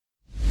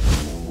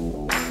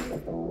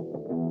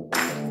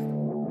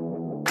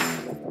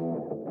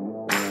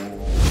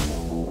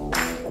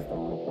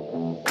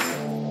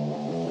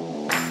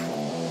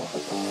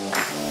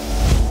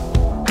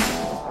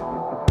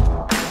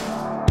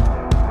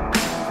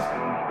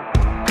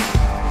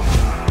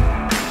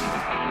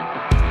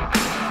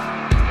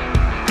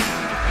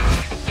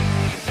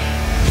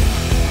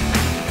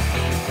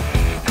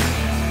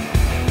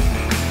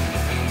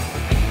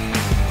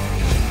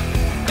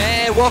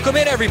Welcome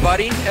in,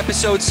 everybody.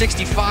 Episode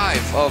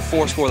 65 of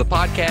Four Score the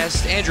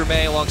podcast. Andrew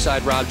May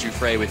alongside Rob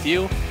Giuffre with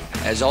you.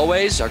 As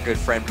always, our good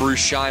friend Bruce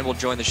Shine will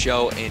join the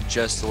show in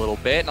just a little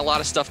bit. And a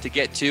lot of stuff to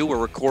get to. We're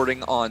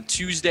recording on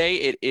Tuesday.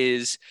 It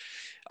is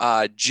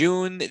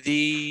June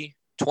the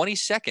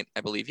 22nd,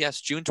 I believe. Yes,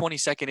 June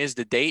 22nd is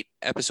the date.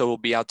 Episode will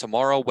be out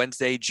tomorrow,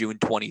 Wednesday, June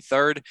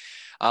 23rd.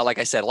 Like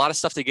I said, a lot of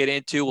stuff to get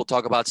into. We'll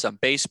talk about some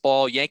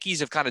baseball. Yankees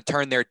have kind of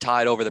turned their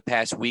tide over the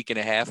past week and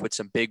a half with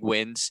some big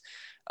wins.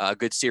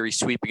 Good series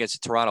sweep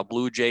against the Toronto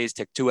Blue Jays.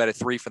 Took 2 out of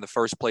 3 from the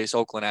first place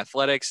Oakland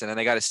Athletics. And then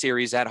they got a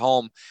series at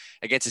home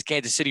against the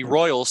Kansas City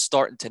Royals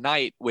starting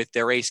tonight with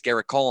their ace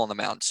Gerrit Cole on the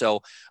mound.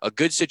 So a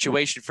good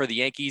situation for the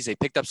Yankees. They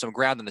picked up some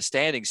ground in the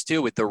standings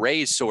too, with the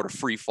Rays sort of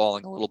free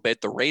falling a little bit.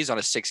 The Rays on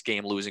a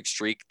 6-game losing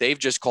streak. They've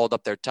just called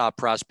up their top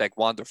prospect,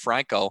 Wander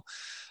Franco,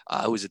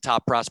 who's a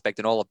top prospect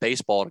in all of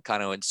baseball, to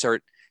kind of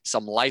insert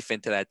some life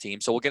into that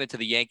team. So we'll get into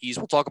the Yankees.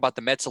 We'll talk about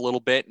the Mets a little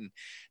bit, and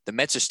the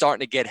Mets are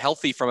starting to get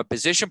healthy from a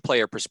position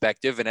player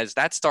perspective. And as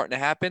that's starting to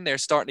happen, they're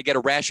starting to get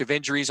a rash of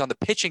injuries on the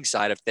pitching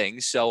side of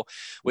things. So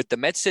with the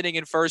Mets sitting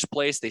in first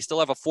place, they still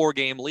have a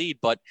 4-game lead,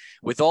 but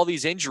with all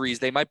these injuries,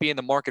 they might be in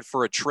the market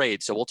for a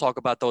trade. So we'll talk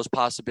about those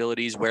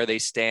possibilities, where they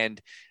stand.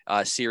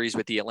 Series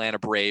with the Atlanta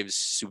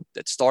Braves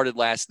that started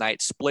last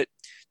night, split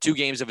 2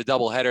 games of a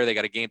doubleheader. They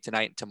got a game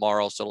tonight and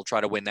tomorrow, so they'll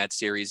try to win that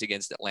series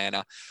against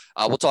Atlanta.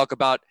 We'll talk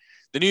about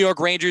the New York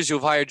Rangers, who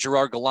have hired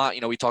Gerard Gallant.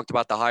 You know, we talked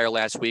about the hire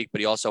last week, but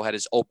he also had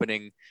his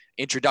opening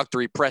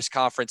introductory press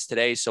conference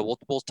today. So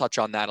we'll touch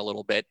on that a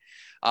little bit.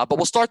 But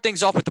we'll start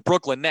things off with the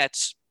Brooklyn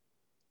Nets,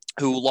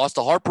 who lost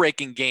a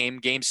heartbreaking game,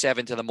 Game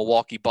 7, to the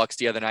Milwaukee Bucks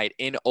the other night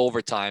in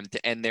overtime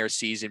to end their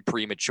season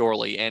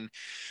prematurely. And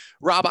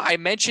Rob, I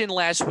mentioned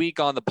last week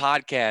on the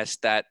podcast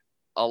that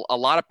a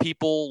lot of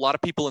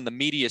people in the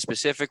media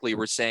specifically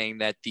were saying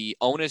that the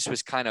onus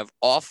was kind of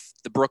off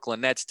the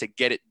Brooklyn Nets to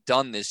get it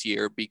done this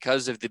year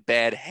because of the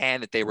bad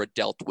hand that they were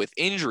dealt with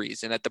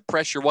injuries, and that the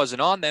pressure wasn't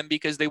on them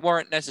because they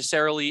weren't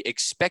necessarily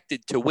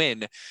expected to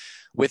win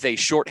with a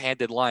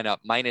shorthanded lineup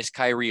minus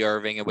Kyrie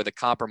Irving and with a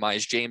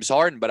compromised James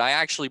Harden. But I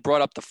actually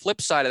brought up the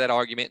flip side of that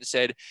argument and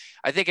said,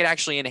 I think it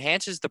actually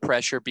enhances the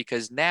pressure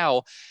because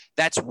now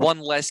that's one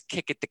less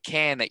kick at the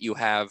can that you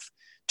have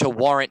to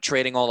warrant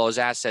trading all those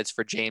assets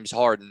for James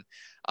Harden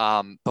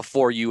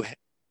before you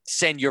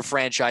send your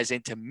franchise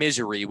into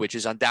misery, which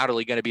is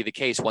undoubtedly going to be the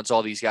case once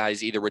all these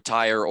guys either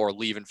retire or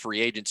leave in free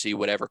agency,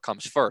 whatever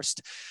comes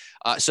first.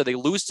 So they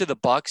lose to the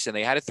Bucks, and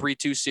they had a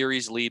 3-2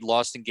 series lead,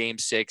 lost in Game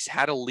 6,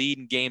 had a lead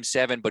in Game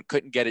 7, but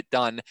couldn't get it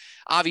done.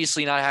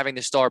 Obviously, not having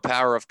the star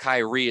power of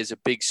Kyrie is a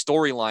big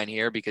storyline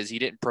here because he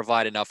didn't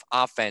provide enough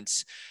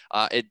offense.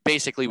 It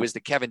basically was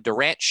the Kevin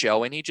Durant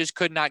show, and he just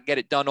could not get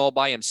it done all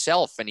by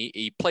himself, and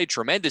he played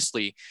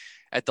tremendously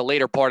at the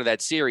later part of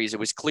that series. It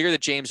was clear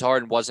that James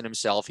Harden wasn't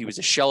himself. He was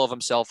a shell of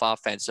himself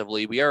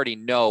offensively. We already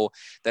know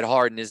that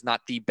Harden is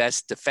not the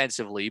best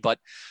defensively, but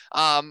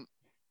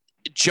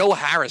Joe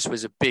Harris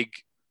was a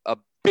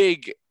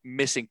big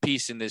missing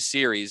piece in this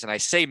series. And I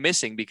say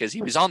missing because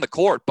he was on the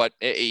court, but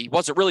he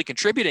wasn't really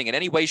contributing in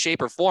any way,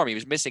 shape, or form. He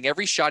was missing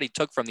every shot he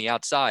took from the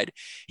outside.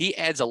 He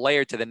adds a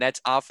layer to the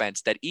Nets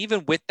offense that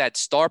even with that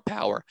star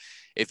power,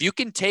 if you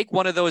can take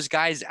one of those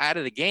guys out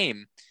of the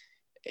game,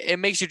 it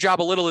makes your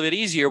job a little bit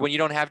easier when you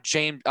don't have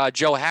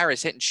Joe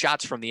Harris hitting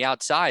shots from the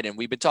outside. And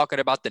we've been talking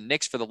about the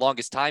Knicks for the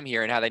longest time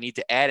here and how they need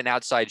to add an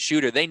outside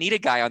shooter. They need a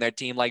guy on their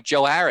team like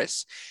Joe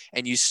Harris.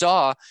 And you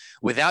saw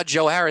without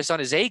Joe Harris on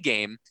his A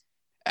game,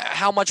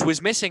 how much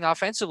was missing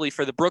offensively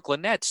for the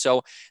Brooklyn Nets.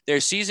 So their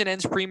season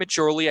ends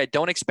prematurely. I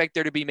don't expect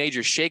there to be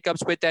major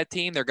shakeups with that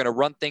team. They're going to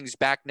run things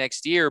back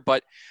next year.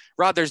 But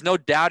Rob, there's no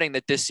doubting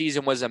that this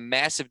season was a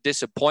massive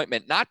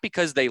disappointment, not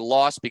because they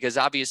lost, because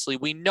obviously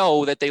we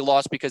know that they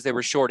lost because they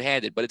were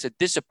shorthanded, but it's a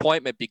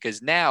disappointment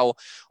because now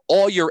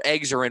all your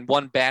eggs are in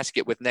one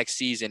basket with next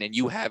season, and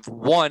you have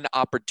one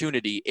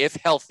opportunity, if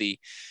healthy,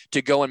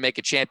 to go and make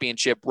a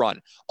championship run.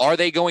 Are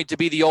they going to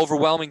be the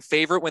overwhelming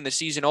favorite when the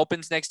season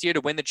opens next year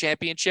to win the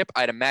championship?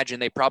 I'd imagine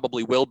they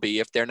probably will be.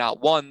 If they're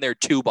not 1, they're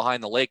 2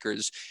 behind the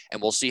Lakers,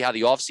 and we'll see how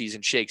the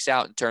offseason shakes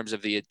out in terms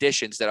of the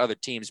additions that other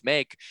teams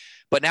make.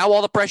 But now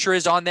all the pressure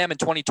is on them in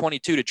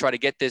 2022 to try to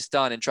get this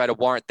done and try to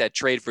warrant that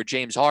trade for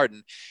James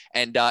Harden.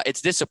 And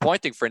it's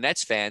disappointing for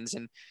Nets fans.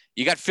 And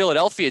you got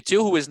Philadelphia,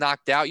 too, who was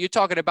knocked out. You're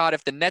talking about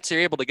if the Nets are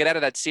able to get out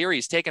of that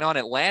series, taking on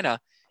Atlanta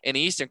in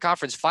the Eastern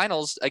Conference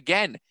Finals,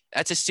 again,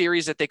 that's a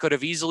series that they could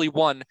have easily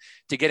won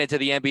to get into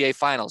the NBA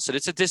Finals. So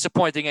it's a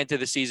disappointing end to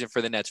the season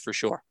for the Nets for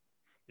sure.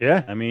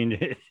 Yeah, I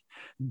mean,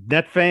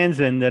 Net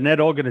fans and the Net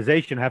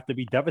organization have to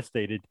be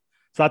devastated.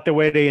 It's not the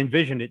way they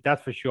envisioned it,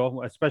 that's for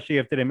sure, especially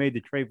after they made the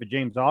trade for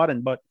James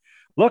Harden. But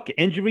look,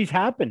 injuries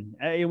happen.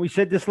 We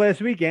said this last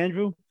week,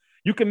 Andrew.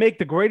 You can make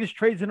the greatest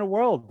trades in the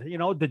world. You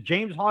know, the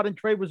James Harden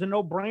trade was a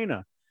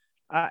no-brainer.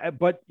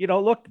 But, you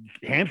know, look,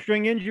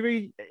 hamstring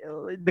injury,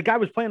 the guy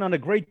was playing on a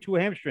grade 2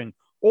 hamstring.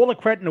 All the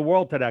credit in the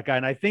world to that guy.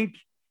 And I think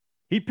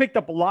he picked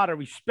up a lot of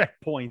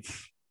respect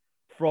points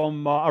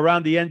from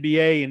around the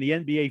NBA and the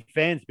NBA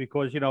fans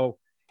because, you know,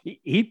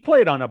 he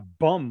played on a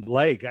bum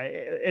leg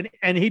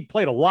and he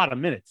played a lot of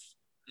minutes.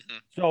 Mhm.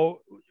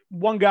 So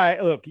one guy,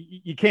 look,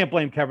 you can't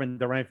blame Kevin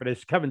Durant for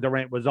this. Kevin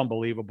Durant was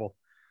unbelievable.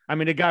 I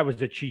mean, the guy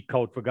was a cheat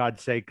code, for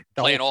God's sake.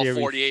 The whole Playing all series.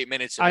 48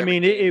 minutes of I every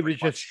mean, game, it pretty was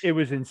just, much. it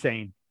was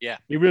insane. Yeah.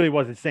 It really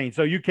was insane.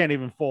 So you can't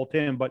even fault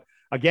him. But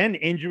again,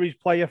 injuries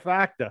play a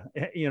factor,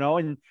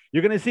 and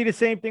you're going to see the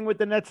same thing with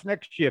the Nets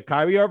next year.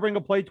 Kyrie Irving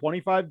will play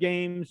 25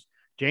 games.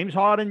 James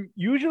Harden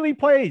usually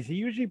plays. He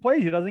usually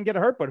plays. He doesn't get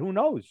hurt, but who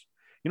knows?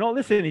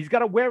 Listen, he's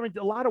got a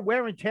lot of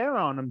wear and tear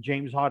on him,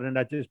 James Harden,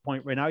 at this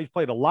point right now. He's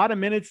played a lot of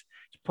minutes.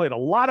 He's played a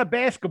lot of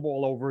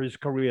basketball over his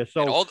career. And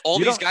So all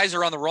these guys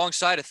are on the wrong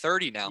side of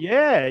 30 now.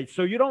 yeah.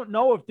 So you don't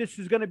know if this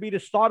is going to be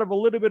the start of a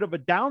little bit of a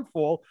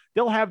downfall.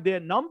 They'll have their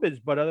numbers,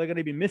 but are they going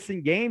to be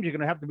missing games? You're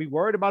going to have to be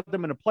worried about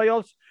them in the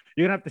playoffs.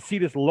 You're going to have to see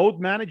this load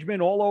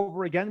management all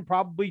over again,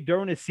 probably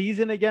during the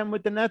season again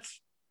with the Nets.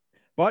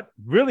 But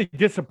really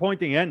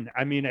disappointing end.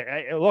 I mean,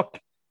 look,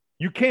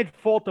 you can't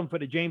fault them for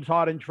the James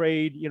Harden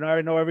trade.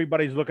 I know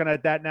everybody's looking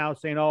at that now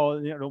saying, oh,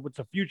 what's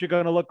the future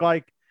going to look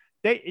like?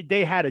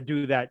 They had to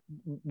do that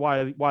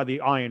while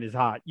the iron is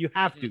hot. You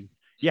have to.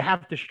 You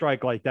have to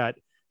strike like that.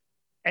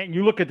 And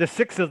you look at the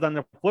Sixers on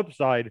the flip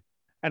side,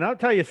 and I'll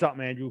tell you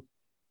something, Andrew,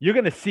 you're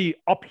going to see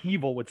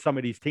upheaval with some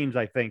of these teams,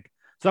 I think.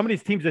 Some of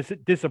these teams are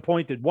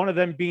disappointed. One of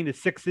them being the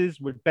Sixers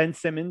with Ben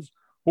Simmons,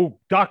 who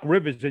Doc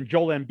Rivers and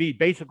Joel Embiid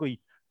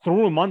basically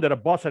threw him under the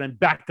bus and then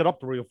backed it up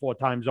 3 or 4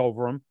 times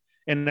over him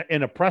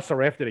in a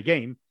presser after the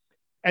game.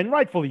 And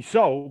rightfully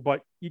so,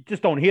 but you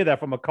just don't hear that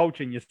from a coach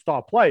and your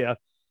star player.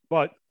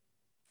 But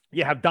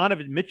you have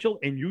Donovan Mitchell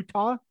in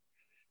Utah. A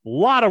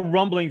lot of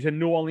rumblings in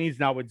New Orleans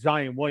now with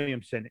Zion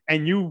Williamson.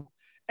 And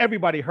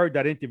everybody heard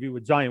that interview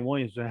with Zion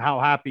Williamson, how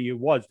happy he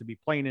was to be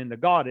playing in the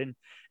Garden.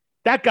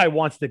 That guy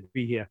wants to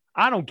be here.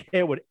 I don't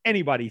care what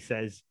anybody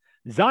says.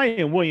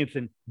 Zion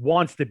Williamson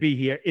wants to be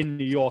here in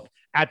New York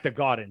at the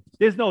Garden.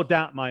 There's no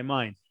doubt in my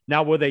mind.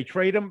 Now, will they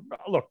trade him?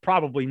 Look,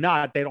 probably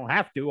not. They don't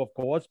have to, of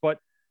course. But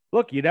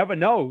look, you never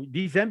know.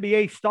 These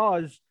NBA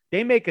stars,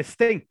 they make a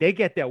stink. They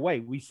get their way.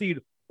 We see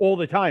it all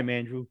the time,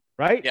 Andrew,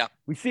 right? Yeah.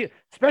 We see it,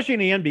 especially in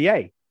the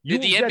NBA. The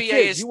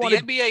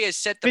NBA has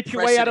set the precedent.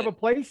 Your way out of a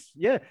place.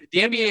 Yeah, the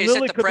NBA has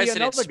set the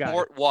precedent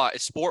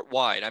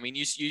sport-wide. I mean,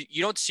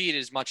 you don't see it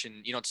as much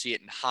you don't see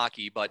it in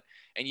hockey,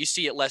 and you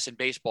see it less in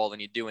baseball than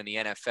you do in the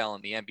NFL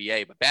and the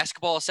NBA. But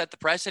basketball has set the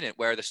precedent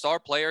where the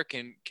star player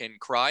can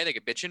cry, they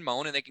can bitch and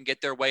moan, and they can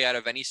get their way out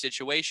of any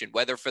situation,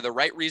 whether for the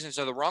right reasons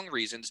or the wrong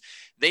reasons.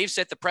 They've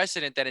set the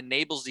precedent that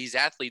enables these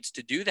athletes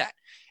to do that,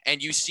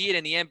 and you see it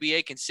in the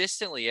NBA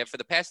consistently for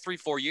the past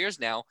 3-4 years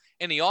now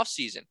in the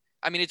offseason.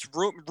 I mean, it's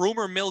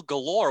rumor mill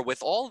galore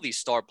with all of these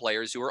star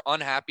players who are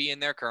unhappy in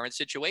their current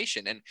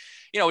situation. And,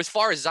 as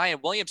far as Zion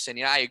Williamson,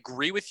 I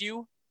agree with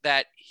you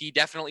that he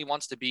definitely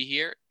wants to be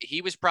here.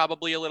 He was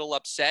probably a little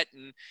upset.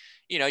 And,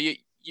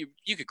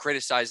 you could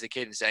criticize the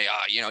kid and say,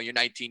 you're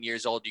 19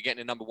 years old, you're getting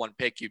a number 1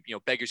 pick.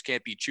 Beggars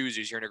can't be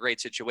choosers. You're in a great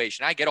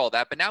situation. I get all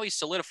that. But now he's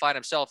solidified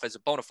himself as a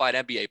bona fide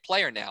NBA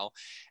player now.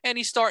 And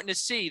he's starting to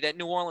see that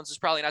New Orleans is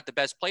probably not the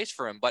best place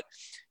for him. But,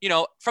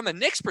 from the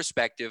Knicks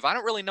perspective, I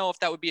don't really know if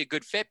that would be a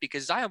good fit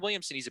because Zion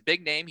Williamson, he's a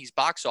big name. He's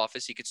box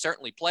office. He could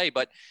certainly play.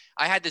 But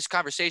I had this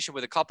conversation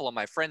with a couple of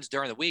my friends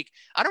during the week.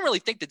 I don't really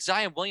think that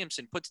Zion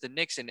Williamson puts the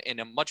Knicks in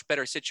a much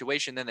better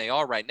situation than they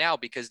are right now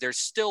because they're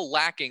still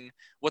lacking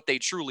what they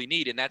truly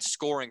need, and that's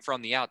scoring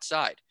from the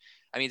outside.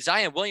 I mean,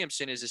 Zion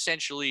Williamson is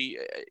essentially,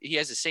 he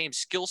has the same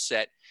skill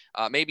set,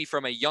 maybe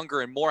from a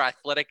younger and more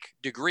athletic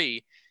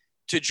degree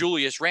to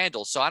Julius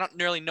Randle. So I don't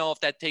really know if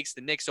that takes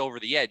the Knicks over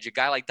the edge. A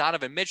guy like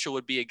Donovan Mitchell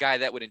would be a guy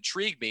that would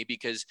intrigue me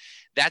because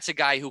that's a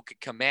guy who can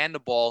command the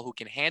ball, who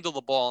can handle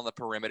the ball on the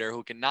perimeter,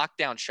 who can knock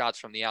down shots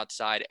from the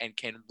outside and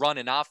can run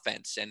an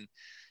offense. And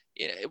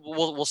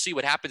we'll see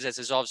what happens as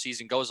this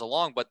offseason goes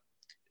along, but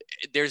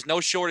there's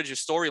no shortage of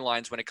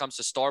storylines when it comes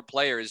to star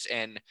players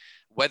and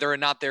whether or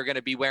not they're going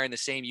to be wearing the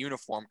same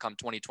uniform come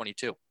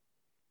 2022.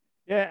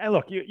 Yeah, and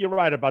look, you're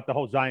right about the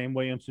whole Zion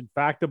Williamson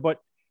factor, but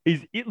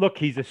he's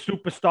a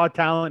superstar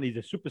talent. He's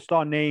a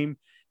superstar name.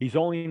 He's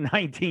only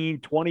 19,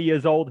 20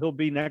 years old. He'll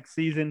be next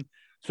season.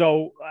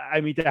 So,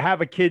 I mean, to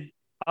have a kid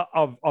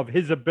of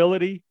his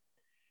ability,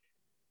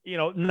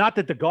 not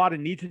that the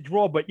Garden needs to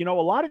draw, but, a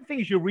lot of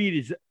things you read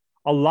is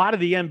a lot of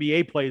the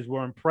NBA players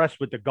were impressed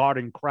with the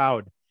Garden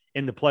crowd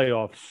in the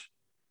playoffs.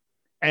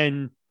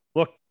 And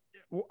look,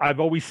 I've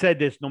always said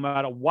this, no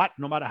matter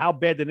how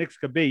bad the Knicks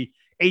could be,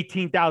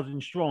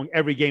 18,000 strong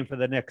every game for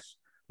the Knicks,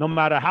 no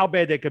matter how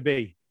bad they could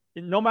be.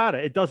 No matter,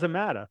 it doesn't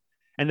matter.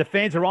 And the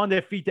fans are on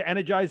their feet to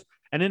energize.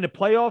 And in the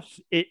playoffs,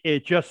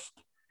 it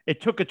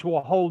took it to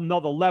a whole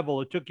nother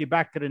level. It took you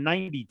back to the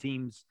 90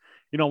 teams,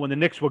 when the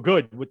Knicks were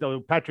good with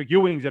the Patrick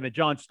Ewings and the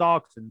John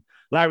Starks and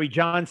Larry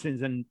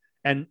Johnsons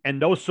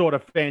and those sort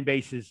of fan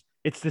bases.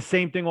 It's the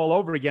same thing all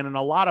over again. And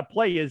a lot of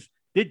players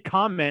did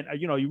comment,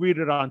 you read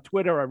it on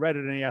Twitter, I read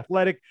it in The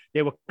Athletic.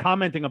 They were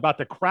commenting about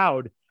the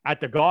crowd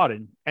at the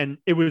Garden, and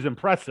it was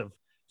impressive.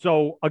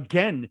 So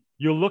again,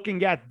 you're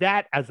looking at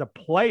that as a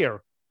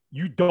player.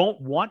 You don't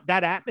want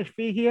that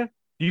atmosphere here.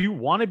 Do you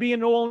want to be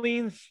in New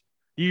Orleans?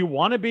 Do you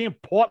want to be in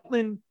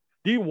Portland?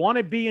 Do you want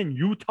to be in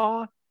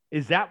Utah?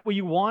 Is that what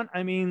you want?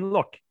 I mean,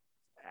 look,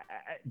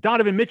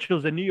 Donovan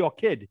Mitchell's a New York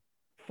kid.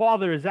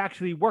 Father has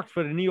actually worked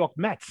for the New York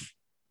Mets.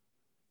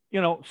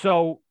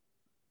 So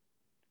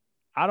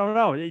I don't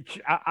know.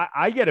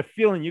 I get a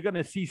feeling you're going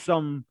to see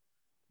some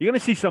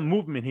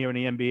movement here in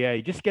the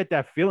NBA. Just get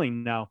that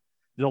feeling now.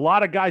 There's a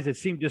lot of guys that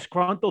seem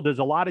disgruntled. There's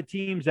a lot of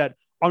teams that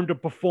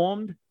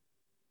underperformed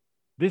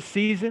this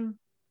season.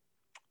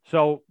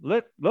 So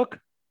look,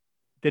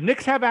 the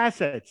Knicks have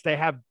assets. They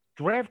have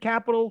draft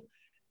capital,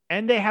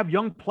 and they have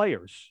young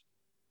players.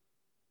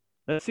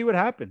 Let's see what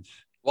happens.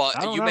 Well,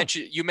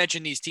 you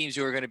mentioned these teams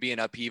who are going to be in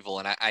upheaval,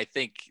 and I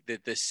think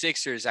that the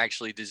Sixers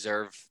actually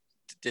deserve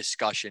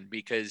discussion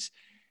because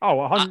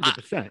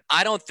 100%.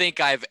 I don't think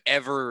I've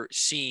ever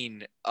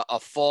seen a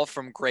fall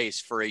from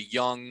grace for a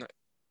young,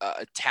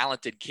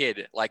 talented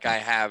kid like I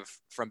have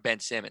from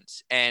Ben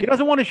Simmons. And he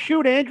doesn't want to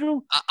shoot,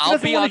 Andrew. I'll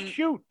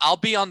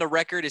be on the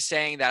record as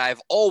saying that I've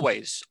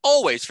always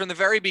from the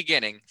very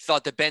beginning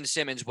thought that Ben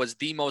Simmons was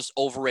the most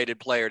overrated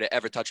player to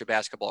ever touch a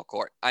basketball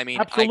court. I mean,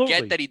 absolutely.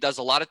 I get that he does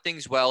a lot of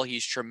things well.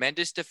 He's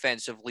tremendous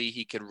defensively.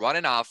 He can run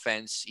an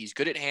offense. He's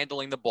good at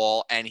handling the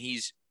ball, and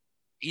he's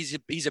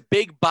a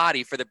big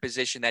body for the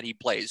position that he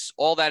plays.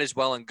 All that is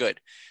well and good.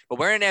 But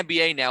we're in an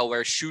NBA now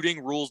where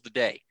shooting rules the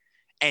day.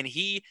 And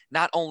he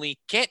not only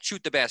can't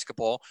shoot the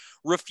basketball,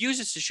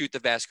 refuses to shoot the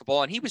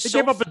basketball. And he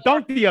gave up a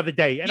dunk the other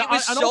day. And he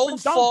was so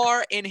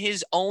far in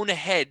his own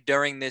head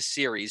during this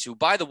series, who,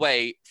 by the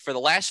way, for the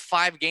last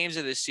 5 games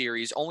of this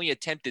series, only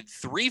attempted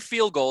 3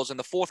 field goals in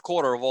the fourth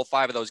quarter of all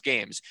 5 of those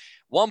games.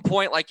 One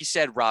point, like you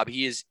said, Rob,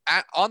 he is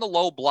on the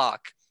low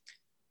block,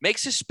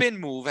 makes a spin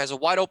move, has a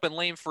wide open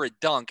lane for a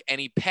dunk,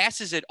 and he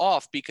passes it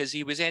off because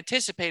he was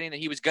anticipating that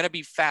he was going to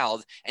be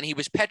fouled, and he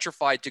was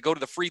petrified to go to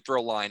the free throw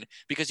line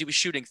because he was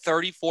shooting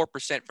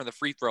 34% from the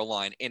free throw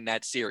line in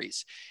that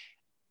series.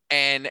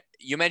 And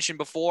you mentioned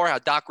before how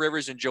Doc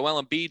Rivers and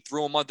Joel Embiid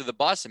threw him under the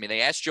bus. I mean,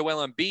 they asked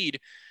Joel Embiid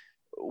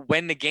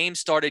when the game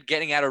started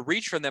getting out of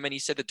reach from them, and he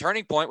said the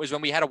turning point was when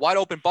we had a wide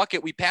open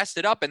bucket, we passed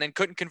it up and then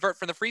couldn't convert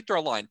from the free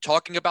throw line,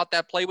 talking about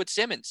that play with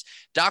Simmons.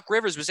 Doc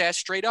Rivers was asked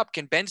straight up,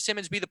 can Ben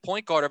Simmons be the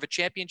point guard of a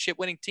championship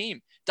winning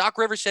team? Doc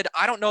Rivers said,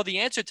 I don't know the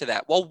answer to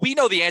that. Well, we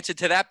know the answer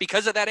to that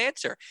because of that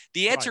answer.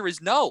 The answer is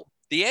no.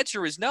 The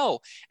answer is no.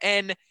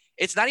 And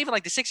it's not even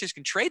like the Sixers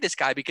can trade this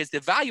guy because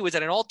the value is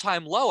at an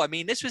all-time low. I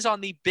mean, this was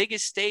on the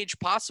biggest stage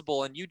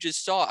possible, and you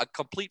just saw a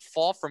complete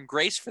fall from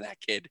grace for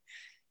that kid.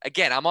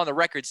 Again, I'm on the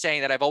record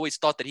saying that I've always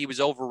thought that he was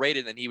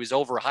overrated and he was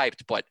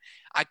overhyped, but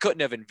I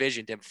couldn't have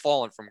envisioned him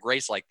falling from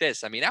grace like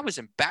this. I mean, that was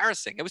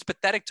embarrassing. It was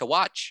pathetic to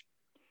watch.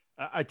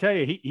 I tell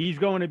you, he's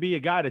going to be a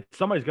guy that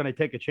somebody's going to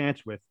take a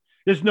chance with.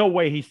 There's no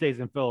way he stays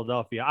in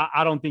Philadelphia.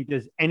 I don't think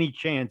there's any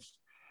chance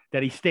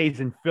that he stays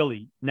in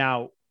Philly.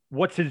 Now,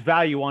 what's his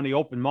value on the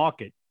open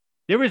market?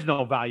 There is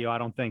no value, I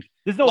don't think.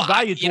 There's no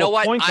value to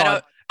a point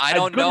guard. I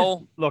don't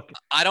know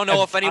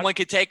if anyone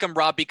could take him,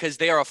 Rob, because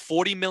there are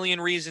 40 million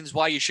reasons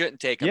why you shouldn't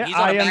take him. Yeah, he's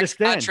on a max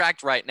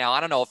contract right now. I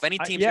don't know if any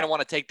team's going to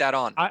want to take that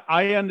on.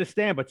 I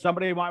understand, but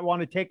somebody might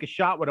want to take a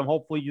shot with him.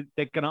 Hopefully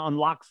they're going to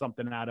unlock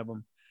something out of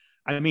him.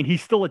 I mean,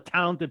 he's still a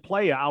talented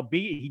player,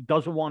 albeit he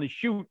doesn't want to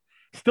shoot.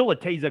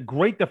 He's a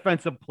great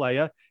defensive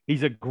player.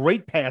 He's a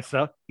great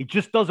passer. He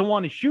just doesn't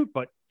want to shoot,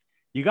 but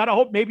you got to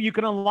hope maybe you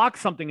can unlock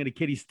something in the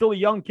kid. He's still a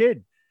young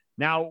kid.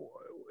 Now,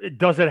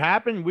 does it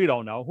happen? We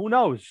don't know. Who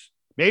knows?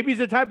 Maybe he's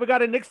the type of guy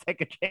the Knicks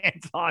take a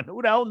chance on.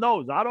 Who the hell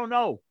knows? I don't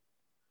know.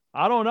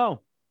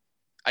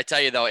 I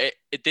tell you though,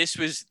 this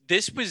was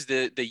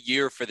the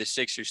year for the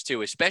Sixers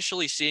too,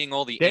 especially seeing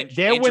all the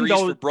injuries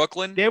for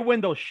Brooklyn. Their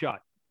window's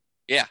shut.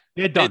 Yeah,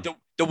 they're done.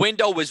 The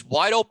window was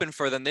wide open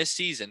for them this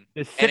season,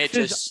 and it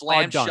just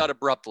slammed shut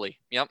abruptly.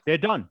 Yep, they're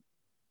done.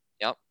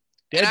 Yep,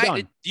 they're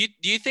done. Do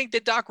you think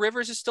that Doc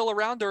Rivers is still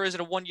around, or is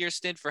it a 1-year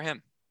stint for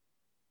him?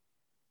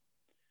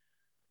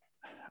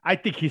 I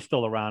think he's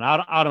still around.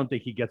 I don't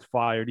think he gets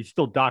fired. He's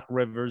still Doc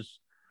Rivers.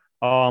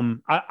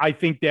 I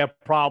think their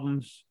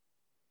problems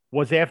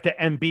was after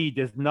Embiid.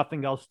 There's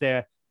nothing else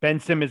there. Ben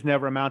Simmons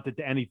never amounted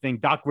to anything.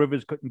 Doc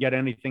Rivers couldn't get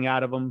anything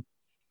out of him.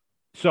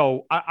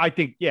 So I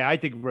think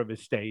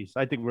Rivers stays.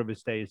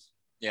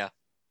 Yeah.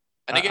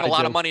 And they get a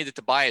lot of money to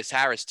Tobias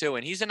Harris too.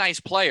 And he's a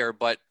nice player,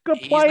 but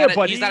he's not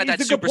at that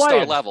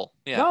superstar level.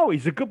 Yeah. No,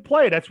 he's a good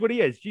player. That's what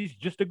he is. He's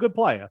just a good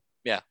player.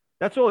 Yeah.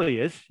 That's all he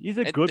is. He's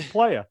a good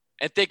player.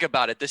 And think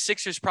about it. The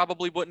Sixers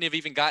probably wouldn't have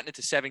even gotten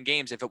into 7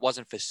 games if it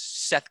wasn't for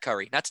Seth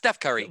Curry. Not Steph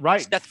Curry.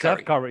 Right. Seth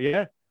Curry.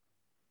 Yeah.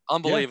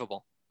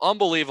 Unbelievable. Yeah.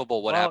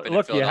 Unbelievable what happened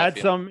in Philadelphia. You had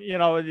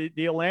some,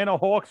 the Atlanta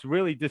Hawks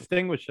really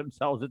distinguished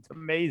themselves. It's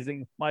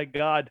amazing. My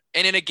God.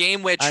 And in a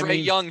game where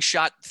Trae Young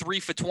shot 3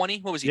 for 20.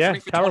 What was he? 3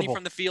 for 20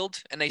 from the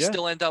field. And they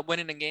still end up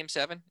winning in game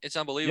 7. It's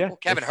unbelievable.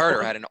 Yeah, Kevin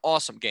Huerter had an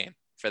awesome game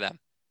for them.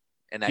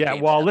 In that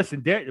game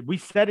listen, we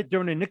said it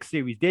during the Knicks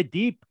series. They're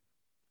deep.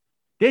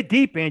 They're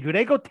deep, Andrew.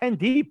 They go 10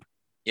 deep.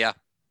 Yeah.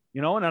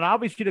 And then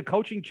obviously the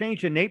coaching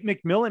change and Nate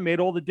McMillan made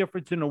all the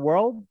difference in the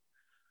world.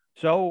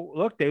 So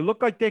look, they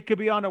look like they could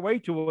be on their way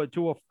to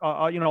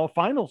a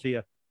finals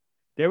here.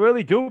 They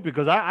really do,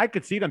 because I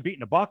could see them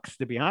beating the Bucks,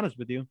 to be honest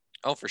with you.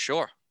 Oh, for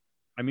sure.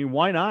 I mean,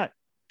 why not?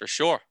 For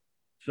sure.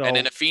 So, and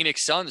then the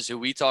Phoenix Suns, who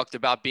we talked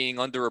about being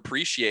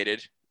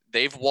underappreciated,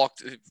 they've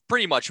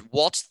pretty much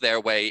waltzed their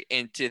way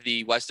into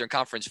the Western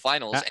Conference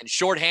Finals and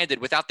shorthanded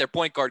without their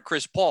point guard,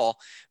 Chris Paul,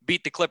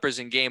 beat the Clippers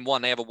in game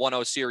 1. They have a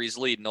 1-0 series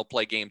lead, and they'll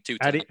play game 2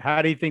 tonight.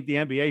 How do you think the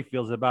NBA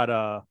feels about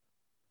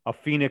a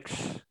Phoenix,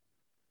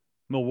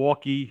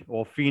 Milwaukee,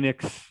 or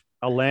Phoenix,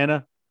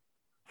 Atlanta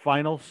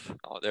finals?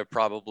 Oh, they're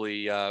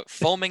probably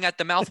foaming at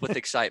the mouth with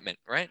excitement,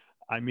 right?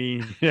 I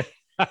mean,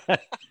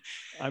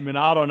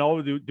 I don't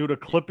know. Do the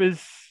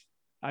Clippers?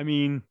 I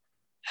mean,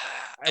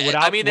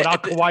 without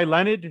Kawhi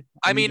Leonard?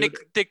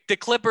 The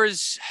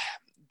Clippers.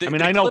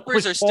 I know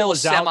Clippers are still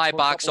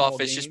semi-box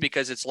office just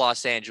because it's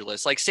Los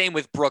Angeles. Like, same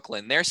with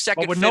Brooklyn. They're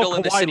second fiddle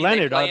in the city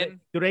they play in.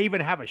 Do they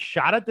even have a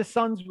shot at the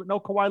Suns with no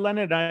Kawhi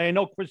Leonard? I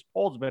know Chris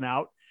Paul's been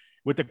out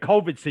with the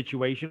COVID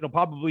situation. He'll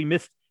probably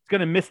miss. He's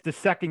going to miss the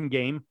second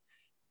game.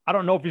 I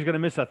don't know if he's going to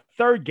miss a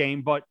third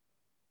game, but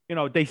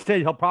they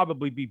said he'll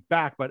probably be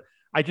back. But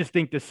I just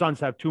think the Suns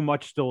have too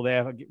much still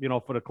there,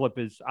 for the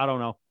Clippers. I don't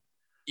know.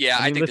 Yeah,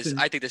 I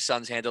think the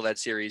Suns handle that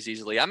series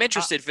easily. I'm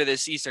interested for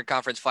this Eastern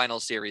Conference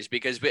Finals series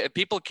because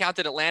people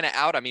counted Atlanta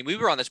out. I mean, we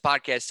were on this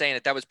podcast saying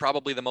that was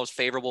probably the most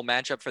favorable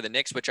matchup for the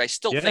Knicks, which I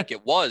still think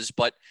it was.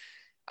 But,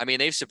 I mean,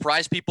 they've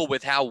surprised people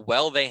with how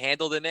well they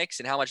handled the Knicks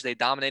and how much they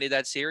dominated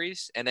that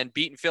series. And then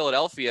beating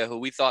Philadelphia, who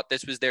we thought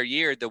this was their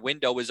year, the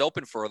window was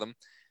open for them.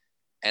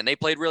 And they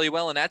played really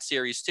well in that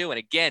series, too. And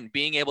again,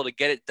 being able to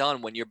get it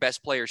done when your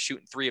best player is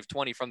shooting 3 of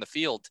 20 from the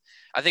field,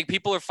 I think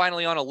people are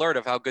finally on alert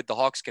of how good the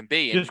Hawks can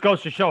be. It just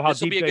goes to show how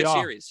deep they are. This will be a good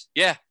series.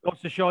 Yeah. It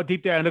goes to show how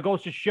deep they are. And it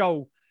goes to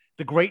show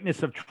the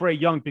greatness of Trae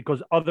Young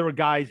because other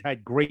guys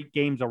had great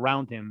games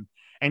around him,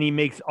 and he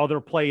makes other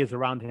players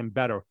around him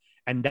better.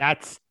 And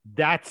that's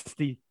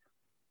the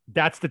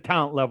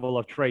talent level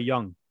of Trae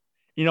Young.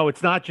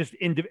 It's not just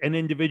an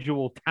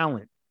individual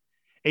talent.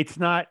 It's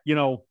not,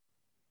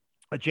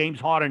 a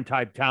James Harden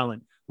type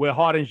talent where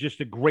Harden's just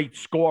a great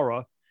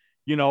scorer,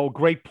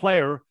 great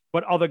player,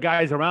 but other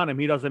guys around him,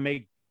 he doesn't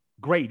make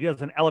great. He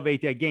doesn't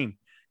elevate their game.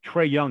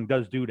 Trae Young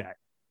does do that.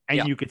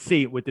 And you could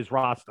see it with this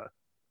roster.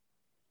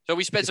 So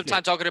we spent some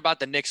time talking about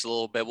the Knicks a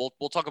little bit.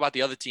 We'll talk about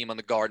the other team on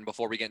the Garden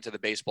before we get into the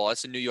baseball.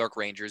 That's the New York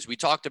Rangers. We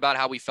talked about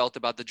how we felt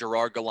about the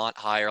Gerard Gallant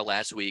hire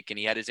last week, and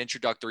he had his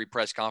introductory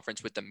press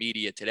conference with the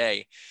media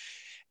today.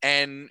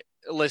 And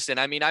listen,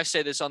 I mean, I've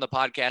said this on the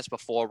podcast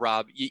before,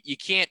 Rob. You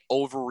can't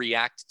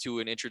overreact to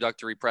an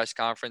introductory press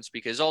conference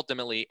because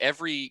ultimately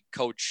every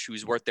coach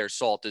who's worth their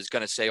salt is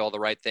going to say all the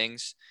right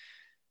things.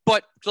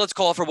 But let's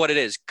call it for what it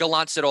is.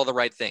 Gallant said all the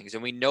right things,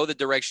 and we know the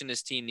direction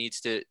this team needs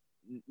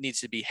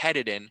to be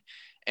headed in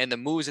and the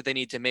moves that they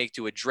need to make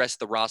to address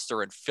the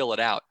roster and fill it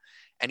out.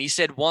 And he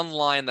said one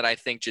line that I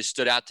think just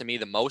stood out to me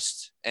the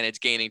most, and it's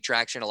gaining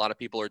traction. A lot of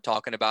people are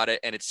talking about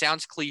it, and it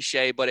sounds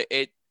cliche, but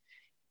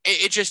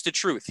it's just the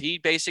truth. He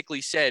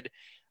basically said,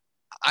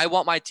 I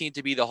want my team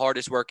to be the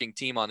hardest working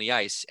team on the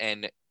ice.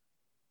 And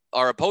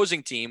our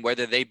opposing team,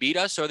 whether they beat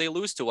us or they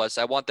lose to us,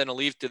 I want them to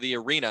leave to the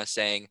arena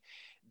saying,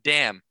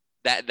 damn,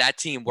 that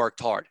team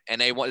worked hard.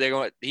 And he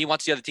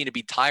wants the other team to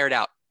be tired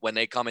out when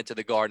they come into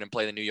the Garden and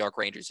play the New York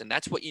Rangers. And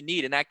that's what you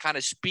need. And that kind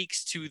of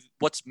speaks to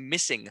what's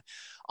missing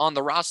on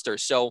the roster.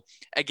 So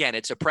again,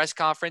 it's a press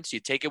conference. You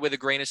take it with a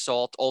grain of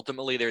salt.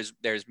 Ultimately, there's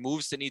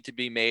moves that need to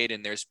be made,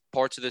 and there's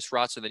parts of this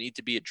roster that need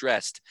to be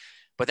addressed.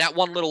 But that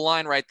one little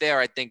line right there,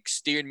 I think,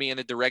 steered me in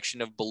the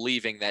direction of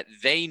believing that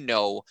they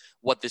know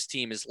what this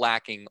team is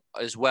lacking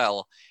as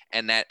well,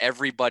 and that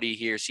everybody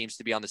here seems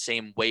to be on the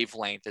same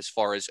wavelength as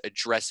far as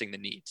addressing the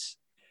needs.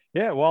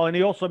 Yeah, well, and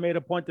he also made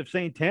a point of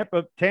saying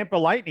Tampa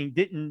Lightning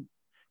did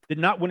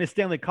not win a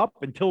Stanley Cup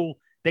until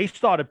they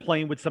started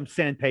playing with some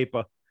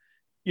sandpaper,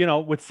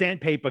 with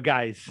sandpaper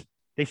guys.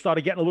 They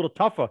started getting a little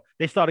tougher.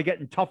 They started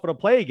getting tougher to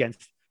play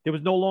against. There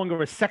was no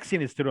longer a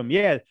sexiness to them.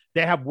 Yeah,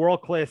 they have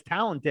world-class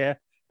talent there,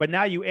 but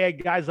now you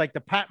add guys like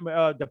the Pat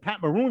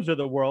Maroons of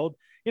the world.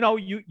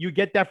 You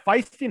get that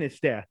feistiness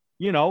there.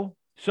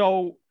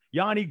 So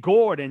Yanni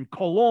Gord and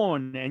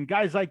Cologne and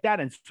guys like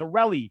that, and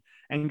Sorelli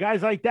and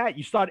guys like that.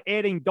 You start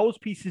adding those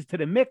pieces to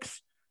the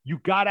mix. You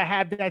got to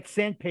have that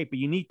sandpaper.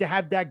 You need to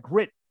have that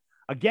grit.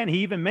 Again, he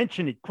even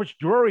mentioned it. Chris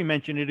Drury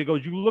mentioned it. He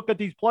goes, you look at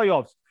these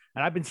playoffs,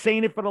 and I've been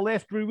saying it for the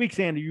last 3 weeks,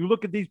 Andy. You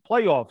look at these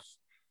playoffs,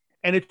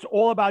 and it's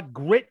all about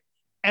grit,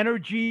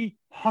 energy,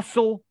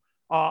 hustle,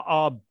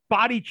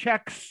 body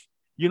checks,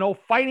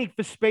 fighting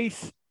for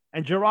space.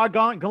 And Gerard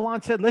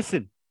Gallant said,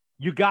 listen,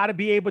 you got to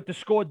be able to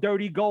score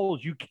dirty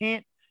goals. You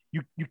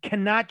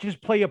cannot just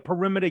play a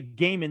perimeter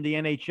game in the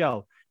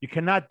NHL. You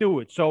cannot do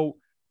it. So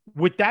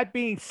with that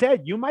being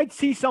said, you might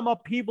see some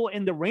upheaval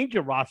in the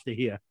Ranger roster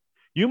here.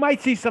 You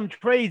might see some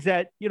trades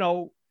that,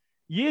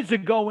 years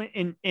ago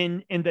in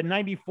the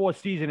 94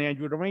 season,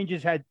 Andrew, the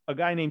Rangers had a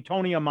guy named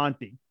Tony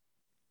Amonte.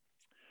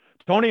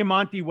 Tony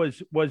Amonte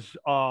was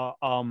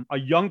a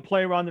young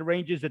player on the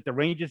Rangers that the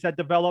Rangers had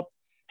developed,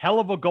 hell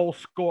of a goal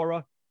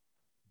scorer.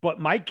 But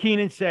Mike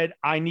Keenan said,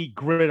 I need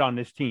grit on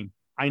this team.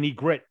 I need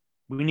grit.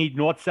 We need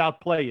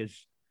north-south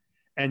players.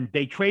 And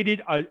they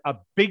traded a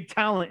big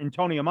talent in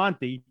Tony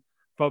Amonte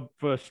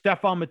for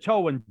Stephane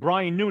Matteau and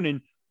Brian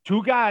Noonan,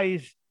 two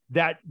guys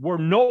that were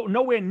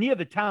nowhere near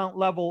the talent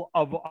level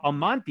of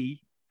Amonte,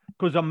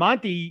 because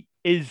Amonte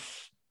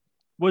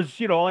was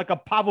like a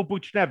Pavel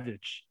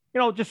Buchnevich,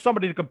 just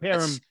somebody to compare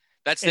him.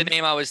 That's the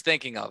name I was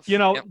thinking of.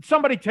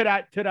 Somebody to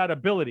that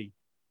ability.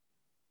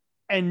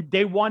 And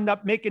they wound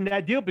up making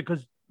that deal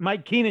because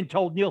Mike Keenan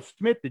told Neil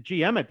Smith, the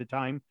GM at the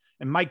time,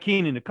 and Mike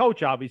Keenan, the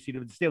coach, obviously,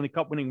 the Stanley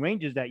Cup winning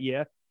Rangers that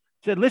year,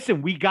 said,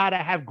 listen, we got to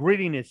have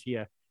grittiness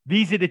here.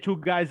 These are the two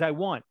guys I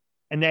want.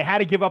 And they had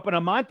to give up on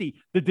Amonte.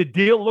 Did the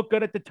deal look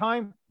good at the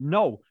time?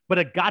 No. But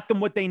it got them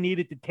what they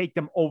needed to take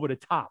them over the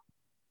top.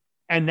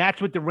 And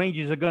that's what the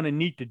Rangers are going to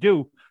need to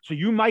do. So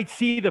you might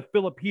see the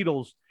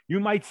Filippinos. You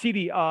might see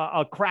the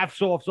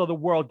Kravtsovs of the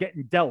world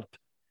getting dealt.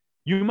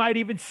 You might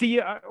even see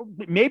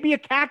maybe a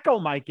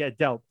Kakko might get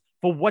dealt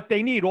for what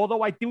they need.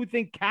 Although I do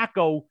think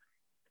Kakko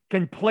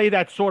can play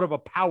that sort of a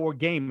power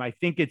game. I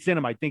think it's in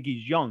him. I think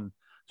he's young.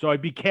 So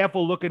I'd be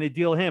careful looking to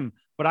deal him.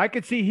 But I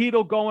could see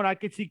Hedl going. I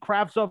could see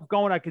Kravtsov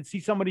going. I could see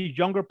some of these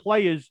younger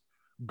players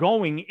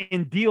going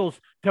in deals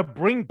to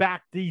bring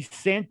back these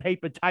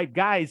sandpaper type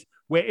guys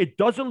where it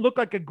doesn't look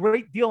like a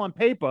great deal on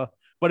paper,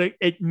 but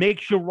it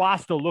makes your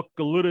roster look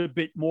a little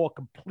bit more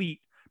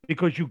complete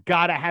because you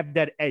got to have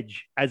that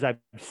edge, as I've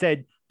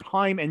said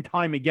time and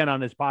time again on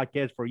this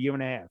podcast for a year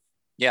and a half.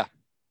 Yeah.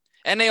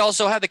 And they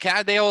also have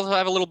they also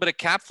have a little bit of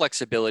cap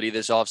flexibility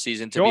this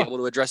offseason to be able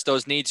to address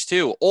those needs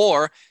too.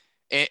 Or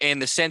in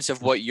the sense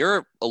of what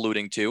you're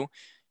alluding to,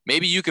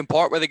 maybe you can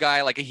part with a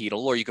guy like a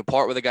Hedl, or you can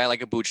part with a guy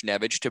like a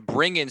Buchnevich to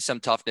bring in some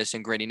toughness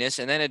and grittiness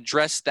and then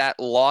address that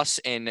loss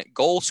in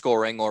goal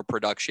scoring or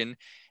production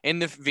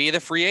via the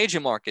free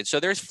agent market. So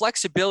there's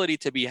flexibility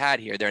to be had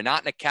here. They're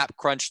not in a cap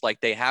crunch like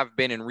they have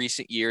been in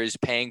recent years,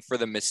 paying for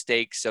the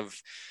mistakes of,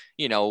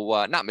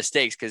 not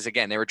mistakes, because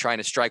again, they were trying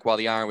to strike while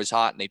the iron was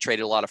hot and they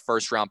traded a lot of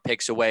first round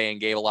picks away and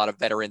gave a lot of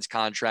veterans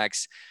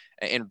contracts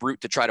en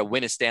route to try to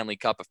win a Stanley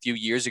Cup a few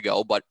years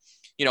ago. But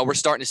we're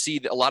starting to see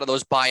a lot of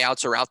those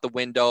buyouts are out the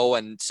window,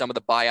 and some of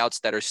the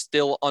buyouts that are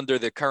still under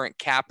the current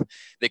cap,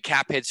 the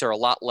cap hits are a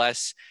lot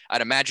less.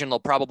 I'd imagine they'll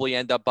probably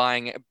end up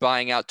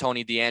buying out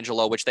Tony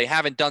DeAngelo, which they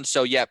haven't done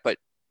so yet. But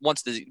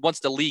once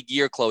the league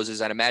year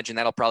closes, I'd imagine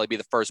that'll probably be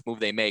the first move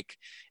they make,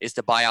 is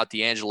to buy out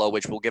DeAngelo,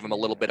 which will give them a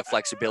little bit of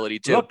flexibility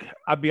too. Look,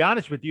 I'll be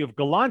honest with you. If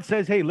Gallant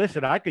says, hey,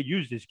 listen, I could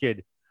use this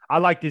kid. I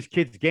like this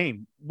kid's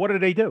game. What do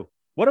they do?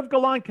 What if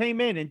Gallant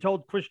came in and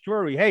told Chris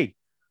Drury, hey,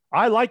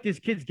 I like this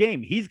kid's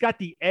game. He's got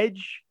the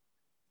edge.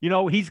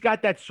 He's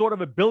got that sort of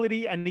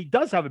ability, and he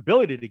does have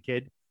ability, the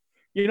kid,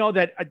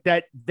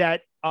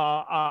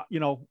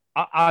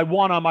 I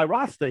want on my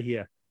roster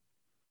here.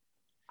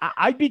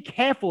 I'd be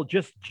careful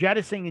just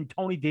jettisoning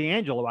Tony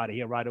DeAngelo out of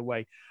here right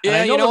away. Yeah,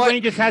 and I know the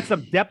Rangers had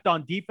some depth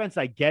on defense.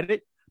 I get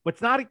it, but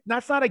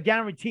that's not a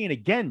guarantee. And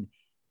again,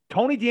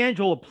 Tony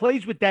DeAngelo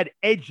plays with that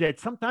edge that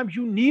sometimes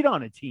you need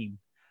on a team.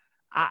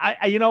 I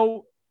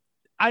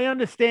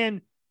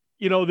understand,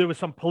 there was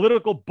some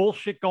political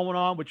bullshit going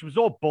on, which was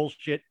all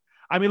bullshit.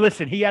 I mean,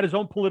 listen, he had his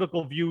own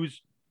political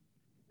views.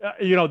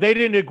 They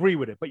didn't agree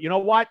with it, but you know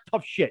what?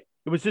 Tough shit.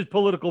 It was his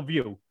political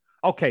view.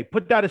 Okay,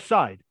 put that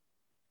aside.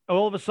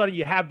 All of a sudden,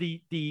 you have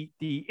the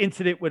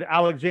incident with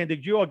Alexander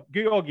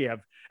Georgiev.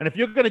 And if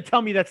you're going to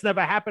tell me that's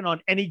never happened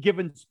on any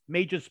given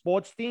major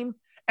sports team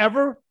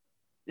ever,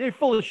 you're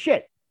full of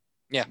shit.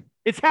 Yeah.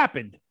 It's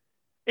happened.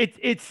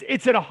 It's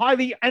in a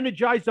highly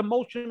energized,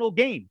 emotional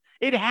game.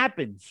 It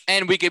happens.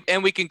 And we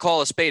can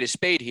call a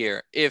spade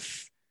here.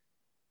 If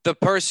the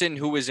person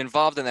who was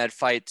involved in that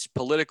fight's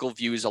political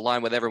views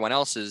align with everyone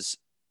else's,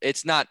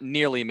 it's not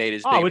nearly made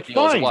as big a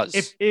deal as it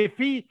was. If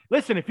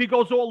he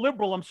goes all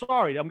liberal, I'm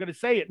sorry, I'm going to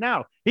say it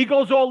now. He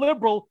goes all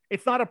liberal,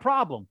 it's not a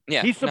problem.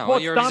 Yeah, he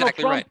supports you're Donald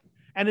exactly Trump, right.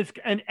 And it's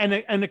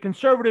and the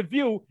conservative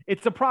view,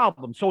 it's a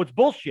problem. So it's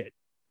bullshit.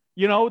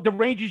 The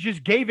Rangers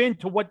just gave in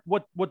to what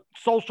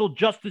social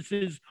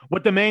justices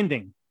were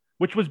demanding,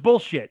 which was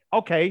bullshit.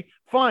 Okay,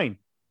 fine.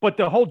 But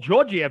the whole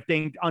Georgiev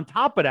thing on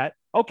top of that,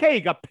 okay,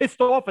 he got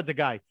pissed off at the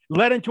guy,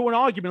 led into an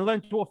argument,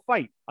 led into a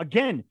fight.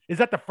 Again, is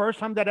that the first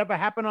time that ever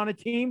happened on a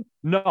team?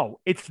 No,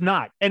 it's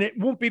not. And it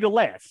won't be the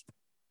last.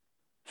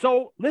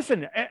 So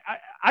listen,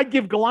 I'd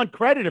give Gallant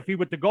credit if he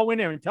were to go in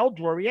there and tell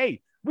Drury,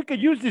 hey, we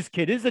could use this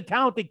kid. He's a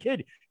talented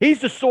kid.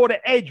 He's the sort of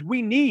edge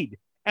we need.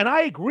 And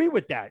I agree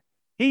with that.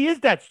 He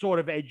is that sort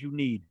of edge you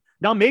need.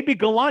 Now, maybe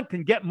Gallant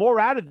can get more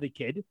out of the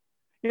kid.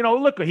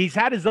 Look, he's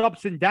had his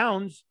ups and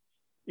downs,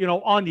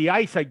 on the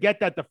ice. I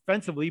get that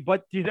defensively,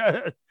 but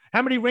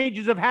how many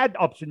Rangers have had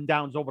ups and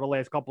downs over the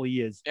last couple of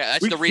years? Yeah,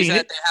 that's the reason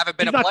that they haven't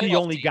been a playoff team. He's not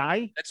the only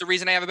guy. That's the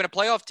reason they haven't been a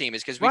playoff team,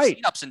 is because we've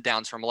seen ups and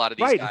downs from a lot of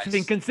these guys. It's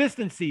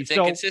inconsistency. It's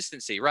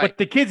inconsistency, right. But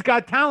the kid's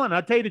got talent.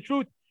 I'll tell you the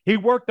truth. He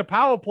worked the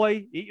power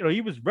play.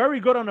 He was very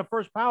good on the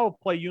first power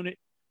play unit.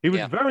 He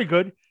was very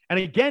good. And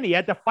again, he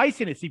had the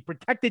feistiness. He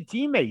protected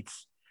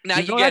teammates. Now,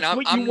 again, that's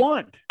what you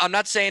want. I'm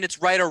not saying it's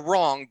right or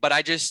wrong, but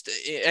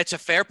it's a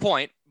fair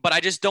point. But I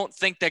just don't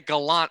think that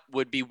Gallant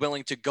would be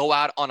willing to go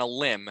out on a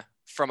limb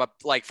from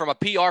a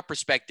PR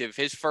perspective,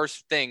 his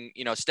first thing,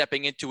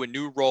 stepping into a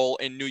new role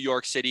in New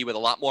York City with a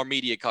lot more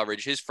media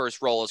coverage, his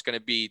first role is going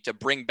to be to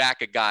bring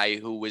back a guy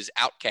who was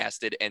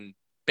outcasted and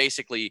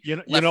basically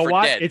you left know for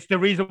what? dead. It's the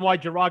reason why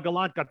Gerard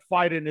Gallant got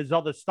fired in his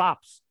other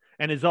stops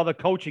and his other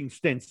coaching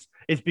stints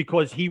is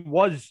because he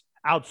was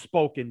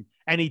outspoken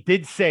and he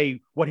did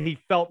say what he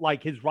felt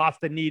like his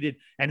roster needed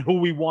and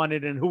who he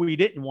wanted and who he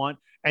didn't want.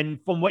 And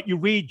from what you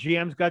read,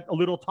 GM's got a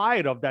little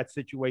tired of that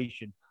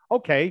situation.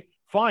 Okay,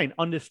 fine,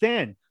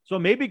 understand. So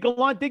maybe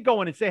Gallant did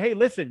go in and say, hey,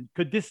 listen,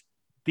 could this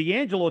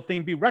D'Angelo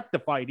thing be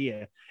rectified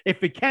here?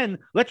 If it can,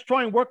 let's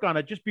try and work on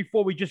it just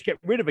before we just get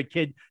rid of a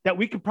kid that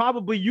we could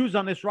probably use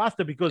on this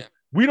roster because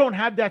we don't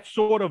have that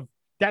sort of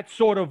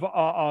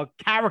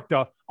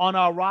character on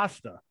our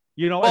roster.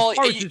 As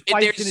far as his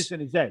feistiness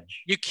and his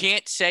edge. You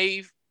can't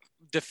say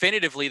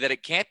definitively that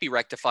it can't be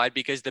rectified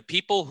because the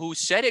people who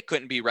said it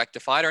couldn't be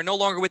rectified are no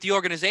longer with the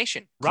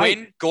organization. Right.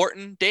 Quinn,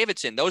 Gorton,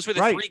 Davidson. Those were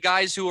the three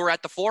guys who were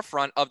at the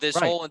forefront of this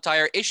whole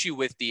entire issue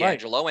with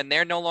D'Angelo, and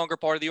they're no longer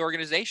part of the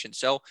organization.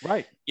 So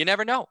you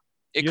never know.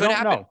 It could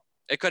happen.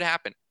 It could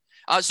happen.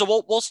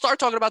 So we'll start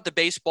talking about the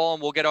baseball,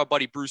 and we'll get our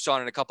buddy Bruce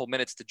on in a couple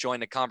minutes to join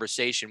the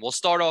conversation. We'll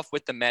start off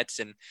with the Mets,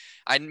 and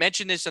I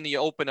mentioned this in the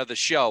open of the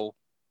show.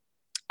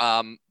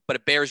 But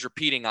it bears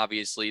repeating,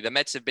 obviously. The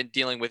Mets have been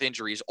dealing with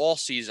injuries all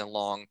season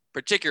long,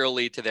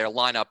 particularly to their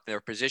lineup,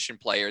 their position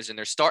players, and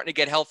they're starting to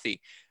get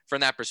healthy from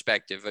that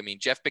perspective. I mean,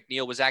 Jeff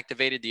McNeil was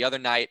activated the other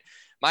night.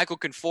 Michael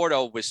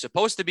Conforto was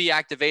supposed to be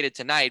activated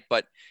tonight,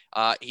 but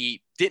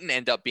he didn't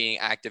end up being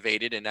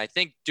activated. And I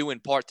think due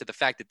in part to the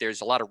fact that there's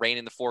a lot of rain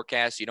in the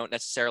forecast. You don't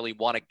necessarily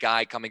want a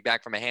guy coming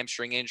back from a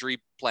hamstring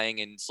injury playing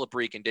in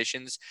slippery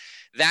conditions.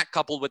 That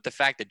coupled with the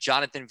fact that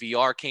Jonathan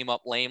Villar came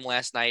up lame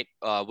last night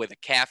with a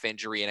calf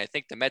injury. And I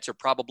think the Mets are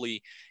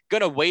probably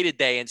going to wait a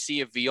day and see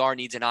if Villar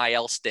needs an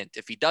IL stint.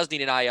 If he does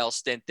need an IL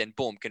stint, then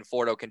boom,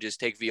 Conforto can just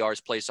take Villar's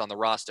place on the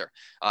roster.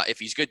 If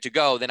he's good to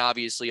go, then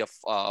obviously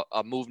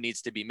a move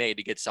needs to be made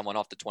to get someone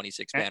off the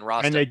 26-man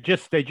roster. And they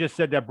just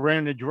said that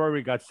Brandon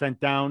Drury got sent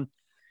down.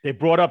 They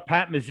brought up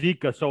Pat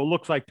Mazeika, so it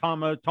looks like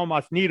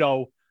Tomas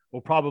Nido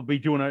will probably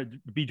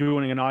be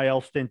doing an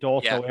IL stint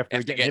also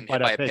after getting hit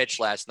by a pitch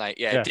last night.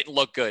 It didn't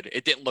look good.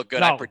 No,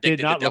 I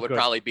predicted that would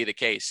probably be the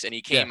case, and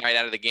he came right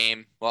out of the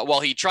game.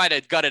 Well, he tried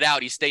to gut it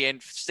out. He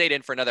stayed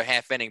in for another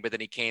half inning, but then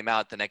he came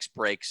out the next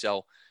break.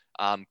 So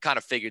kind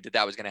of figured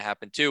that was going to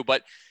happen too.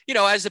 But,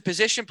 as the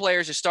position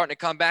players are starting to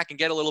come back and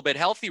get a little bit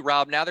healthy,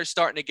 Rob, now they're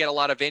starting to get a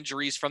lot of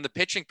injuries from the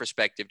pitching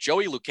perspective.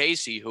 Joey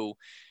Lucchesi, who,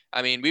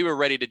 we were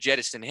ready to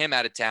jettison him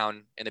out of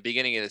town in the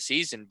beginning of the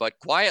season, but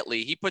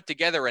quietly he put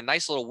together a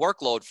nice little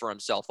workload for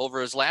himself over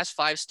his last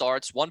 5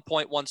 starts,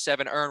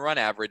 1.17 earned run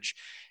average.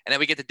 And then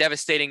we get the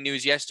devastating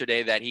news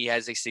yesterday that he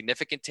has a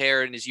significant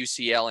tear in his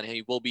UCL and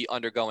he will be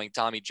undergoing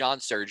Tommy John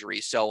surgery.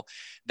 So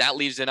that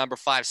leaves the number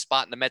 5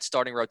 spot in the Mets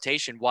starting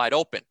rotation wide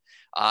open.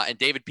 And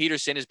David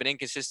Peterson has been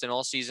inconsistent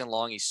all season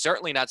long. He's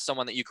certainly not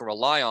someone that you can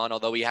rely on,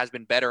 although he has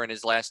been better in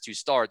his last 2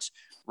 starts.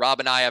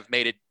 Rob and I have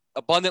made it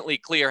abundantly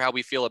clear how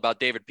we feel about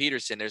David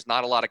Peterson. There's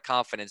not a lot of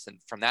confidence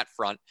from that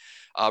front.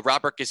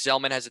 Robert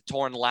Gesellman has a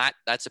torn lat.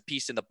 That's a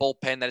piece in the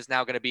bullpen that is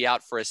now going to be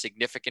out for a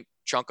significant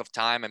chunk of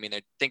time.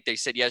 I think they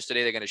said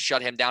yesterday they're going to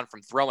shut him down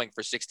from throwing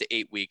for 6 to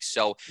 8 weeks.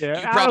 So you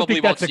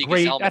probably won't see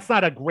Gesellman. That's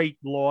not a great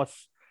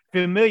loss.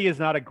 Familia is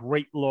not a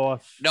great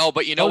loss. No,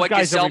 but you know what?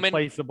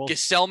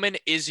 Gesellman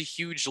is a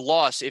huge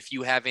loss if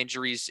you have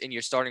injuries in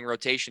your starting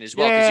rotation as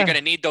well, because you're going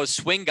to need those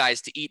swing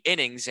guys to eat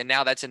innings, and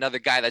now that's another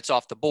guy that's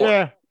off the board.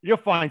 Yeah, you'll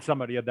find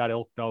somebody of that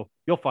ilk, though.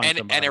 You'll find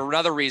somebody. And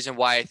another reason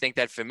why I think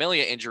that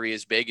Familia injury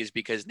is big is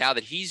because now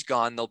that he's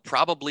gone, they'll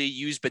probably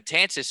use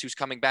Betances, who's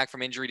coming back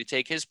from injury, to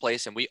take his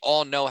place, and we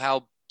all know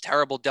how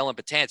terrible Dellin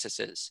Betances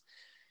is.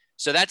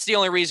 So that's the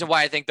only reason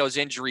why I think those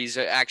injuries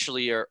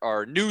actually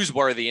are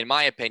newsworthy, in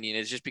my opinion,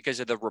 is just because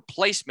of the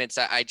replacements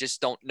I just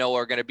don't know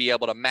are going to be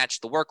able to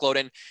match the workload.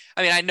 And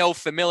I know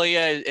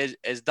Familia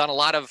has done a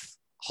lot of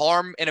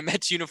harm in a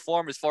Mets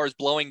uniform as far as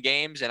blowing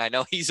games, and I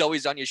know he's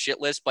always on your shit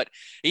list, but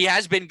he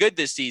has been good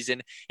this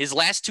season. His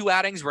last 2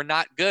 outings were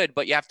not good,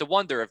 but you have to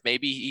wonder if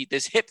maybe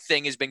this hip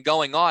thing has been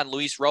going on.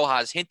 Luis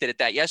Rojas hinted at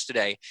that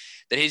yesterday,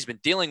 that he's been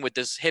dealing with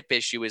this hip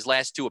issue his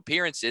last 2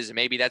 appearances, and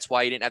maybe that's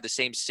why he didn't have the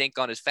same sink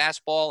on his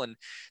fastball, and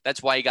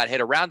that's why he got hit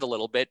around a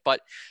little bit.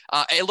 But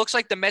it looks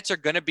like the Mets are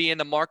going to be in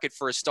the market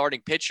for a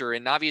starting pitcher,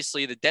 and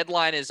obviously the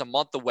deadline is a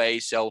month away,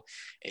 so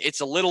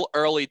it's a little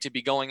early to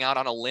be going out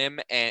on a limb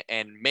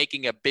and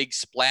making a big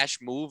splash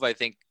move. I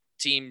think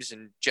teams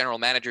and general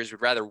managers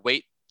would rather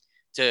wait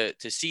to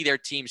see their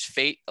team's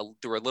fate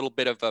through a little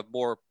bit of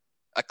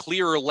a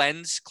clearer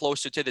lens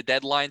closer to the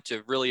deadline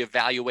to really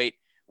evaluate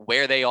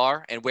where they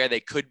are and where they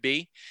could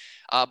be.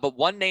 But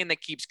one name that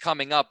keeps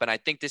coming up, and I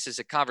think this is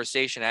a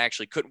conversation I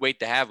actually couldn't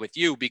wait to have with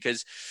you,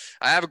 because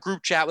I have a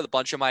group chat with a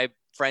bunch of my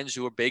friends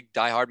who are big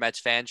diehard Mets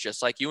fans,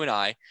 just like you and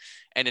I.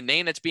 And a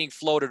name that's being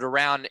floated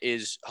around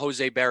is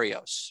Jose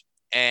Berrios.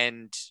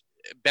 And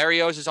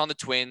Berrios is on the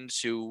Twins,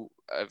 who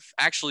have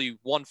actually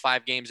won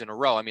 5 games in a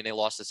row. I mean, they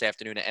lost this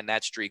afternoon to end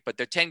that streak, but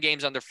they're 10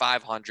 games under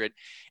 500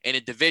 in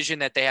a division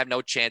that they have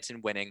no chance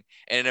in winning,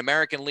 and an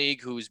American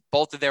League whose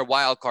both of their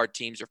wild card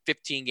teams are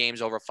 15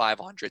 games over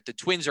 500. The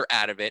Twins are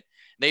out of it.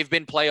 They've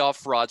been playoff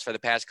frauds for the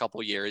past couple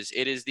of years.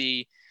 It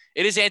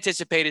is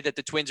anticipated that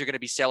the Twins are going to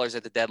be sellers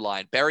at the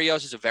deadline.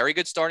 Berrios is a very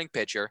good starting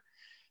pitcher.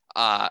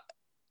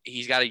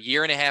 He's got a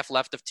year and a half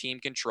left of team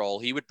control.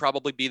 He would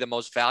probably be the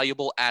most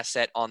valuable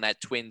asset on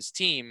that Twins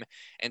team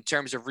in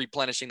terms of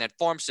replenishing that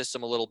farm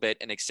system a little bit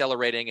and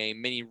accelerating a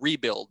mini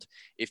rebuild,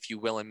 if you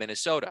will, in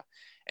Minnesota.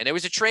 And there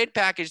was a trade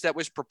package that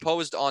was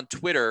proposed on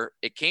Twitter.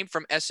 It came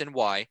from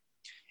SNY.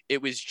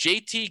 It was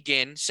JT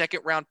Ginn,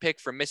 second-round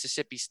pick from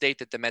Mississippi State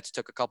that the Mets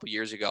took a couple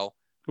years ago.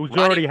 Who's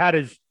already had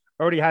his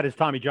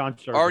Tommy John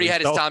surgery. Already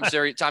had his Tommy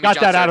John got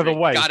that surgery. Out of the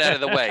way. Got out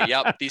of the way.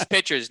 Yep. These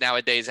pitchers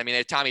nowadays, I mean,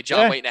 they're Tommy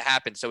John waiting to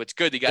happen, so it's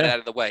good they got it out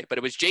of the way. But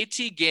it was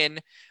JT Ginn,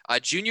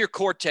 Junior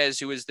Cortez,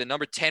 who is the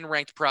number 10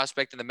 ranked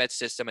prospect in the Mets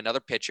system,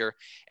 another pitcher,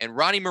 and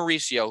Ronnie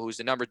Mauricio, who's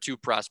the number 2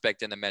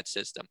 prospect in the Mets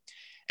system.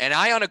 And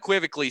I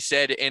unequivocally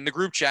said in the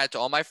group chat to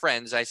all my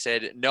friends, I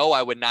said, no,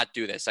 I would not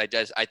do this. I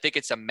think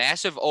it's a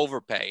massive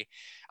overpay.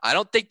 I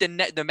don't think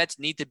the Mets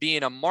need to be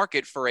in a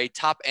market for a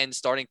top-end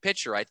starting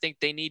pitcher. I think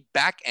they need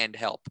back-end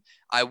help.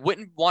 I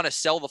wouldn't want to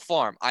sell the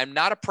farm. I'm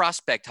not a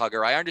prospect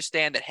hugger. I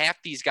understand that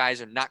half these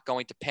guys are not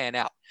going to pan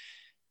out.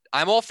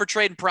 I'm all for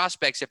trading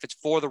prospects if it's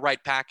for the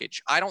right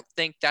package. I don't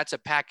think that's a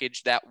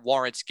package that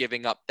warrants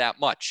giving up that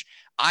much.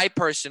 I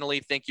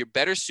personally think you're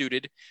better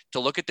suited to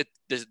look at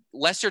the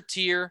lesser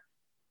tier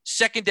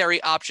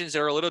secondary options that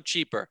are a little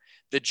cheaper.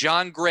 The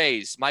John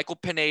Grays, Michael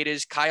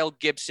Pinedas, Kyle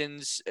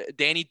Gibsons,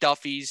 Danny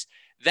Duffys,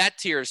 that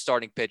tier of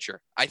starting pitcher.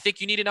 I think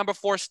you need a number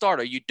 4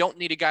 starter. You don't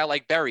need a guy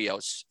like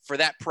Berrios. For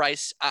that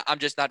price, I'm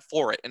just not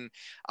for it. And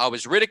I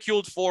was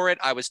ridiculed for it.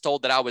 I was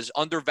told that I was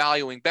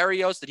undervaluing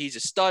Berrios, that he's a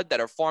stud, that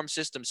our farm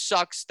system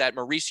sucks, that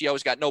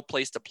Mauricio's got no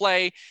place to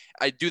play.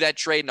 I'd do that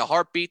trade in a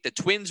heartbeat. The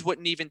Twins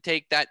wouldn't even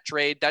take that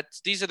trade.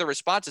 These are the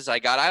responses I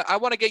got. I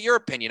want to get your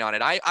opinion on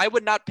it. I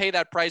would not pay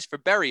that price for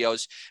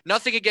Berrios.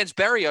 Nothing against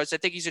Berrios. I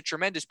think he's a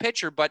tremendous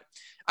pitcher, but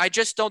I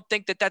just don't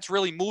think that that's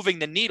really moving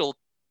the needle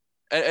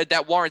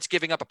that warrants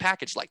giving up a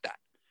package like that.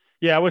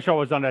 Yeah, I wish I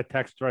was on that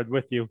text thread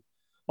with you,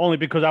 only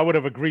because I would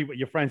have agreed with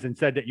your friends and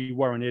said that you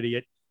were an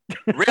idiot.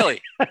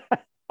 Really?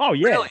 Oh,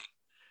 yeah. Really?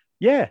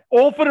 Yeah,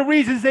 all for the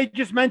reasons they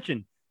just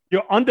mentioned.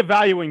 You're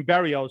undervaluing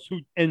Berrios, who,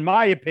 in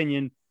my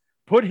opinion,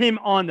 put him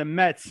on the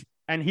Mets,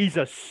 and he's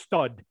a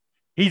stud.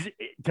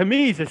 To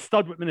me, he's a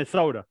stud with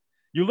Minnesota.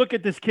 You look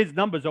at this kid's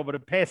numbers over the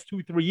past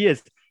 2-3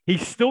 years.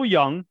 He's still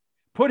young.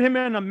 Put him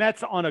in the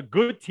Mets on a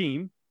good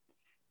team.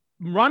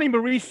 Ronnie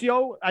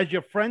Mauricio, as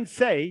your friends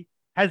say,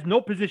 has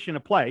no position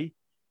to play.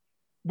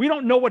 We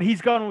don't know what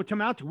he's going to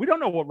come out to. We don't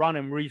know what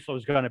Ronnie Mauricio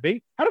is going to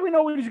be. How do we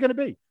know what he's going to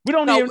be? We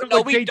don't even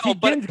know what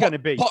JT Ginn's going to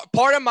be.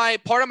 Part of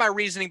my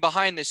reasoning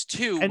behind this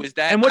too was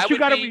that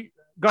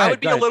I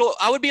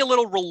would be a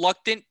little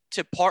reluctant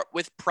to part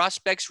with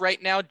prospects right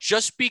now,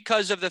 just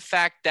because of the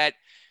fact that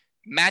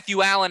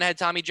Matthew Allen had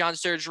Tommy John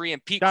surgery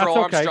and Pete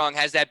Crow Armstrong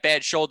has that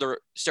bad shoulder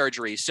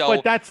surgery. So,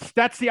 but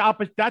that's the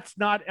opposite.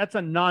 That's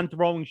a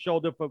non-throwing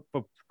shoulder for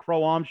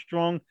Crow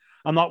Armstrong.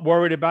 I'm not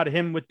worried about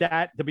him with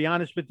that. To be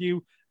honest with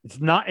you,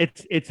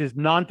 it's his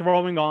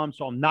non-throwing arm,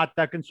 so I'm not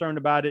that concerned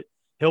about it.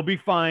 He'll be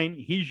fine.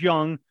 He's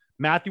young.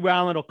 Matthew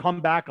Allen will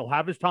come back. He'll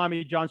have his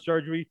Tommy John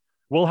surgery.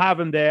 We'll have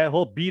him there.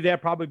 He'll be there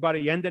probably by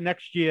the end of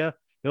next year.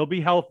 He'll be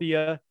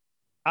healthier.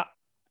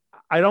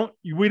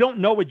 We don't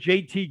know what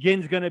JT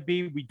Ginn's going to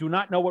be. We do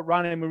not know what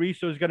Ronnie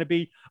Mauricio is going to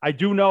be. I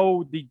do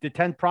know the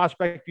 10th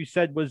prospect you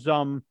said was,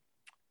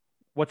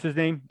 what's his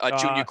name?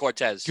 Junior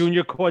Cortez.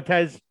 Junior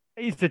Cortez.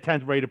 He's the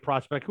 10th rated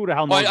prospect. Who the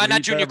hell knows?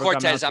 Not Junior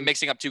Cortez. I'm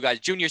mixing up 2 guys.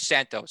 Junior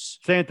Santos.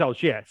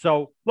 Yeah.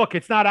 So, look,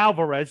 it's not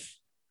Alvarez.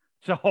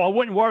 So I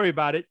wouldn't worry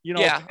about it.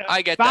 Yeah,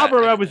 I get that. If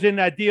Alvarez was that. in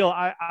that deal,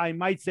 I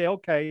might say,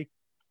 okay,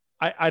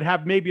 I'd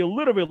have maybe a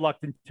little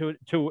reluctance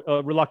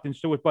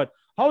to it, but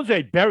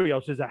Jose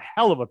Berrios is a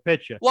hell of a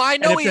pitcher. Well, I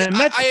know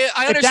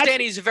I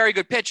understand he's a very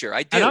good pitcher.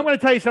 I do. And I'm going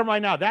to tell you something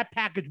right now. That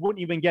package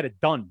wouldn't even get it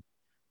done.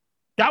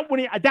 That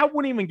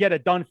wouldn't even get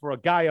it done for a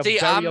guy of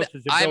Berrios'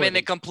 ability. I'm in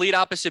the complete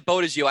opposite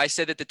boat as you. I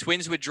said that the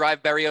Twins would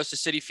drive Berrios to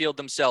Citi Field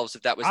themselves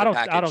if that was the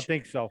package. I don't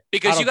think so.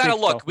 Because you got to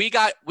look.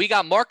 So. We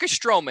got Marcus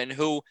Stroman,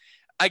 who,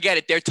 I get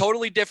it, they're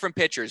totally different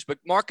pitchers, but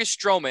Marcus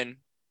Stroman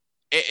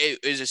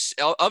is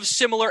of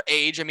similar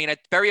age. I mean,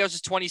 Berrios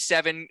is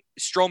 27,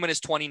 Stroman is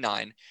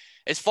 29.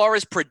 As far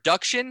as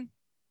production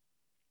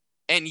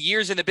and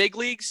years in the big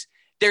leagues,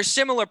 they're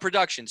similar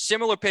production,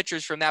 similar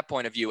pitchers from that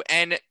point of view.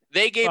 And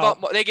they gave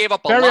up a Berrios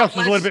lot less. is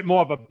a little bit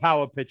more of a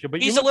power pitcher,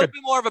 but he's a little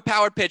bit more of a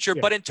power pitcher.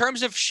 Yeah. But in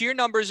terms of sheer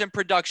numbers and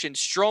production,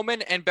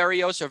 Stroman and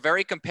Berrios are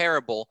very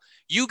comparable.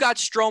 You got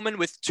Stroman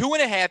with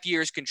 2.5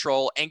 years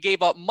control and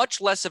gave up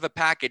much less of a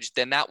package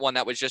than that one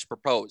that was just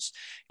proposed.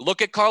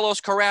 Look at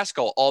Carlos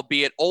Carrasco,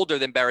 albeit older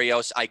than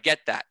Berrios. I get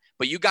that.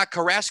 But you got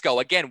Carrasco,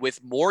 again,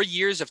 with more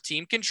years of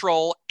team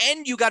control,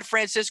 and you got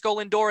Francisco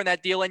Lindor in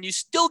that deal, and you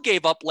still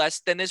gave up less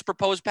than this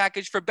proposed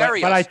package for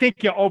Berrios. But I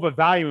think you're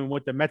overvaluing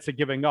what the Mets are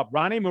giving up.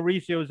 Ronnie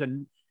Mauricio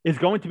is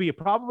going to be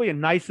probably a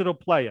nice little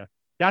player.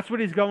 That's what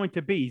he's going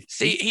to be.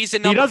 See, he's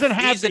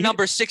the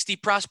number 60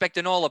 prospect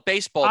in all of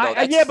baseball, though.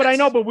 I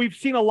know, but we've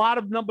seen a lot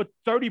of number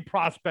 30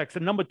 prospects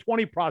and number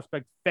 20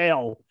 prospects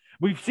fail.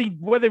 We've seen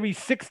whether he's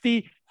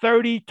 60,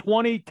 30,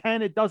 20,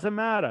 10, it doesn't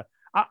matter.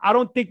 I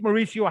don't think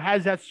Mauricio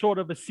has that sort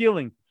of a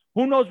ceiling.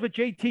 Who knows what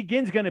JT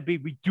Ginn's going to be?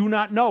 We do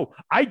not know.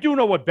 I do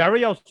know what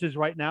Berrios is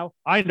right now.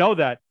 I know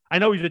that. I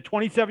know he's a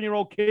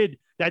 27-year-old kid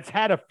that's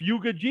had a few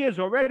good years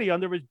already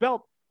under his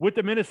belt with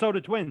the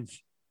Minnesota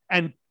Twins.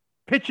 And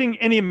pitching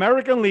in the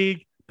American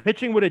League,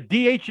 pitching with a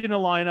DH in the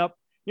lineup,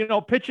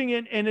 pitching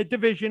in a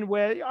division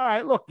where, all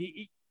right, look,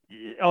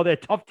 are there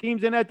tough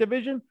teams in that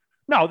division?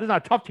 No, there's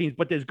not tough teams,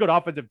 but there's good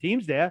offensive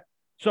teams there.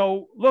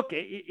 So, look,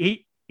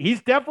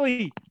 he's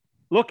definitely –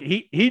 look,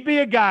 he'd be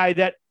a guy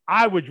that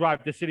I would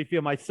drive to Citi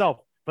Field myself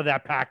for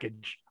that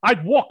package.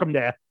 I'd walk him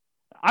there.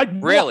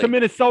 I'd walk to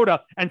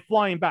Minnesota and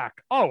fly him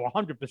back. Oh,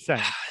 100%.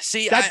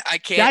 See, I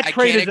can't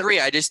agree.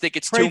 I just think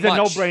it's too much.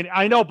 No-brainer.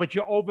 I know, but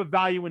you're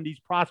overvaluing these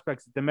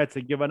prospects that the Mets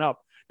are giving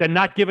up. They're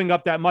not giving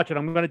up that much. And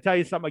I'm going to tell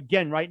you something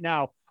again right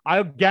now.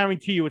 I'll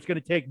guarantee you it's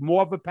going to take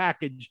more of a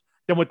package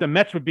than what the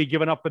Mets would be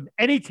giving up from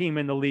any team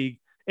in the league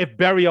if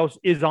Berrios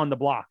is on the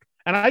block.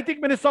 And I think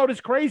Minnesota's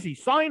crazy.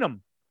 Sign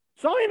him.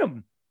 Sign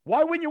him.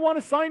 Why wouldn't you want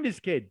to sign this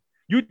kid?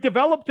 You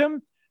developed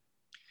him.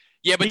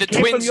 Yeah, but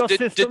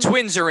the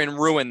Twins are in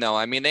ruin, though.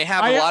 I mean, they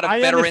have a lot of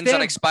veterans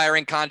on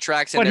expiring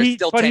contracts, and they're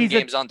still 10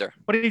 games under.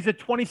 But he's a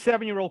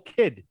 27-year-old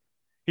kid.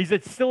 He's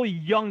still a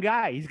young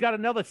guy. He's got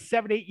another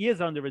 7-8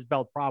 years under his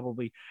belt,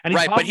 probably. And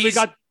he's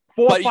got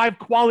 4 or 5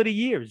 quality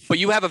years. But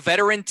you have a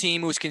veteran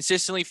team who's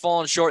consistently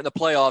fallen short in the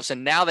playoffs,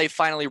 and now they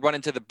finally run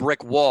into the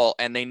brick wall,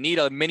 and they need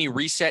a mini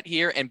reset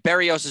here. And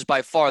Berrios is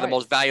by far the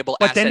most valuable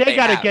asset they have. But then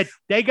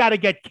they got to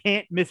get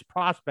can't miss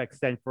prospects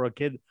then for a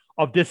kid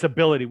of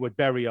disability with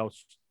Berrios.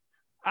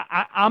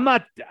 I'm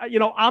not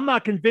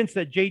convinced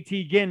that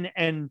JT Ginn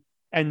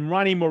and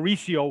Ronnie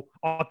Mauricio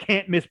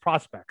can't miss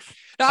prospects.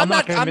 No, I'm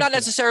not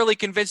necessarily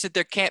convinced that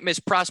they're can't miss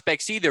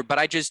prospects either, but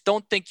I just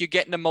don't think you're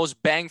getting the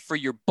most bang for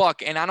your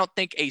buck. And I don't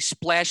think a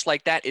splash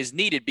like that is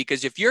needed,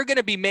 because if you're going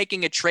to be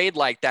making a trade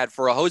like that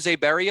for a Jose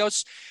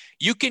Berrios,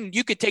 you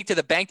could take to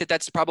the bank that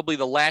that's probably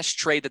the last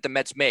trade that the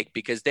Mets make,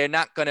 because they're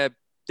not going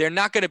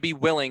to be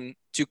willing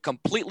to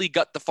completely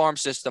gut the farm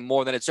system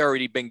more than it's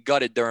already been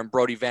gutted during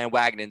Brodie Van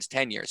Wagenen's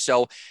tenure.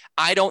 So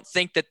I don't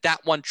think that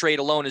one trade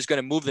alone is going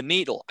to move the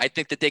needle. I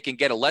think that they can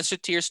get a lesser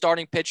tier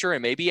starting pitcher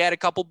and maybe add a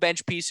couple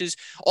bench pieces.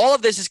 All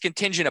of this is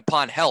contingent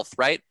upon health,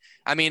 right?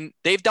 I mean,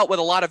 they've dealt with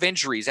a lot of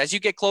injuries. As you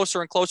get closer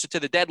and closer to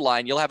the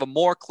deadline, you'll have a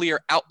more clear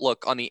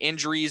outlook on the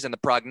injuries and the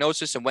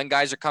prognosis and when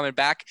guys are coming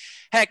back.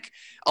 Heck,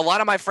 a lot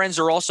of my friends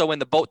are also in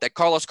the boat that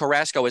Carlos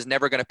Carrasco is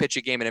never going to pitch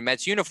a game in a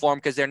Mets uniform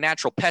because they're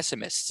natural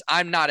pessimists.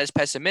 I'm not as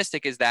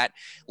pessimistic as that.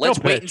 Let's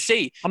wait and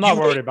see. I'm not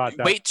worried about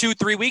that. Wait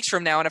 2-3 weeks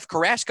from now, and if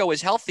Carrasco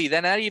is healthy,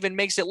 then that even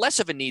makes it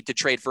less of a need to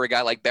trade for a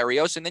guy like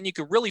Berrios, and then you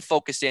can really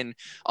focus in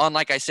on,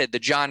 like I said, the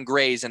John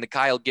Grays and the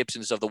Kyle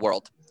Gibsons of the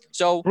world.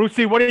 So,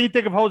 Brucey, what do you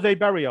think of Jose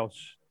Berrios?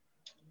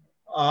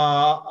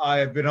 I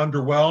have been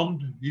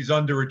underwhelmed. He's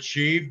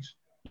underachieved.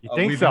 You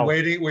think so?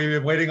 We've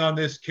been waiting on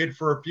this kid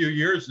for a few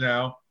years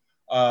now.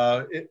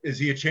 Is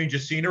he a change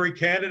of scenery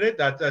candidate?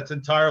 That's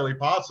entirely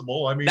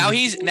possible. I mean,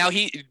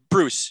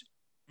 Bruce,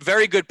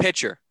 very good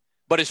pitcher,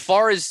 but as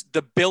far as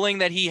the billing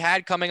that he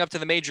had coming up to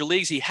the major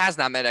leagues, he has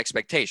not met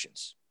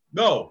expectations.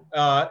 No,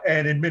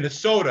 and in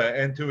Minnesota,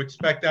 and to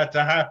expect that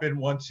to happen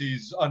once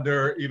he's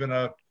under even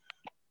a,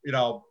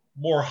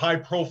 more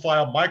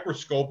high-profile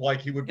microscope like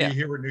he would be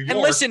here in New York. And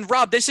listen,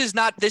 Rob, this is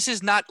not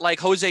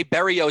like Jose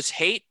Berrios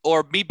hate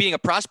or me being a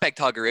prospect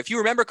hugger. If you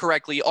remember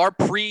correctly, our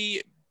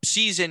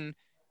pre-season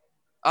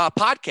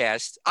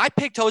podcast, I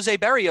picked Jose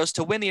Berrios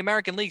to win the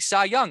American League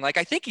Cy Young. Like,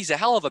 I think he's a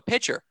hell of a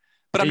pitcher,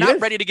 but I'm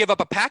not ready to give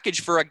up a package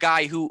for a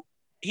guy who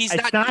he's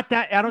not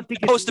that. I don't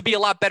think supposed to be a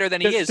lot better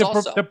than he is.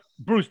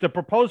 Bruce, the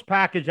proposed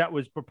package that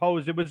was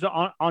proposed, it was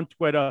on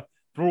Twitter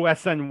through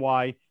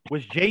SNY,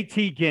 was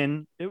JT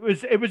Ginn. It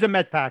was a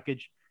Met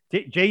package.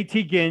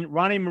 JT Ginn,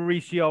 Ronnie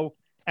Mauricio,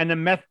 and the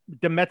Mets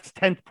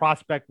 10th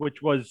prospect,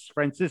 which was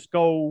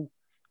Francisco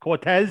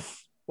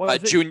Cortez.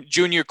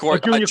 Junior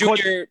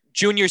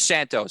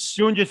Santos.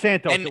 Junior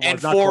Santos.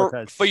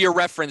 And for your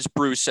reference,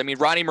 Bruce, I mean,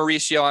 Ronnie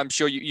Mauricio, I'm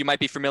sure you might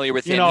be familiar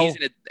with him. He's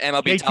an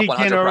MLB top 100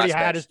 JT Ginn already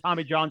prospect. Had his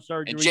Tommy John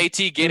surgery. And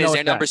JT Ginn is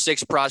their number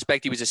 6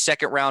 prospect. He was a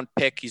second-round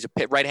pick. He's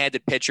a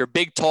right-handed pitcher.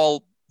 Big,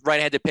 tall,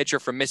 right-handed pitcher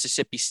from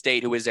Mississippi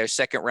State, who was their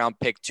second-round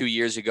pick 2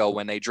 years ago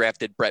when they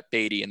drafted Brett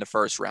Beatty in the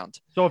first round.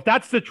 So if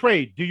that's the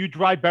trade, do you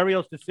drive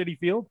Berrios to Citi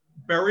Field?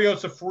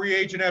 Berrios a free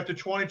agent after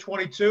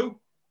 2022?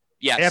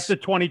 Yes. After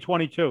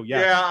 2022,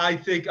 yes. Yeah, I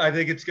think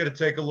it's going to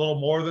take a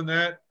little more than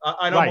that.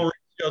 I know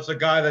Mauricio's a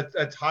guy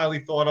that's highly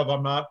thought of.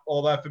 I'm not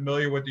all that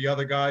familiar with the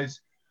other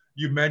guys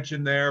you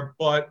mentioned there,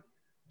 but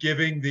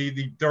giving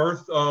the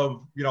dearth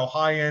of,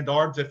 high-end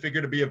arms that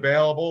figure to be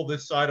available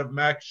this side of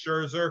Max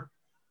Scherzer,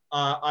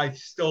 I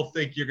still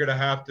think you're going to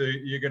have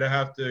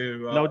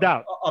to no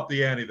doubt, up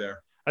the ante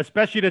there.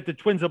 Especially that the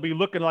Twins will be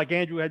looking, like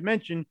Andrew had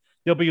mentioned,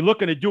 they'll be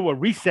looking to do a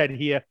reset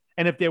here.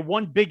 And if their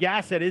one big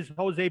asset is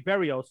Jose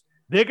Berrios,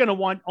 they're going to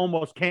want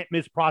almost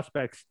can't-miss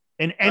prospects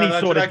in any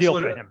sort of deal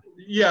for him.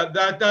 Yeah,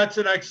 that's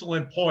an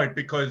excellent point,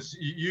 because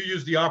you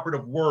use the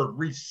operative word,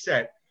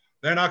 reset.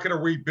 They're not going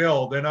to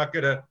rebuild. They're not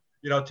going to,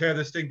 tear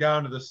this thing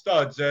down to the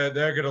studs. They're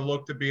going to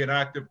look to be an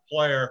active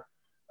player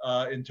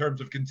in terms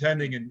of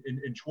contending in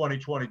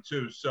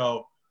 2022.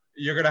 So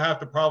you're going to have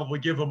to probably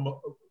give them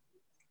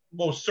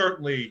most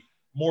certainly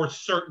more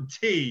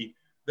certainty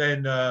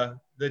than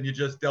you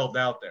just delved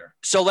out there.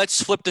 So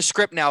let's flip the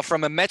script now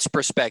from a Mets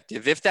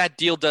perspective. If that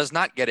deal does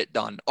not get it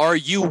done, are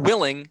you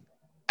willing,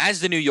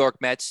 as the New York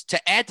Mets,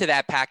 to add to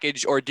that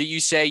package? Or do you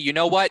say, you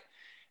know what,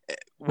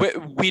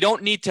 we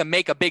don't need to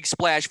make a big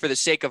splash for the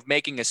sake of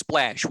making a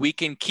splash. We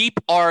can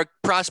keep our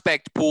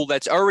prospect pool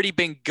that's already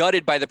been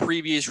gutted by the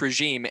previous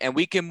regime, and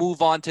we can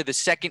move on to the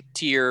second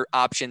tier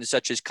options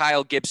such as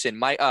Kyle Gibson,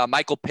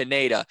 Michael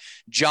Pineda,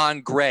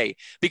 John Gray,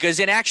 because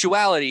in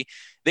actuality,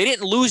 they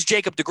didn't lose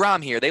Jacob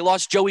deGrom here. They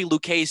lost Joey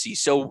Lucchesi.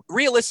 So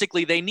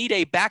realistically, they need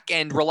a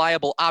back-end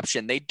reliable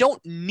option. They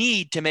don't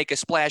need to make a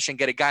splash and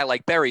get a guy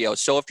like Berrios.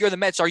 So if you're the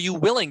Mets, are you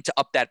willing to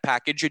up that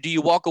package, or do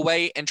you walk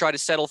away and try to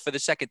settle for the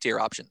second-tier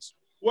options?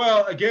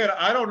 Well, again,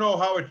 I don't know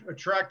how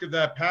attractive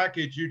that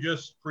package you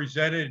just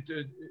presented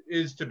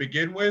is to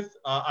begin with.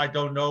 I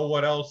don't know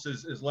what else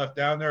is left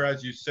down there.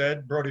 As you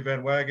said, Brodie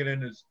Van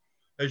Wagenen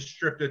has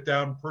stripped it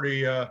down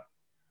pretty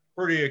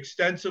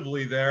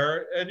extensively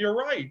there. And you're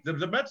right.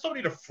 The Mets don't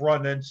need a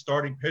front-end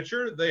starting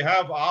pitcher. They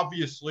have,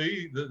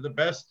 obviously, the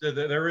best that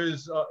there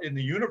is in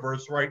the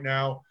universe right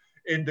now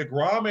in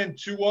deGrom and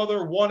two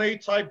other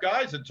 1A type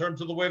guys in terms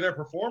of the way they're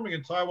performing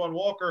in Taijuan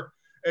Walker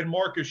and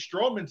Marcus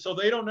Stroman. So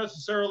they don't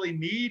necessarily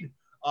need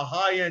a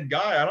high-end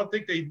guy. I don't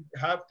think they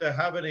have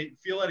to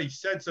feel any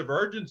sense of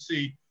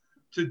urgency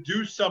to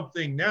do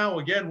something now.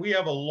 Again, we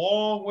have a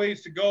long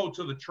ways to go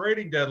to the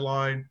trading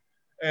deadline.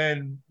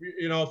 And,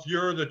 if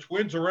you're the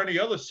Twins or any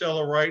other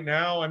seller right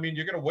now, I mean,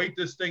 you're going to wait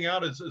this thing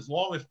out as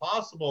long as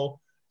possible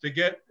to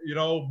get,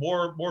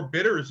 more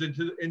bidders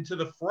into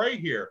the fray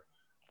here.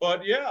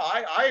 But, yeah,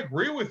 I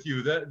agree with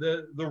you that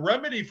the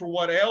remedy for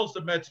what ails the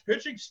Mets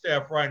pitching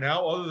staff right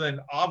now, other than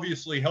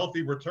obviously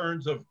healthy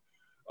returns of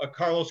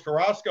Carlos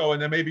Carrasco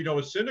and then maybe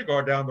Noah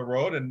Syndergaard down the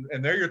road,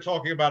 and there you're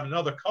talking about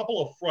another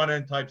couple of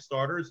front-end type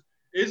starters,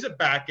 is a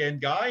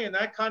back-end guy, and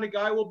that kind of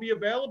guy will be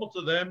available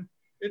to them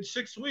in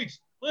 6 weeks.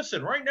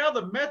 Listen, right now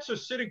the Mets are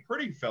sitting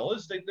pretty,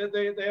 fellas. They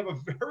have a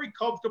very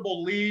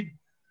comfortable lead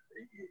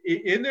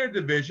in their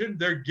division.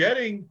 They're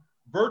getting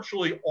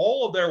virtually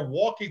all of their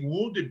walking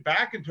wounded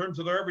back in terms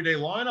of their everyday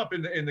lineup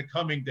in the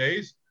coming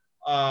days.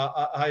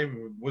 I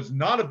was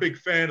not a big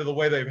fan of the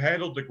way they've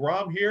handled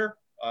deGrom here.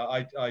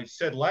 I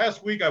said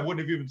last week I wouldn't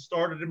have even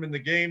started him in the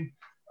game,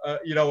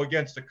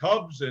 against the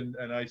Cubs, and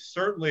I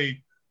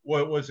certainly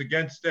was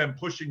against them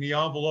pushing the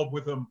envelope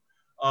with him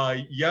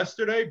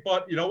yesterday.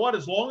 But you know what?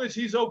 As long as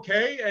he's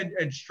okay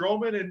and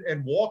Stroman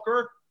and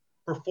Walker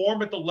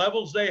perform at the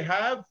levels they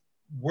have,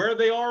 where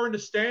they are in the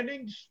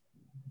standings,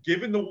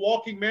 given the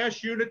walking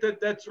mash unit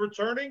that's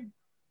returning,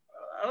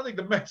 I don't think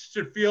the Mets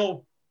should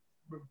feel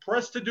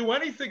pressed to do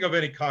anything of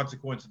any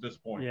consequence at this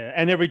point. Yeah,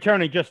 and they're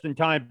returning just in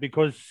time,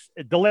 because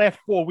the last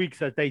 4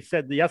 weeks, as they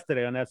said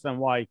yesterday on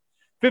SNY,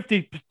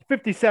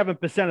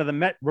 57% of the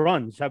Met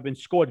runs have been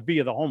scored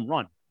via the home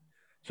run.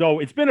 So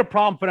it's been a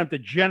problem for them to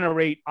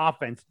generate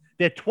offense.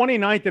 They're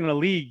 29th in the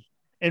league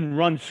in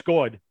runs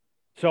scored.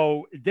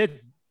 So they're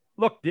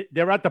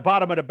at the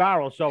bottom of the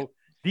barrel. So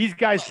these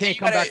guys can't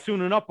come back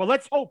soon enough. But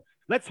let's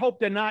hope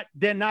they're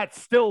not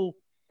still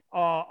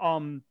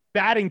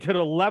batting to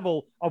the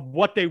level of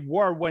what they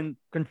were when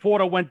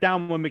Conforto went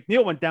down, when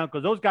McNeil went down,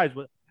 because those guys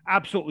were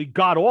absolutely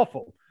god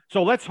awful.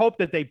 So let's hope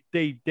that they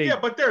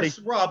but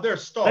they're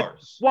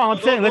stars. Well,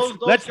 I'm saying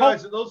let's hope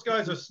those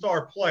guys are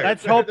star players.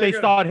 Let's hope they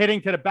start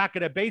hitting to the back of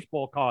their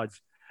baseball cards.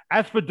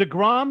 As for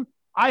deGrom,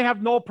 I have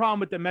no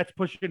problem with the Mets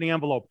pushing the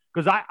envelope,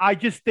 because I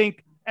just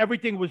think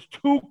everything was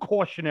too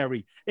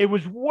cautionary. It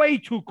was way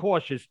too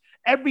cautious.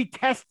 Every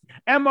test,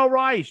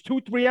 MRIs,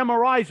 2-3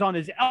 MRIs on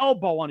his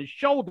elbow, on his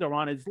shoulder,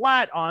 on his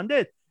lat, on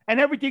this, and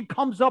everything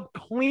comes up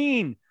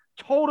clean.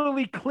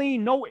 Totally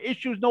clean, no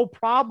issues, no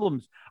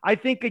problems. I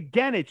think,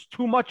 again, it's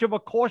too much of a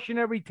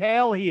cautionary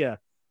tale here.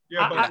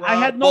 Yeah, but I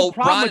had no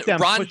problem with them.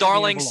 Ron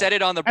Darling said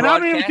it on the and broadcast. I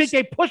don't even think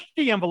they pushed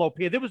the envelope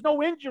here. There was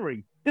no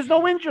injury. There's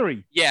no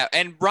injury. Yeah,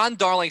 and Ron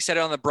Darling said it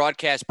on the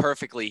broadcast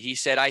perfectly. He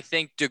said, I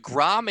think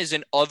deGrom is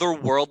an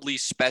otherworldly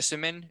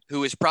specimen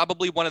who is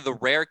probably one of the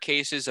rare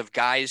cases of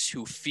guys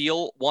who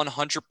feel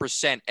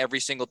 100% every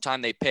single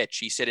time they pitch.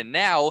 He said, and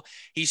now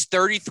he's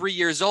 33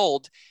 years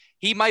old.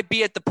 he might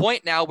be at the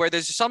point now where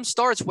there's some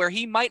starts where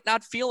he might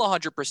not feel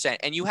 100%.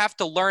 And you have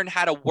to learn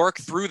how to work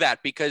through that,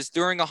 because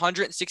during a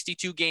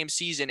 162 game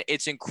season,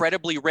 it's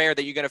incredibly rare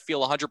that you're going to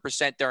feel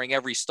 100% during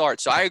every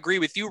start. So I agree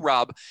with you,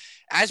 Rob.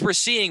 As we're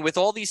seeing with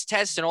all these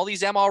tests and all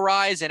these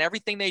MRIs and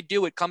everything they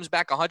do, it comes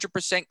back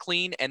 100%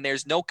 clean and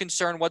there's no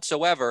concern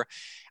whatsoever.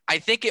 I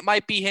think it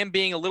might be him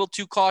being a little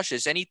too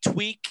cautious. Any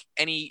tweak,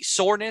 any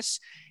soreness,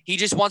 he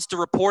just wants to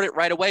report it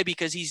right away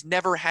because he's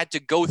never had to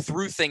go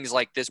through things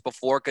like this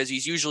before, because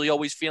he's usually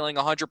always feeling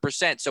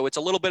 100%. So it's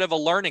a little bit of a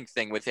learning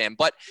thing with him.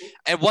 But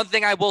and one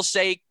thing I will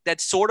say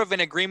that's sort of in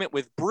agreement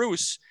with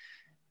Bruce,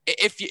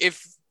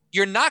 if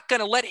you're not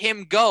going to let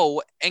him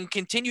go and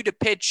continue to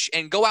pitch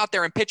and go out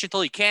there and pitch until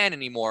he can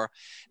anymore,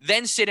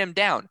 then sit him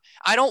down.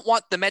 I don't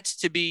want the Mets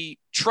to be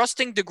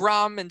trusting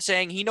DeGrom and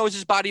saying he knows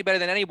his body better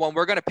than anyone,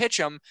 we're going to pitch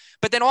him,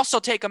 but then also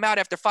take him out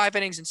after 5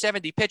 innings and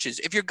 70 pitches.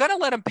 If you're going to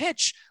let him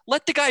pitch,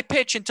 let the guy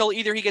pitch until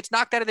either he gets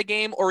knocked out of the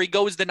game or he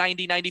goes the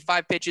 90,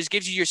 95 pitches,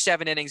 gives you your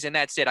 7 innings, and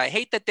that's it. I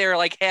hate that they're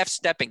like half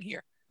stepping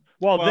here.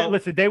 Well,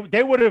 listen,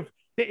 he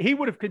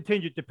would have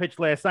continued to pitch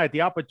last night.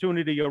 The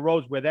opportunity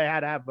arose where they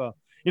had to have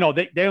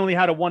they only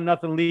had a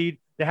 1-0 lead.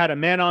 They had a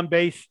man on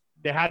base.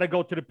 They had to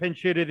go to the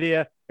pinch hitter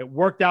there. It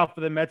worked out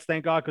for the Mets,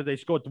 thank God, because they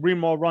scored 3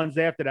 more runs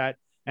after that,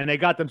 and they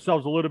got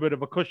themselves a little bit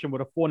of a cushion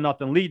with a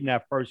 4-0 lead in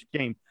that first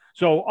game.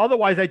 So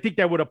otherwise, I think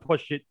they would have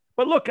pushed it.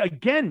 But look,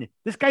 again,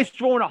 this guy's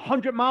throwing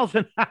 100 miles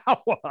an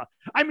hour.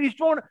 I mean,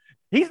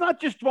 he's not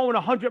just throwing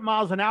 100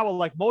 miles an hour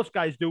like most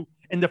guys do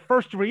in the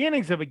first 3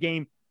 innings of a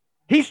game.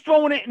 He's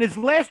throwing it in his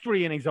last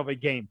 3 innings of a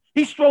game.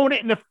 He's throwing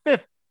it in the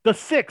 5th, the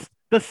 6th,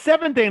 the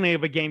 7th inning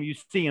of a game. You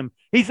see him.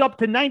 He's up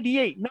to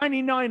 98,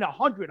 99,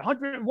 100,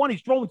 101.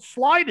 He's throwing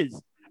sliders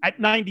at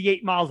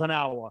 98 miles an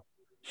hour.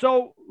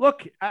 So,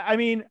 look, I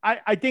mean,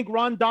 I think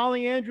Ron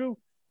Darling, Andrew,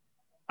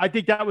 I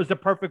think that was the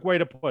perfect way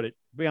to put it,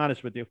 to be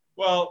honest with you.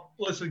 Well,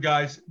 listen,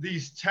 guys,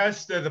 these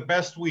tests, they're the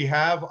best we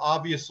have.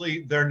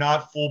 Obviously, they're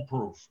not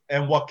foolproof.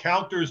 And what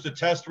counters the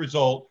test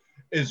result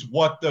is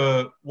what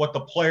the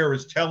player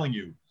is telling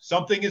you.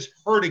 Something is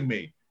hurting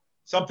me.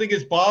 Something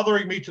is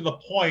bothering me to the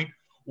point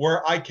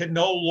where I can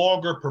no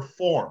longer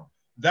perform.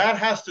 That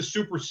has to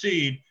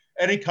supersede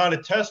any kind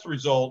of test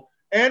result.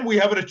 And we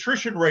have an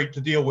attrition rate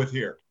to deal with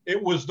here.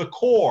 It was the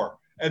core,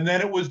 and then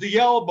it was the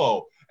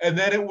elbow, and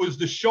then it was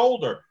the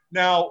shoulder.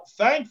 Now,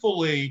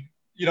 thankfully,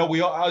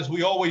 as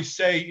we always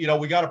say,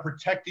 we got to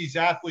protect these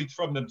athletes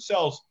from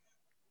themselves.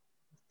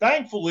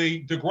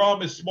 Thankfully,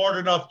 DeGrom is smart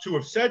enough to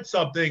have said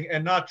something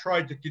and not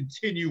tried to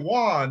continue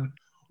on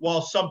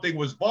while something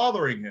was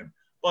bothering him.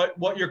 But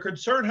what your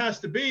concern has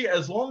to be,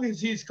 as long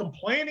as he's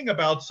complaining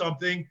about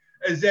something,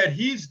 is that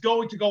he's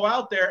going to go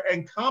out there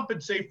and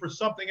compensate for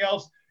something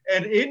else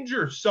and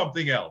injure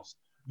something else.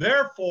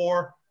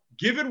 Therefore,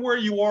 given where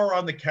you are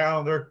on the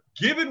calendar,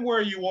 given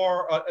where you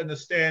are in the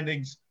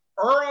standings,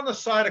 err on the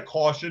side of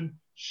caution,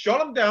 shut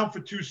him down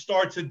for 2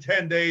 starts in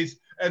 10 days,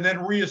 and then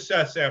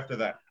reassess after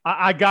that.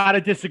 I got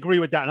to disagree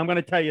with that. And I'm going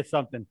to tell you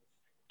something.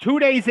 2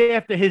 days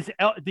after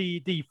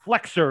the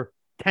flexor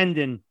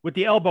tendon with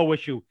the elbow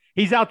issue,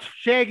 he's out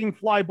shagging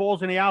fly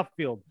balls in the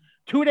outfield.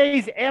 2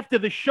 days after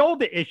the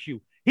shoulder issue,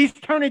 he's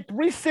turning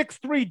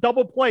 3-6-3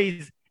 double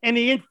plays in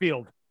the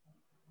infield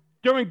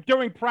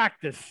during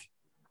practice.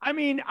 I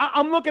mean,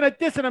 I'm looking at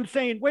this and I'm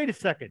saying, wait a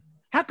second.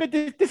 How could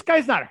this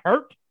guy's not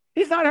hurt?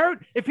 He's not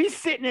hurt. If he's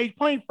sitting there, he's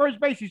playing first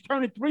base, he's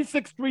turning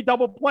 3-6-3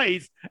 double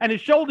plays, and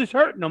his shoulder's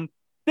hurting him,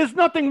 there's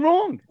nothing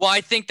wrong. Well,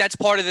 I think that's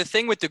part of the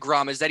thing with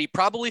DeGrom is that he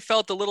probably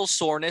felt a little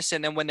soreness,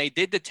 and then when they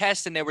did the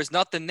test and there was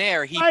nothing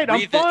there, he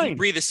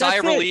breathed a sigh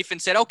of relief and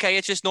said, okay,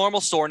 it's just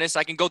normal soreness.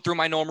 I can go through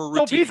my normal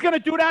routine. So if he's going to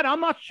do that, I'm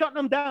not shutting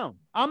him down.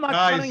 I'm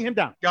not shutting him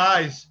down.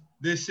 Guys,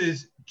 this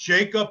is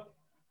Jacob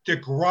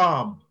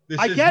DeGrom.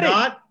 This is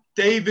not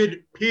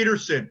David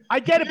Peterson. I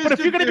get it, but if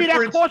you're going to be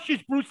that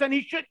cautious, Bruce, then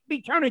he shouldn't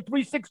be turning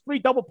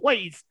 3-6-3 double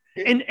plays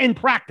in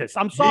practice.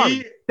 I'm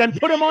sorry. Then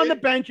put him on the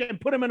bench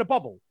and put him in a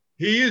bubble.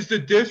 He is the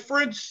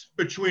difference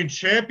between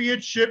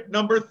championship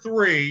number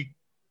 3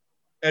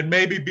 and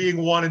maybe being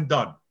one and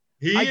done.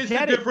 He is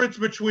the difference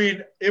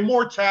between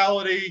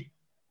immortality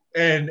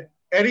and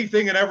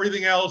anything and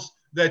everything else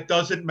that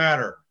doesn't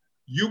matter.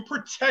 You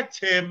protect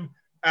him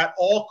at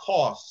all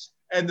costs.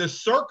 And the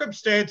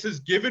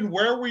circumstances, given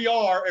where we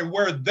are and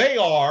where they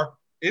are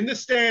in the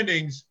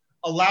standings,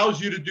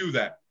 allows you to do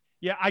that.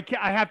 Yeah,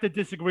 I have to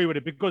disagree with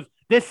it because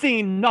they're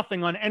seeing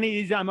nothing on any of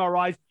these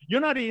MRIs. You're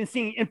not even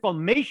seeing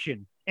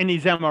inflammation in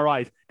these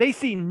MRIs. They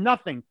see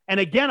nothing. And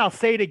again, I'll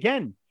say it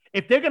again.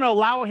 If they're going to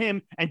allow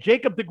him and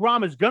Jacob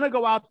DeGrom is going to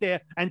go out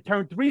there and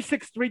turn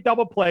 3-6-3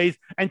 double plays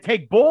and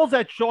take balls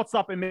at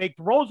shortstop and make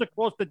throws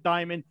across the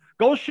diamond,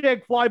 go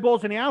shag fly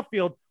balls in the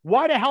outfield,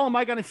 why the hell am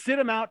I going to sit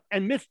him out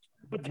and miss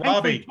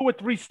potentially 2 or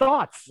 3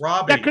 starts?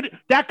 Robbie,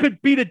 that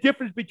could be the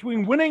difference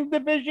between winning a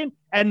division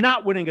and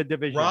not winning a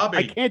division. Robbie,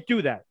 I can't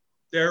do that.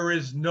 There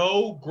is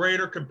no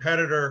greater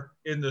competitor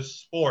in the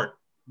sport.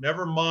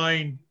 Never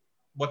mind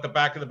what the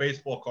back of the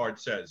baseball card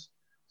says.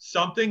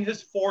 Something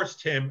has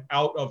forced him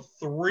out of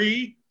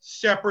 3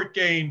 separate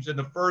games in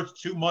the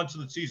first 2 months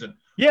of the season.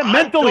 Yeah,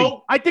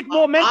 mentally. I think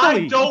more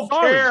mentally. I don't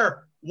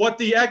care what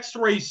the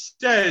X-ray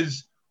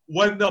says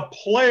when the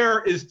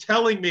player is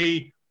telling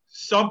me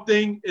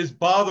something is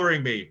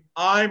bothering me.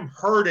 I'm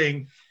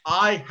hurting.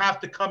 I have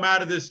to come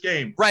out of this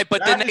game. Right,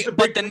 but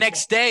the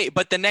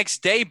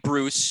next day,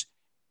 Bruce,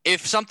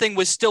 if something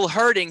was still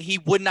hurting, he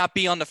would not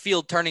be on the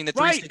field turning the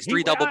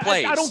 3-6-3 double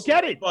plays. I don't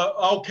get it.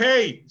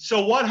 Okay,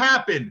 so what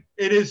happened?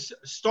 It is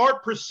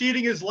start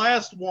preceding his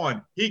last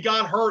one. He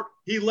got hurt.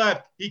 He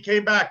left. He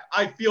came back.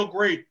 I feel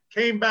great.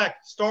 Came back.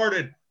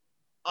 Started.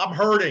 I'm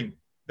hurting.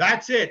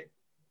 That's it.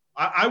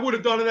 I would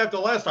have done it after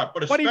the last time,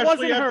 but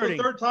especially after the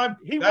third time,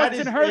 he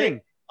wasn't hurting.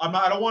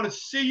 I don't want to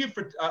see you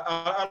for.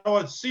 I don't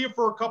want to see you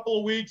for a couple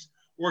of weeks.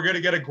 We're going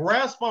to get a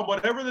grasp on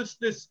whatever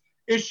this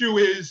issue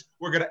is.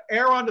 We're going to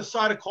err on the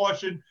side of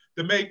caution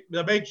to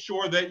make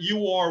sure that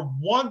you are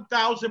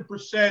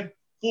 1,000%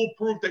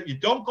 foolproof. That you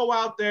don't go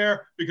out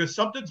there because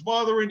something's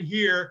bothering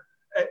here,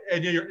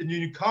 and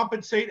you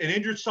compensate and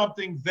injure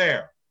something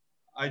there.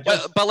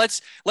 But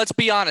let's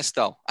be honest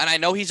though, and I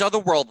know he's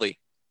otherworldly.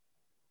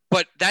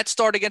 But that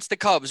start against the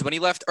Cubs when he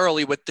left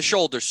early with the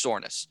shoulder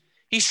soreness,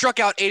 he struck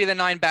out 8 of the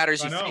 9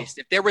 batters he faced.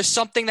 If there was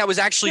something that was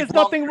actually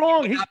nothing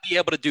wrong, he would not be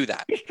able to do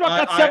that. He struck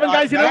out 7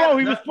 guys in a row.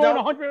 He was throwing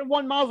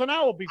 101 miles an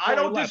hour before. I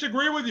don't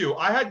disagree with you.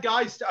 I had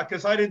guys,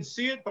 because I didn't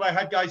see it, but I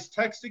had guys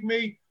texting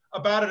me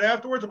about it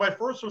afterwards. And my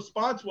first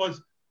response was,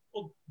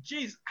 well,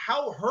 geez,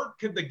 how hurt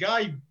could the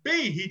guy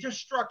be? He just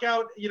struck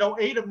out,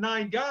 8 of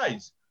 9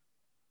 guys.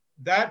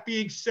 That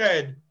being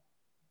said,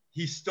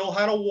 he still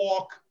had a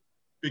walk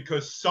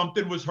because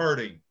something was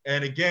hurting.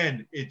 And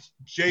again, it's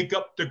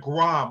Jacob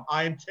deGrom.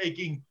 I am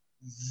taking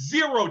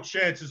 0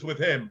 chances with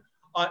him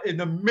in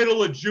the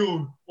middle of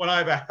June when I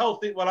have a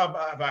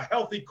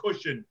healthy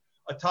cushion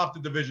atop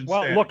the division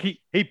standing. Look,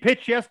 he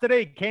pitched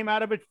yesterday, came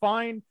out of it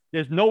fine.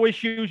 There's no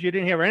issues. You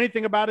didn't hear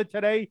anything about it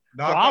today.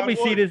 So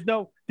obviously there's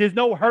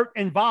no hurt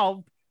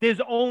involved. There's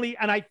only,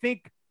 and I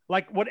think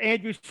like what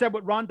Andrew said,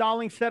 what Ron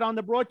Darling said on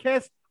the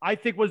broadcast, I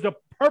think was the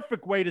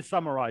perfect way to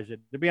summarize it,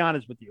 to be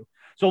honest with you.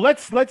 So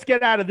let's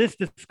get out of this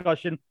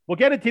discussion. We'll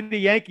get into the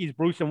Yankees,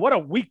 Bruce, and what a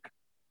week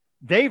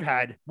they've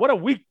had. What a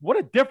week. What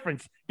a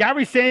difference.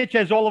 Gary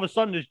Sanchez all of a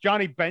sudden is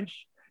Johnny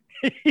Bench.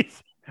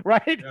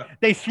 Right? Yeah.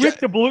 They sweep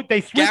the Blue.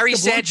 Gary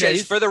Sanchez,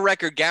 Jays. for the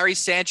record, Gary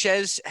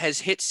Sanchez has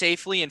hit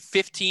safely in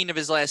 15 of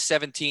his last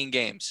 17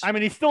 games. I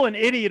mean, he's still an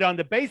idiot on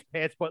the base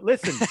paths, but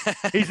listen,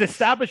 he's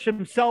established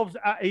himself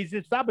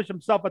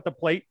at the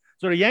plate.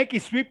 So the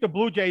Yankees sweep the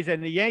Blue Jays,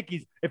 and the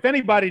Yankees, if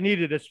anybody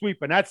needed a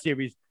sweep in that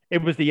series,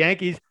 it was the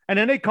Yankees. And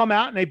then they come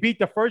out and they beat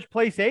the first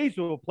place A's,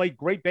 who have played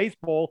great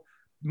baseball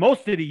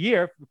most of the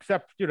year,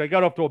 except they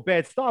got off to a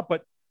bad start,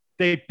 but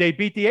they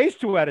beat the A's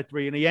 2 out of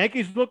 3. And the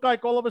Yankees look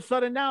like all of a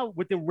sudden now,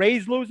 with the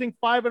Rays losing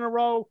 5 in a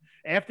row,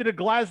 after the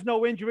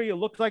Glasnow injury, it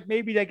looks like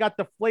maybe they got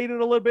deflated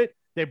a little bit.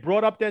 They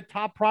brought up their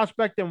top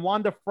prospect in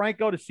Wander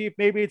Franco to see if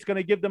maybe it's going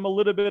to give them a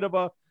little bit of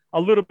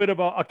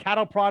a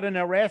cattle prod in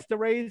their ass to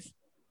raise.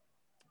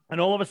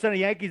 And all of a sudden,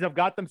 the Yankees have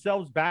got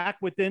themselves back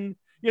within,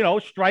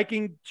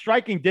 striking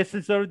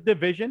distance of the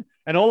division.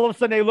 And all of a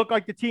sudden, they look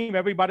like the team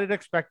everybody had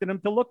expected them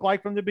to look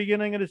like from the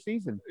beginning of the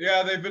season.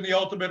 Yeah, they've been the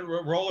ultimate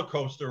roller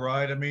coaster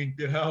ride. I mean,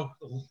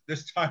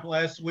 this time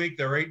last week,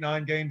 they're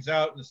 8-9 games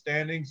out in the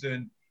standings,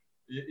 and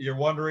you're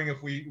wondering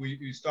if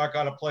we start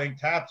out of playing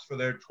taps for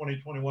their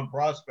 2021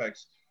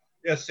 prospects.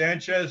 Yeah,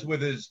 Sanchez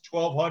with his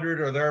 1,200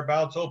 or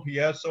thereabouts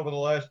OPS over the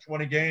last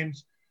 20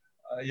 games.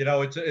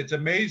 It's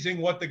amazing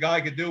what the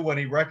guy could do when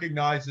he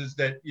recognizes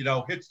that,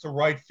 hits to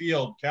right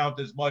field count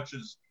as much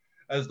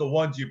as the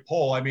ones you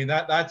pull. I mean,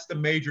 that's the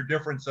major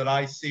difference that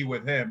I see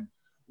with him.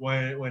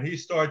 When he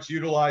starts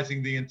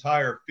utilizing the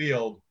entire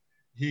field,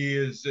 he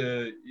is,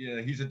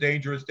 he's a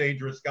dangerous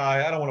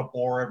guy. I don't want to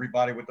bore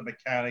everybody with the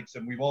mechanics,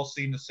 and we've all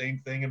seen the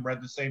same thing and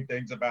read the same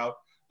things about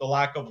the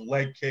lack of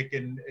leg kick,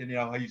 and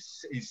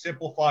he's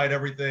simplified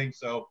everything.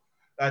 So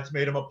that's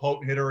made him a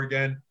potent hitter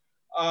again.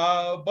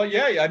 But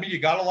yeah, I mean, you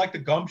got to like the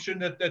gumption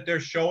that they're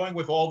showing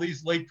with all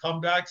these late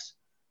comebacks.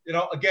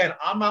 Again,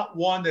 I'm not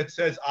one that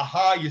says,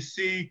 aha, you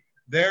see,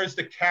 there's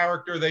the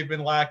character they've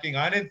been lacking.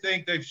 I didn't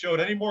think they've showed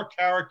any more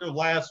character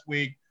last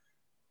week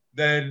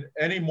than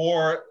any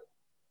more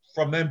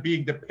from them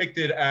being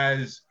depicted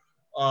as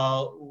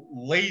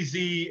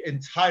lazy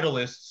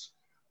entitleists,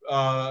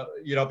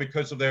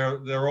 because of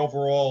their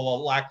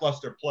overall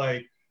lackluster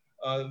play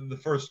the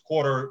first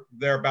quarter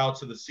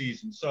thereabouts of the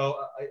season.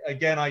 So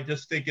again, I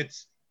just think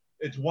it's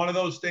one of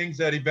those things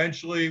that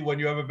eventually, when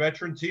you have a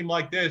veteran team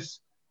like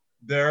this,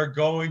 they're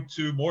going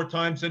to, more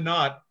times than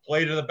not,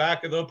 play to the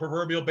back of the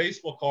proverbial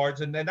baseball cards,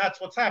 and then that's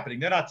what's happening.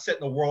 They're not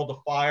setting the world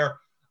afire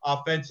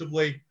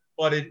offensively,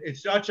 but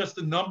it's not just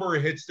the number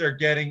of hits they're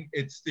getting,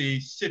 it's the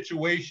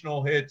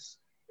situational hits,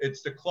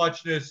 it's the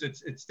clutchness,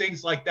 it's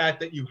things like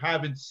that you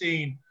haven't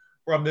seen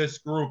from this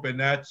group, and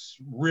that's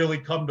really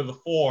come to the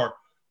fore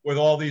with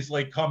all these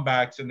late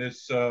comebacks and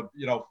this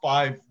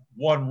 5-1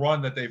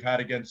 run that they've had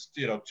against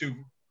 2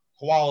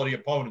 quality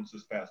opponents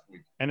this past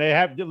week. And they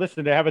have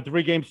a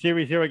 3-game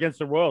series here against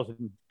the Royals.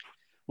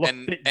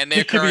 And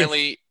they're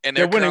currently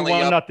winning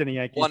 1-0 the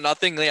Yankees.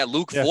 1-0. Yeah,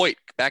 Luke Yeah. Voigt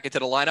back into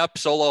the lineup.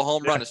 Solo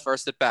home run, his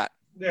first at bat.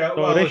 Yeah,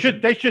 So well, they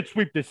should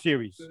sweep this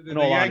series.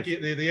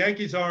 The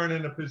Yankees aren't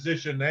in a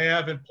position. They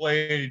haven't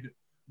played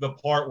the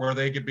part where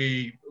they could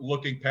be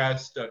looking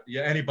past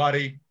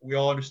anybody. We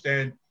all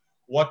understand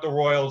what the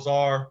Royals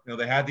are.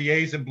 They had the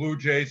A's and Blue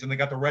Jays, and they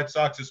got the Red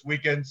Sox this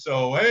weekend.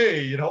 So,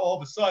 hey, all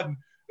of a sudden,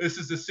 this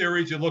is the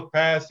series you look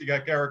past. You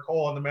got Garrett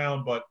Cole on the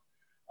mound, but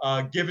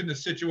given the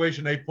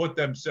situation they put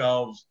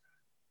themselves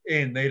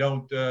in, they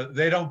don't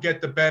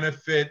get the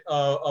benefit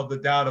of the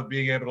doubt of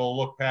being able to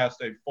look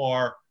past a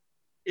far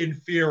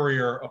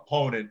inferior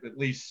opponent, at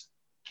least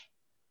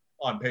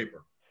on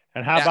paper.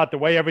 And how about the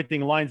way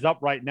everything lines up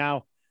right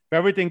now? If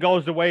everything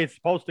goes the way it's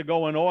supposed to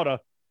go in order,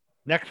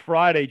 next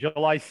Friday,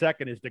 July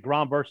 2nd, is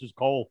DeGrom versus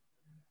Cole.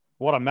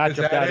 What a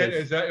matchup that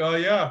is. Is that? Oh,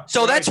 yeah.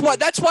 So that's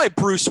why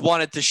Bruce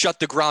wanted to shut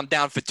DeGrom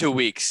down for 2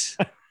 weeks.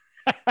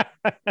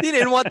 He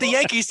didn't want the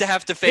Yankees to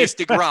have to face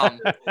DeGrom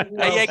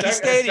at Yankee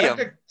Stadium.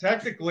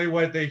 Technically,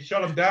 when they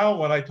shut him down,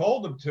 when I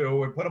told him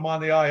to and put him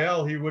on the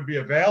IL, he would be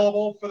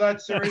available for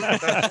that series.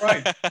 That's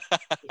right.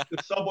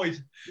 The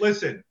Subways.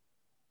 Listen,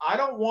 I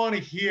don't want to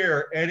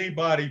hear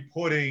anybody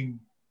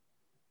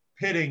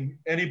pitting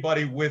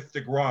anybody with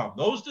DeGrom.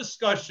 Those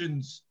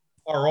discussions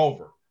are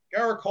over.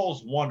 Garrett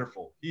Cole's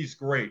wonderful. He's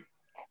great.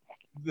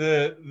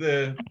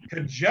 The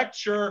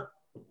conjecture,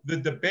 the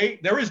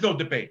debate, there is no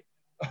debate.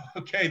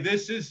 Okay,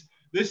 this is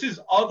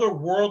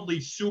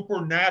otherworldly,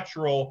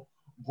 supernatural,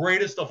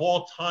 greatest of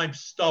all time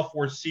stuff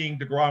we're seeing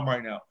DeGrom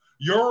right now.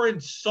 You're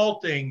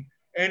insulting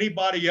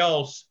anybody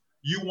else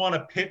you want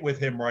to pit with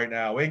him right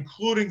now,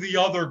 including the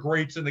other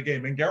greats in the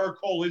game. And Garrett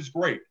Cole is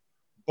great,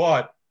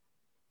 but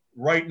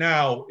right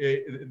now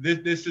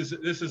this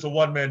is a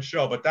one-man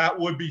show. But that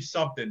would be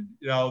something,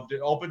 to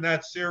open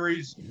that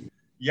series,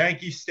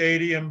 Yankee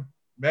Stadium.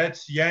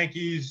 Mets,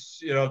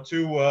 Yankees,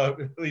 two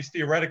at least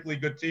theoretically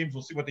good teams.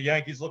 We'll see what the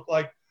Yankees look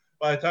like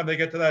by the time they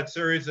get to that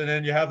series, and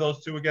then you have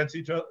those two against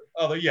each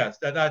other. Yes,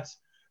 that's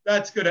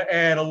going to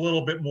add a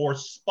little bit more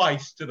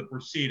spice to the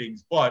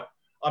proceedings. But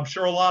I'm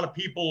sure a lot of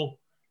people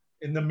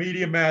in the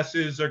media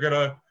masses are going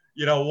to,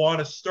 want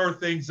to stir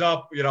things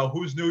up.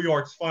 Who's New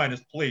York's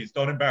finest? Please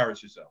don't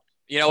embarrass yourself.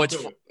 What's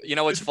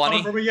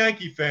funny? From a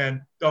Yankee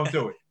fan, don't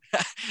do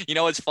it.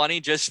 What's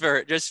funny? Just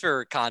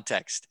for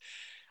context.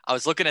 I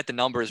was looking at the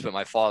numbers with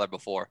my father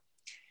before,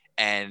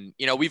 and,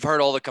 we've heard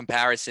all the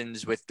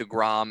comparisons with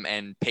DeGrom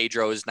and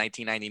Pedro's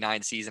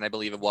 1999 season, I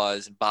believe it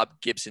was, and Bob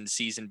Gibson's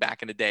season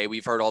back in the day.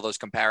 We've heard all those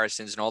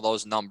comparisons and all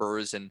those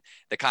numbers and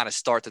the kind of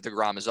start that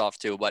DeGrom is off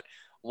to. But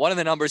one of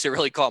the numbers that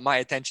really caught my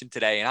attention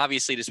today, and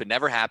obviously this would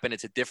never happen,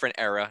 it's a different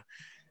era,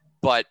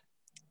 but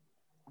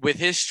with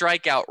his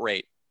strikeout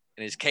rate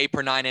and his K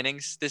per 9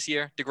 innings this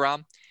year,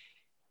 DeGrom,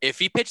 if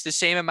he pitched the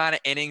same amount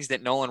of innings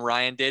that Nolan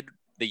Ryan did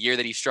the year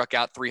that he struck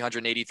out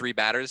 383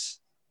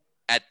 batters,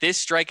 at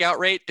this strikeout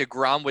rate,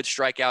 DeGrom would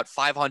strike out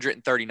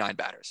 539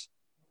 batters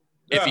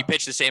if he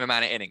pitched the same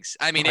amount of innings.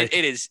 I mean, it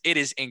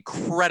is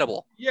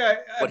incredible. Yeah,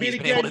 what he's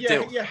been able to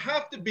do. You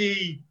have to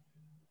be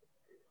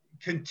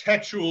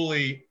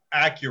contextually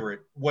accurate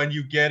when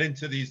you get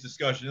into these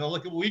discussions.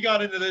 Look, we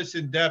got into this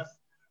in depth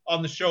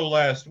on the show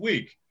last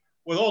week.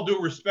 With all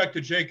due respect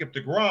to Jacob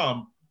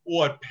DeGrom,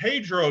 what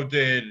Pedro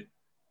did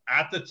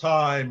at the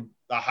time,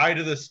 the height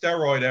of the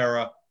steroid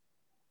era,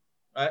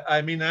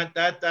 I mean, that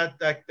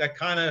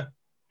kind of,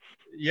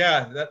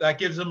 that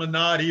gives him a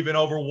nod even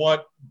over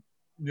what,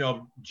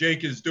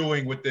 Jake is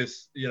doing with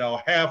this,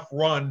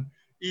 half-run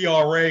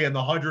ERA and the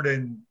 100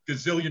 and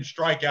gazillion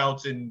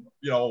strikeouts in,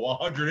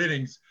 100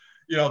 innings,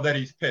 that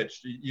he's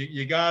pitched.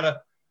 You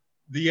gotta,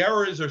 the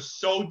errors are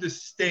so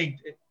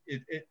distinct.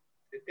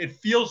 It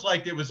feels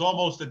like it was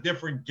almost a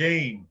different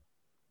game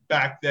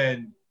back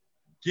then,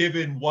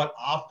 given what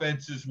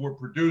offenses were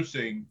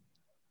producing,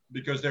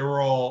 because they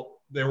were all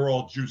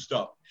juiced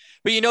up.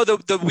 But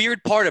the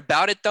weird part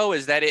about it though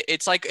is that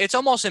it's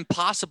almost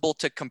impossible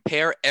to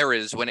compare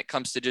eras when it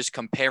comes to just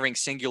comparing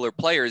singular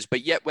players.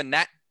 But yet when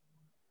that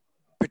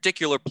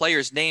particular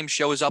player's name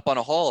shows up on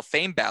a Hall of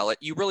Fame ballot,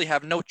 you really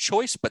have no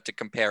choice but to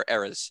compare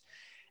eras.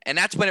 And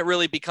that's when it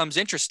really becomes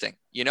interesting.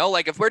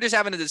 Like if we're just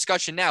having a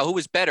discussion now, who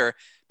is better,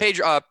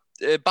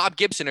 Bob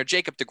Gibson or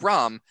Jacob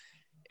DeGrom,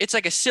 it's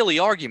like a silly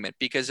argument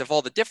because of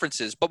all the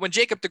differences. But when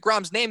Jacob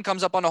DeGrom's name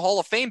comes up on a Hall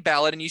of Fame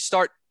ballot and you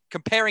start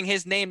comparing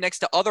his name next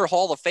to other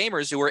Hall of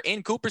Famers who are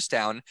in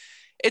Cooperstown,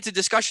 it's a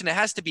discussion that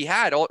has to be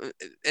had,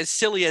 as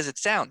silly as it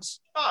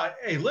sounds.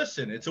 Hey,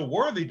 listen, it's a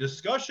worthy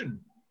discussion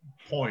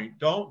point.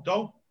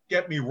 Don't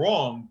get me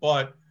wrong.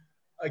 But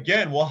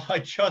again, while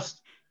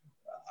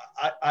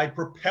I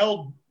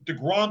propelled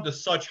DeGrom to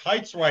such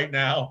heights right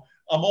now,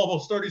 I'm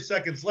almost 30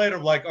 seconds later,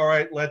 like, all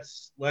right,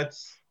 let's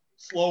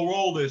slow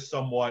roll this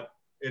somewhat.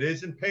 It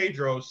isn't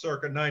Pedro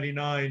circa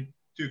 99,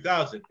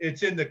 2000.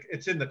 It's in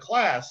the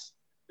class.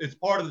 It's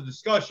part of the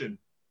discussion.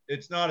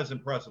 It's not as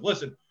impressive.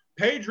 Listen,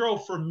 Pedro,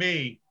 for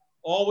me,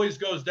 always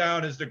goes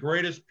down as the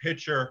greatest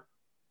pitcher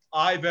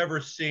I've ever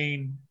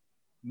seen,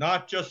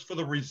 not just for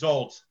the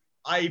results.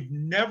 I've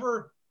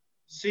never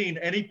seen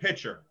any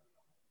pitcher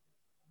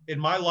in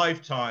my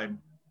lifetime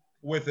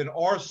with an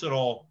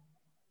arsenal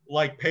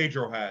like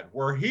Pedro had,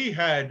 where he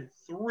had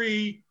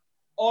 3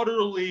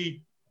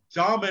 utterly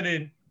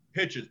dominant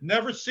pitches.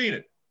 Never seen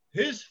it.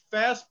 His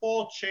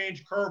fastball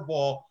change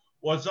curveball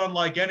was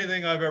unlike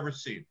anything I've ever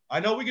seen. I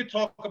know we could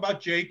talk about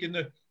Jake and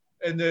the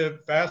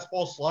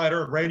fastball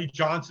slider, Randy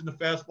Johnson, the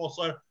fastball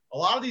slider. A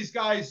lot of these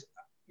guys,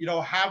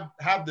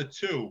 have the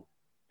 2.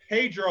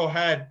 Pedro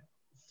had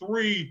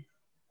 3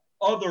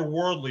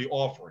 otherworldly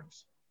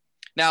offerings.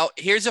 Now,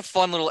 here's a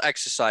fun little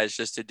exercise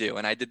just to do,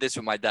 and I did this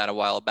with my dad a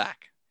while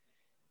back.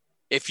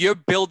 If you're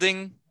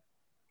building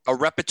a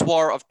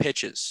repertoire of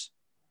pitches,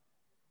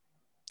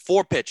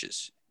 4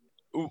 pitches,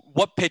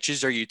 what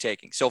pitches are you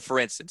taking? So, for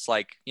instance,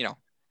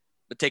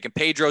 taking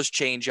Pedro's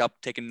changeup,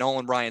 taking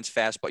Nolan Ryan's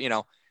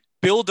fastball,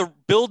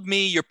 build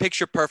me your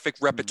picture-perfect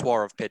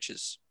repertoire of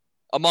pitches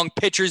among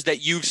pitchers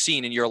that you've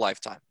seen in your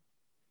lifetime.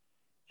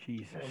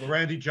 Jesus. The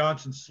Randy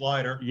Johnson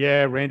slider.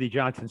 Yeah, Randy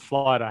Johnson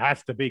slider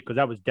has to be, because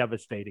that was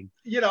devastating.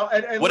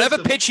 And whatever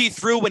pitch he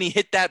threw when he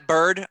hit that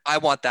bird, I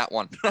want that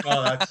one.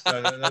 that's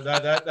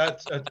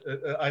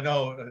I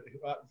know.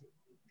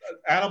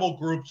 Animal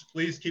groups,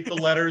 please keep the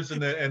letters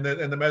and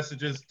the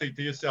messages to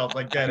yourselves.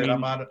 I get it. I'm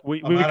not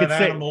an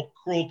animal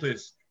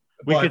crueltist.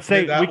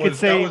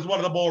 That was one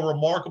of the more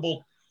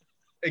remarkable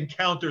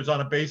encounters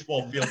on a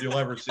baseball field you'll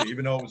ever see,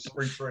 even though it was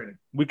spring training.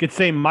 We could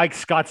say Mike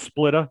Scott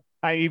splitter.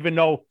 Even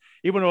though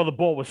the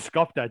ball was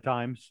scuffed at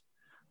times,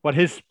 but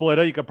his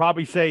splitter, you could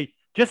probably say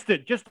just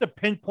the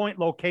pinpoint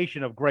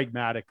location of Greg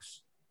Maddux.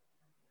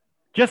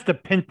 Just the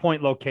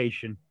pinpoint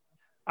location.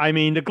 I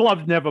mean, the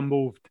gloves never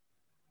moved.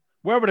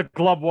 Wherever the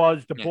glove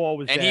was, the ball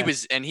was there. He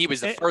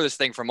was the furthest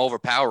thing from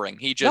overpowering.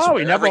 He just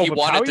he never he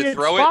wanted to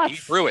throw it, he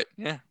threw it.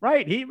 Yeah.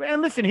 Right. He threw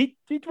in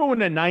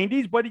the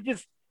 90s, but he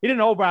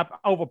didn't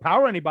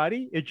overpower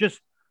anybody.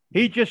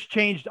 He just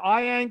changed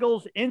eye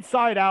angles,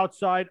 inside,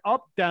 outside,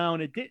 up,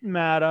 down. It didn't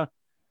matter.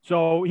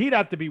 So he'd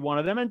have to be one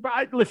of them. And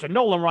listen,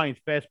 Nolan Ryan's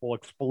fastball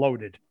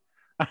exploded.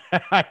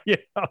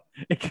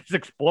 It just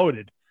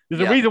exploded.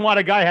 There's a reason why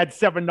the guy had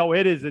 7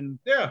 no-hitters and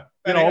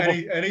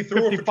he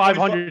threw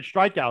 5,500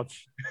 strikeouts.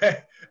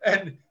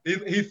 And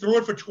he threw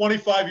it for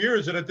 25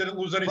 years and it didn't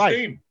lose any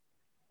steam.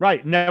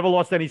 Right, never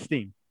lost any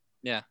steam.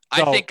 Yeah,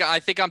 so, I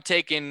think I'm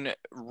taking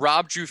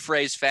Rob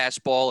Jouffre's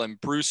fastball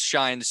and Bruce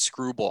Shine's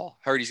screwball.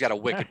 Heard he's got a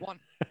wicked one.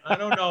 I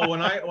don't know.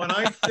 When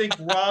I think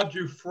Rob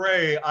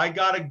Jouffre, I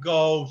gotta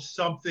go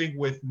something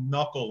with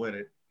knuckle in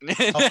it.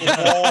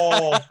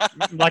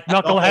 Knuckleball, like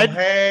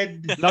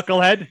knucklehead.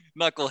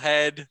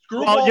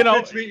 Screwball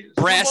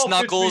brass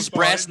knuckles.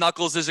 Brass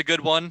knuckles is a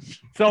good one.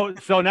 So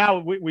now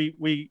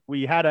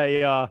we had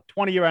a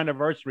 20-year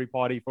anniversary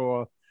party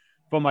for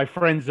my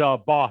friend's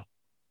bar.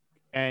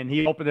 And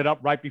he opened it up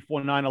right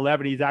before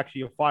 9/11. He's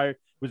actually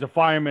was a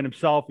fireman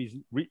himself. He's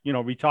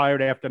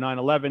retired after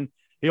 9/11.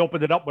 He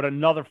opened it up with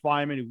another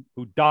fireman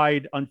who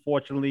died,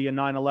 unfortunately, in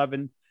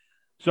 9/11.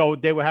 So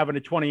they were having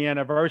a 20th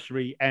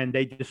anniversary, and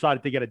they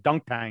decided to get a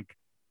dunk tank.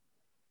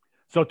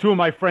 So 2 of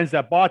my friends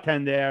that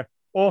bartend there,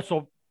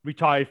 also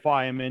retired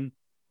firemen,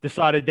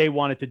 decided they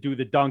wanted to do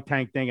the dunk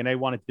tank thing, and they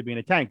wanted to be in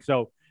a tank.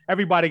 So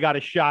everybody got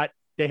a shot.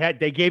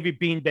 They gave you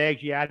bean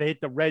bags. You had to hit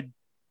the red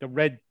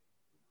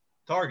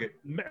target,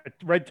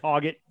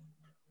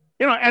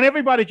 and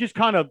everybody just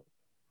kind of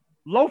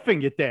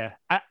loafing it there.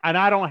 And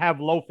I don't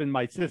have loaf in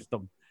my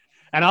system.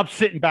 And I'm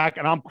sitting back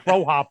and I'm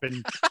crow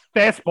hopping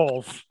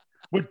fastballs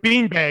with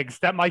bean bags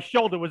that my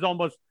shoulder was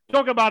almost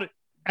talking about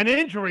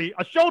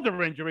a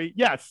shoulder injury.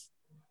 Yes.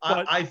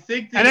 But, I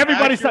think, and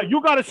everybody said,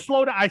 you got to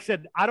slow down. I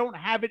said, I don't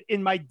have it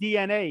in my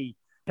DNA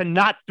to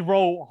not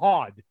throw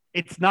hard.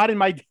 It's not in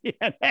my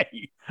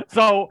DNA.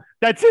 So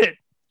that's it.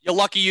 You're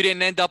lucky you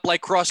didn't end up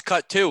like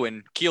cross-cut too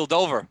and keeled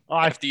over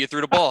after you threw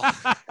the ball.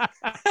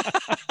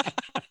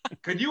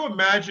 Could you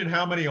imagine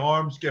how many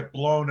arms get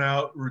blown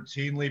out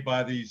routinely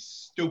by these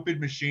stupid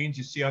machines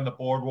you see on the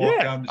boardwalk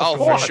down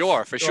the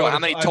street? For sure. How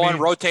many torn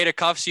rotator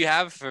cuffs you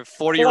have for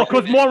 40-year-old?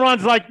 Because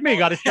morons like me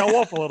got to show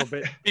off a little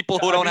bit. People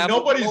who don't have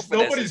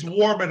nobody's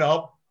warming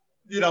up.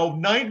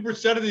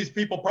 90% of these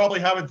people probably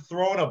haven't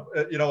thrown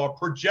a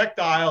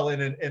projectile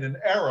in an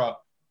era.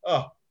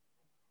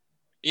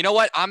 You know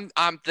what?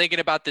 I'm thinking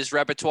about this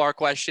repertoire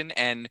question,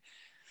 and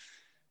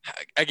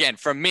again,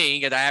 for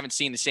me, because I haven't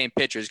seen the same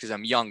pitchers because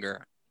I'm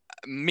younger.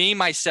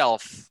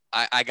 Myself,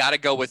 I got to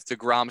go with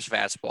DeGrom's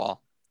fastball.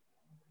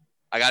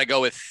 I got to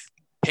go with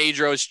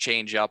Pedro's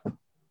changeup.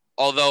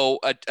 Although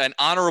an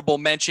honorable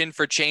mention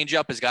for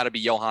changeup has got to be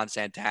Johan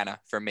Santana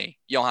for me.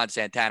 Johan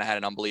Santana had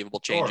an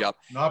unbelievable changeup. Sure.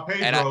 Not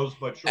Pedro's,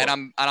 but sure.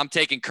 And I'm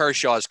taking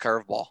Kershaw's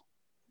curveball.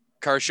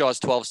 Kershaw's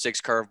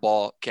 12-6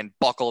 curveball can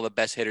buckle the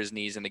best hitter's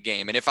knees in the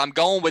game. And if I'm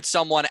going with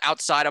someone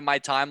outside of my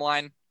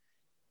timeline,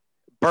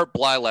 Bert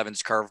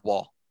Blyleven's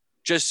curveball.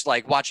 Just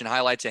like watching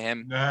highlights of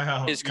him,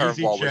 his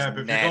curveball was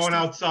nasty. If you're going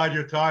outside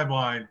your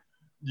timeline,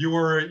 you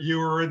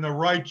were in the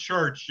right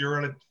church. You're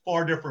in a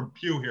far different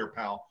pew here,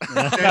 pal.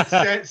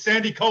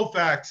 Sandy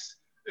Koufax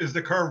is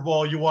the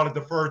curveball you want to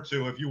defer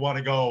to if you want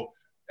to go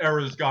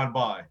eras gone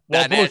by.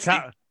 Well,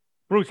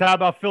 Bruce, how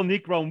about Phil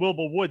Niekro and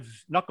Wilbur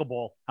Woods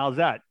knuckleball? How's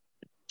that?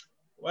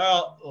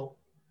 Well,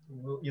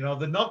 you know,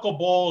 the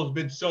knuckleball has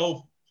been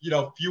so, you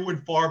know, few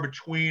and far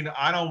between.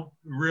 I don't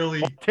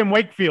really. Tim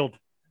Wakefield.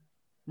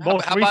 How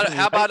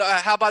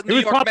about He New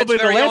was York Mets' probably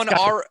the very last own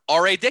guy.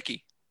 R.A.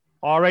 Dickey,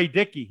 R.A.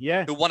 Dickey,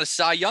 yeah. who won a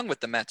Cy Young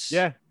with the Mets.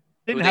 Yeah.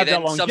 Who Didn't they have that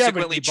then longevity,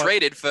 subsequently but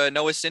traded for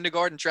Noah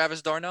Syndergaard and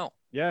Travis d'Arnaud.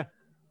 yeah.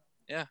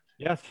 Yeah.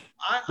 Yes.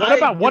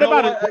 What What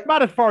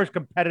about as far as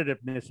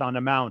competitiveness on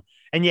the mound?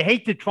 And you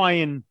hate to try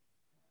and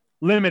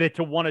limit it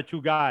to one or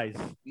two guys.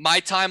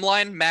 My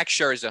timeline: Max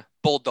Scherzer,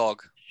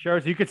 Bulldog. Sure,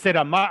 you could say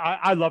that.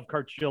 I love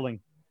Kurt Schilling.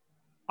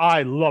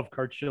 I love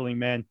Kurt Schilling,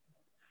 man.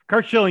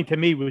 Kurt Schilling to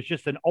me was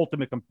just an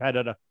ultimate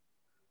competitor.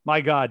 My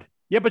God.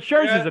 Yeah, but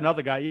Scherzer's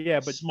another guy. Yeah,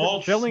 but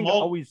Schilling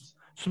always.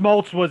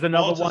 Smoltz was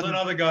another one. Was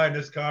another guy in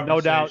this conversation.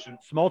 No doubt.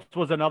 Smoltz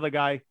was another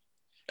guy.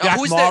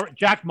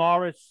 Jack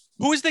Morris.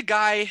 Who is the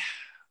guy?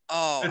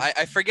 Oh,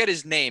 I forget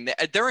his name.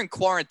 They're in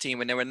quarantine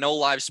when there were no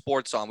live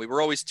sports on. We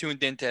were always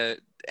tuned into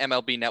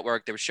MLB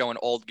Network. They were showing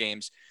old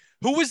games.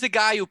 Who was the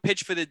guy who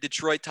pitched for the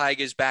Detroit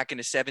Tigers back in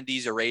the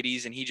 70s or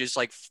 80s, and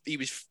he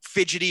was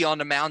fidgety on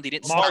the mound? He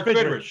didn't Mark start.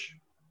 Fidrich.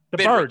 The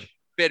Bird.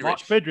 Mark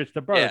Fidrich,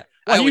 the Bird. Yeah.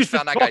 Well, I always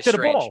found that guy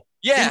strange. Ball.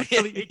 Yeah,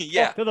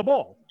 talk to the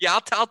ball. Yeah,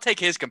 I'll take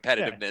his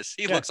competitiveness.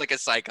 He looks like a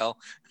psycho.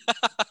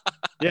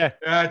 Yeah,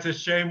 it's a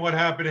shame what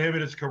happened to him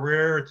in his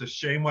career. It's a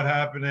shame what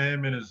happened to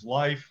him in his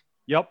life.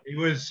 Yep. He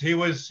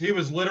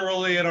was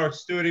literally in our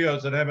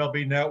studios at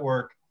MLB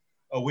Network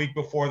a week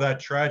before that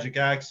tragic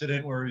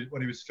accident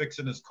when he was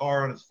fixing his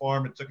car on his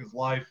farm and took his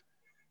life.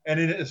 And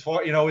as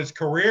far, you know, his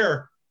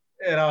career,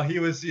 you know, he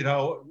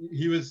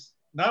was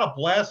not a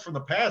blast from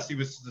the past. He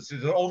was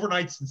an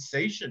overnight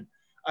sensation.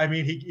 I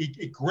mean,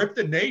 he gripped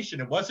the nation.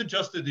 It wasn't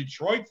just a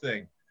Detroit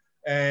thing.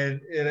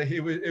 And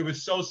it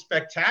was so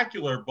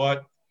spectacular,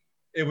 but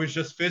it was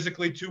just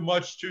physically too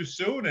much too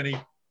soon. And he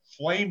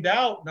flamed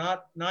out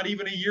not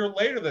even a year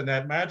later than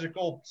that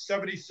magical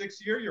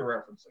 76 year you're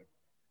referencing.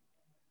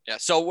 Yeah,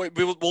 so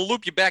we'll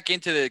loop you back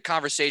into the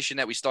conversation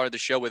that we started the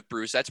show with,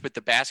 Bruce. That's with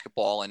the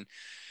basketball. And,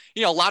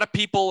 you know, a lot of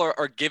people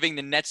are giving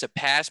the Nets a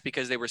pass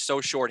because they were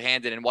so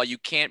shorthanded. And while you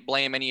can't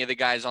blame any of the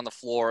guys on the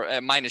floor,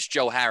 minus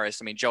Joe Harris.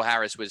 I mean, Joe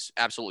Harris was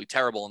absolutely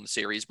terrible in the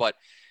series, but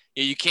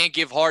you can't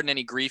give Harden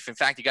any grief. In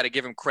fact, you got to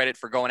give him credit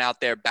for going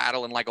out there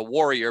battling like a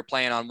warrior,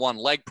 playing on one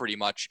leg pretty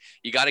much.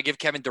 You got to give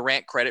Kevin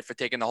Durant credit for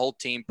taking the whole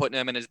team, putting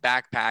them in his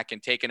backpack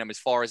and taking them as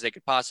far as they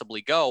could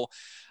possibly go.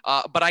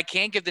 But I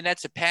can't give the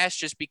Nets a pass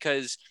just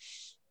because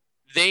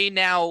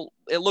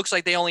it looks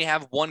like they only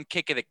have one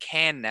kick of the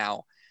can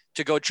now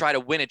to go try to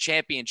win a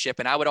championship.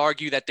 And I would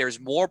argue that there's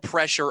more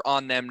pressure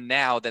on them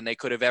now than they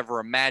could have ever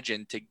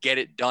imagined to get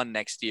it done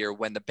next year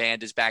when the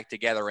band is back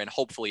together and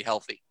hopefully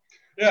healthy.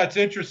 Yeah, it's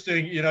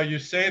interesting. You know, you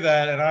say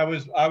that, and I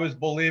was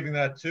believing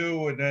that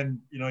too. And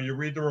then, you know, you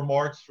read the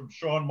remarks from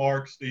Sean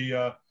Marks,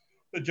 the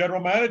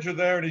general manager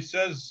there, and he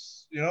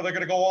says, you know, they're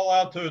going to go all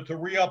out to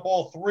re-up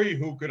all three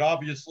who could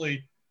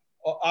obviously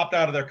opt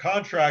out of their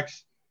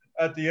contracts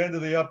at the end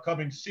of the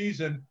upcoming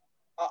season.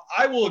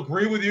 I will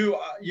agree with you.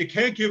 You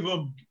can't give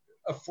them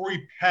a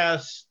free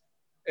pass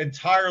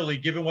entirely,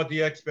 given what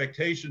the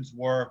expectations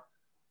were.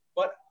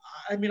 But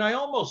I mean, I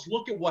almost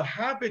look at what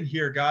happened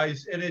here,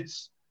 guys, and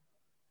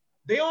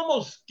they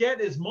almost get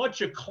as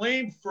much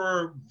acclaim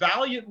for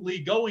valiantly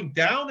going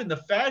down in the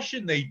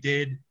fashion they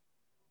did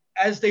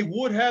as they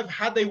would have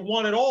had they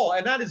won it all.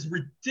 And that is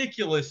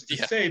ridiculous to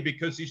say,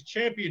 because these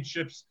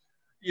championships,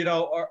 you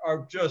know,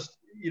 are just,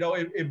 you know,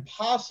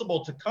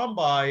 impossible to come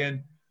by.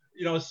 And,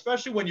 you know,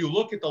 especially when you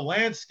look at the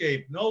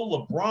landscape, no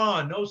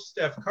LeBron, no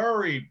Steph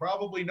Curry,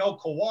 probably no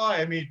Kawhi.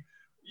 I mean,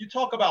 you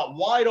talk about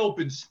wide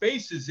open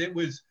spaces. It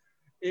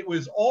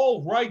was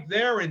all right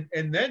there and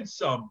then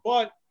some.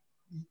 But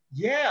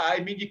yeah, I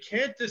mean, you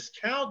can't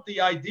discount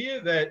the idea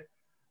that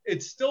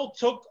it still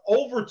took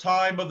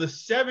overtime of the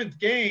seventh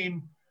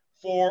game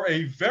for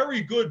a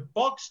very good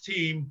Bucks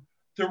team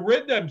to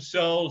rid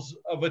themselves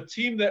of a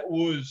team that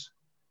was,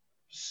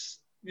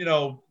 you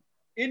know,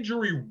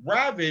 injury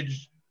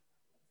ravaged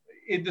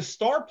in the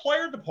star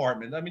player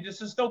department. I mean, there's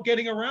just no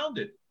getting around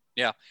it.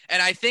 Yeah.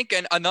 And I think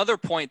another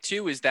point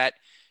too is that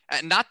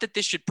not that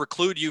this should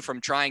preclude you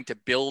from trying to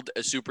build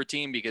a super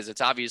team, because it's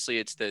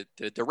the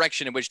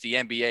direction in which the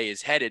NBA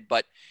is headed,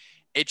 but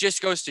it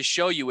just goes to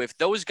show you, if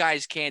those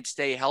guys can't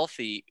stay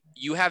healthy,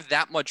 you have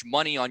that much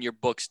money on your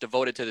books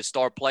devoted to the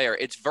star player.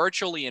 It's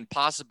virtually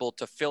impossible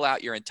to fill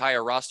out your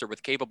entire roster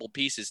with capable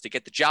pieces to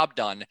get the job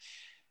done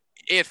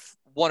if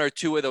one or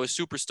two of those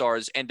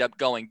superstars end up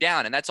going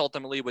down. And that's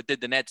ultimately what did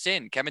the Nets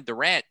in. Kevin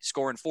Durant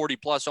scoring 40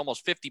 plus,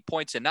 almost 50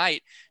 points a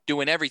night,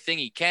 doing everything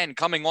he can,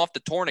 coming off the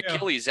torn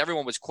Achilles.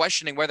 Everyone was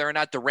questioning whether or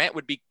not Durant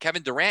would be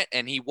Kevin Durant.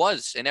 And he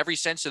was, in every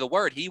sense of the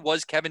word, he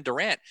was Kevin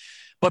Durant.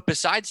 But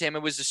besides him,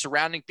 it was the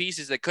surrounding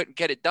pieces that couldn't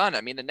get it done.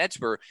 I mean, the Nets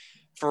were,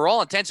 for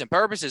all intents and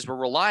purposes, were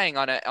relying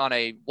on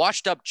a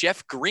washed up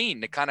Jeff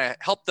Green to kind of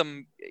help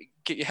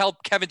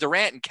Kevin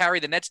Durant and carry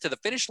the Nets to the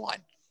finish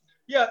line.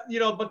 Yeah, you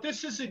know, but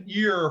this isn't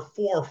year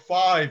 4 or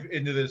 5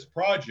 into this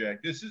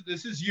project. This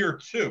is year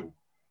 2.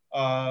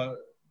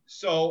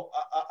 So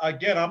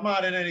again, I'm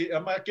not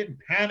getting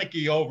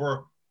panicky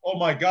over oh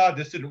my God,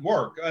 this didn't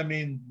work. I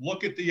mean,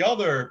 look at the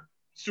other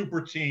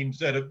super teams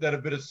that have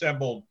been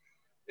assembled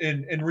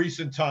in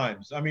recent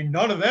times. I mean,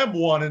 none of them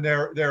won in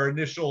their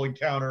initial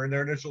encounter and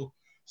their initial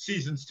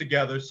seasons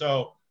together.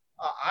 So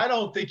I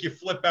don't think you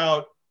flip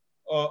out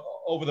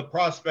over the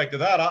prospect of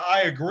that.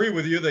 I agree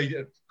with you.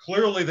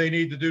 They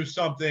need to do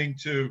something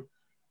to,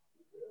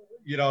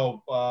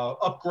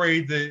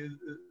 upgrade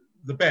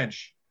the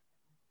bench.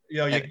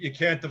 You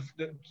can't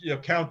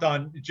count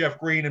on Jeff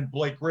Green and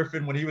Blake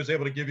Griffin when he was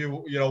able to give you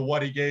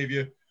what he gave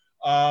you.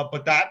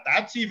 But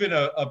that's even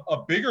a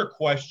bigger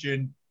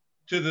question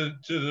to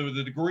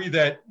the degree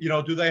that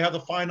do they have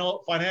the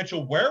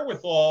financial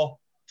wherewithal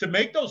to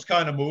make those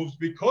kind of moves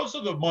because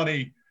of the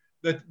money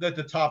that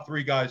the top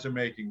three guys are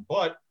making.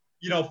 But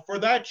for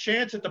that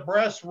chance at the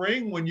brass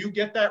ring, when you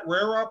get that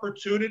rare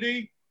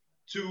opportunity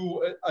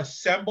to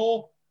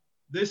assemble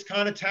this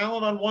kind of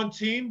talent on one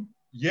team,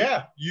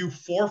 yeah, you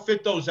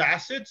forfeit those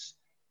assets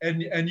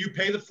and you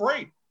pay the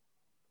freight.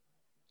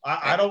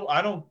 I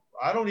don't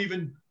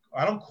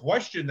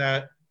question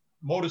that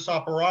modus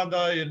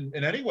operandi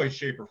in any way,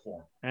 shape, or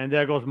form. And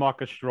there goes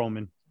Marcus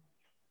Stroman.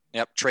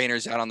 Yep,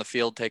 trainer's out on the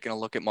field taking a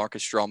look at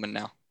Marcus Stroman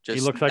now. He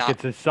looks like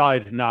it's his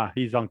side. Nah,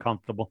 he's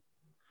uncomfortable.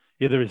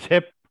 Either his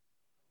hip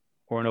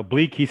or an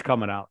oblique, he's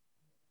coming out.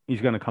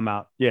 He's going to come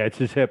out. Yeah, it's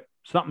his hip.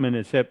 Something in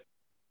his hip.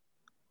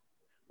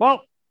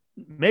 Well,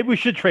 maybe we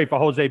should trade for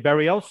Jose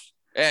Berrios.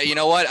 Yeah, you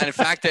know what? In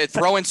fact,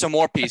 throw in some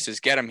more pieces.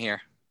 Get him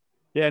here.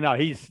 Yeah, no,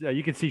 he's.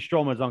 You can see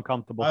Stroman's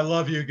uncomfortable. I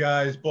love you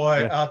guys,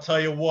 boy. Yeah. I'll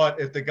tell you what.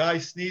 If the guy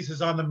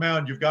sneezes on the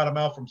mound, you've got him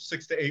out from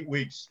 6 to 8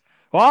 weeks.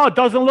 Well, it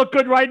doesn't look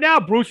good right now,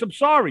 Bruce. I'm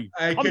sorry.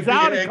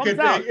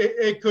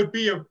 It could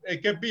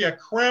be a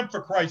cramp,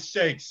 for Christ's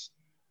sakes.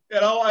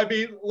 I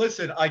mean,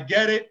 listen, I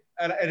get it,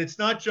 and it's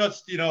not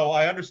just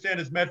I understand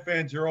as Met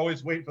fans, you're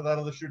always waiting for that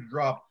other shoe to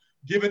drop.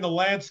 Given the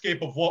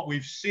landscape of what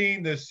we've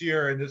seen this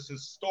year and this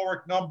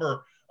historic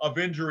number of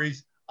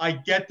injuries, I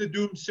get the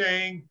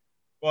doomsaying,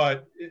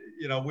 but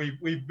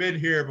we've been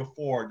here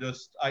before.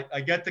 Just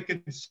I get the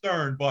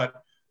concern, but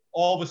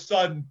all of a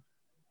sudden,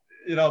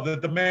 the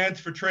demands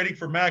for trading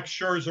for Max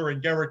Scherzer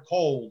and Garrett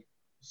Cole,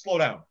 slow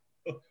down.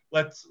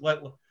 Let's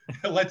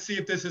see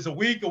if this is a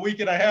week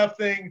and a half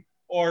thing,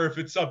 or if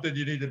it's something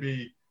you need to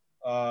be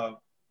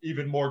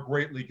even more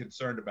greatly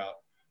concerned about.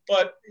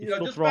 But he's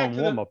still throwing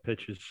warm-up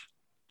pitches.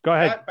 Go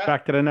ahead.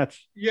 Back to the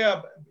Nets.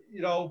 Yeah,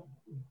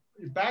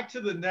 back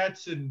to the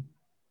Nets and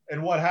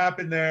what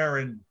happened there,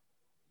 and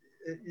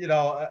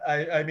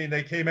I mean,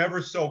 they came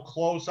ever so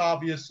close.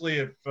 Obviously,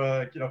 if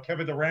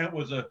Kevin Durant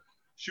was a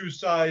shoe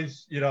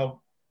size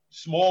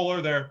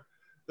smaller,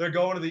 they're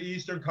going to the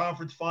Eastern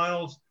Conference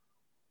Finals.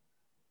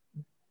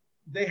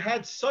 There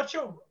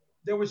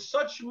was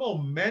such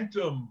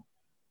momentum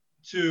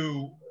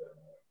to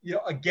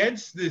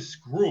against this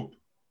group,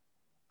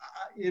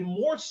 and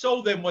more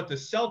so than what the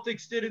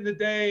Celtics did in the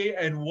day,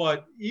 and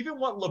what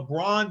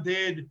LeBron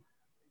did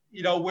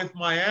with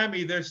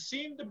Miami. There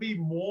seemed to be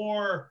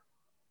more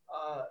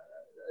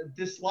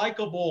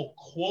dislikable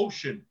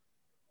quotient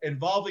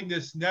involving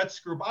this Nets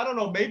group. I don't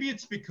know. Maybe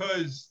it's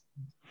because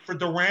for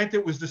Durant,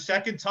 it was the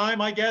second time,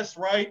 I guess,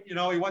 right? He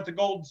went to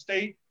Golden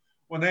State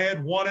when they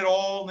had won it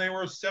all, and they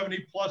were a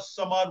 70-plus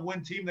some odd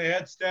win team. They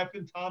had Steph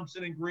and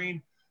Thompson and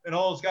Green and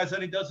all those guys.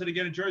 Then he does it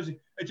again in Jersey.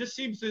 It just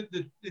seems that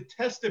the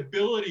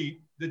detestability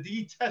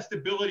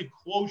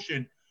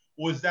quotient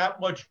was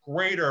that much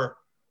greater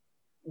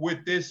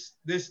with this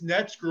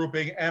Nets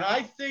grouping. And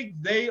I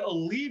think they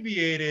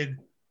alleviated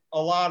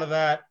a lot of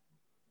that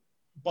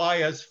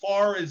by as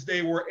far as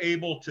they were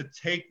able to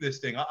take this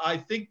thing. I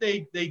think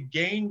they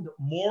gained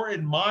more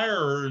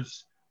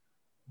admirers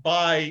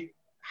by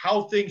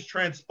how things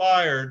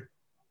transpired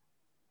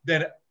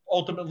than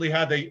ultimately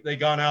had they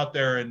gone out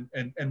there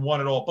and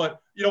won it all. But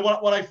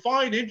what I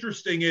find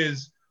interesting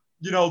is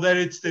that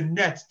it's the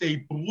Nets. They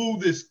blew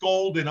this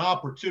golden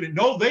opportunity.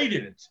 No, they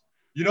didn't.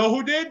 You know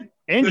who did?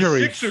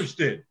 Injuries. The Sixers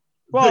did.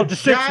 Well, the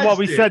Sixers. Well,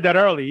 we said that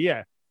early.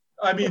 Yeah.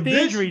 I mean, the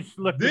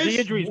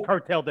injuries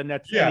curtailed the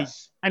Nets.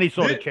 Yes. Any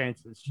sort of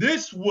chances.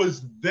 This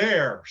was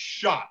their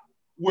shot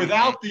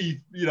without the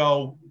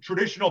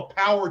traditional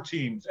power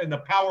teams and the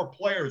power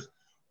players,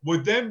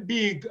 with them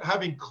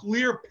having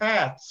clear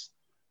paths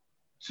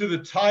to the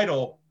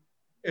title.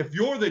 If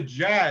you're the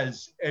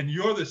Jazz and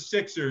you're the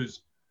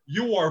Sixers,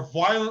 you are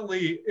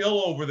violently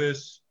ill over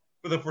this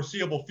for the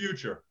foreseeable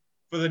future.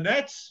 For the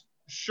Nets,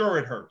 sure,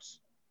 it hurts.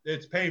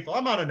 It's painful.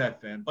 I'm not a Net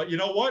fan, but you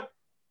know what?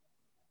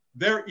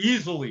 They're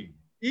easily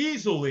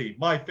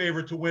my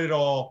favorite to win it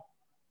all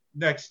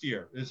next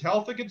year. Is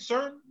health a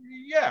concern?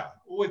 Yeah.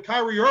 With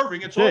Kyrie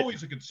Irving, it's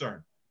always a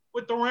concern.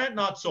 With Durant,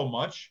 not so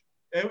much.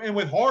 And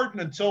with Harden,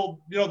 until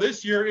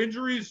this year,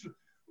 injuries,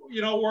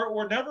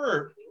 were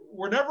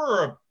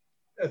never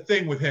a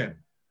thing with him.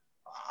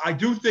 I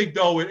do think,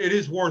 though, it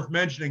is worth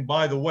mentioning,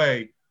 by the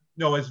way,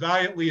 as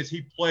valiantly as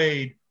he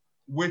played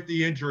with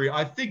the injury,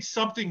 I think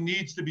something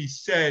needs to be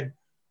said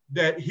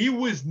that he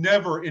was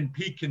never in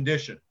peak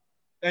condition.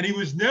 And he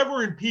was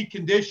never in peak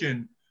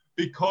condition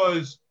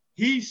because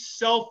he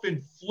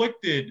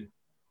self-inflicted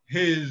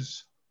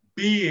his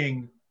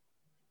being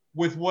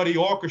with what he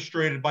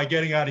orchestrated by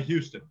getting out of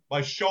Houston,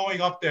 by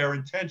showing up there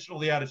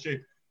intentionally out of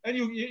shape. And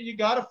you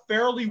got to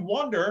fairly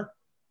wonder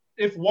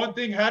if one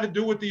thing had to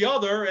do with the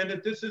other, and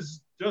if this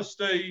is just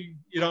an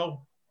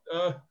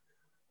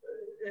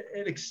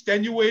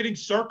extenuating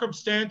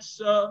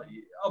circumstance of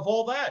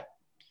all that.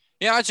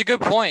 Yeah, that's a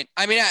good point.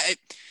 I mean,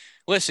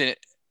 listen,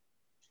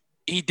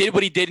 he did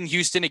what he did in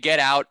Houston to get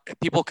out.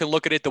 People can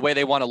look at it the way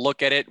they want to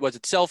look at it. Was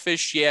it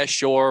selfish? Yeah,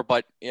 sure.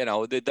 But,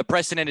 the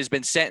precedent has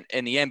been set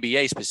in the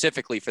NBA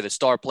specifically for the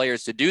star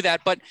players to do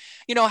that. But,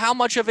 how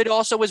much of it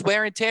also is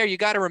wear and tear? You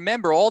got to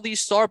remember all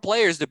these star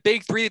players, the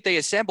big three that they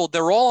assembled,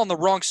 they're all on the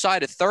wrong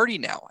side of 30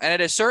 now. And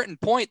at a certain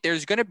point,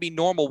 there's going to be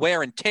normal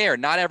wear and tear.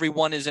 Not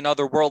everyone is an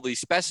otherworldly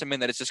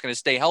specimen that is just going to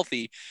stay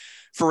healthy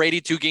for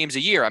 82 games a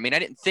year. I mean, I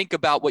didn't think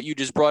about what you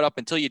just brought up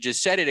until you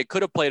just said it. It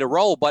could have played a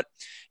role, but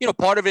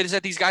part of it is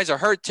that these guys are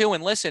hurt too.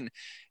 And listen,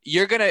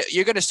 you're going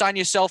to sign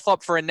yourself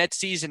up for a net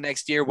season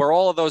next year where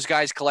all of those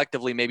guys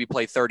collectively maybe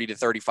play 30 to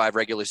 35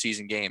 regular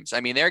season games.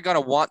 I mean, they're going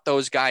to want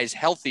those guys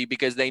healthy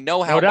because they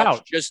know how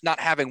much just not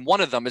having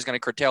one of them is going to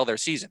curtail their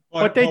season.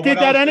 But they did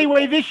that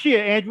anyway this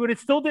year, Andrew, and it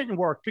still didn't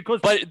work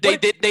they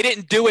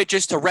didn't do it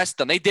just to rest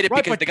them. They did it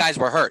because the guys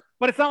were hurt.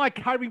 But it's not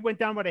like Kyrie went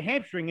down with a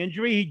hamstring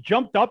injury. He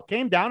jumped up,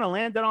 came down, and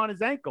landed on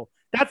his ankle.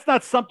 That's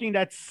not something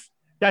that's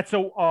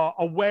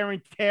a wear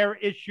and tear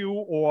issue,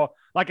 or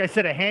like I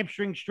said, a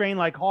hamstring strain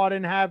like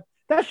Harden have.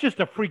 That's just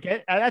a freak.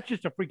 That's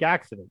just a freak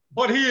accident.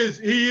 But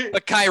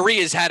But Kyrie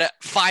has had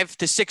 5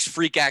 to 6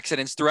 freak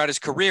accidents throughout his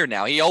career.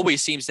 Now he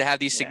always seems to have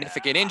these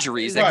significant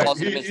injuries that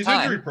cost him his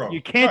time.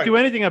 You can't do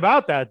anything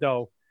about that,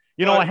 though.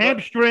 A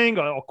hamstring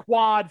or a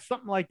quad,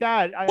 something like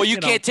that. You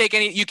can't take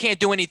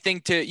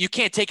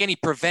any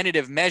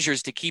preventative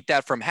measures to keep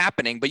that from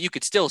happening, but you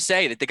could still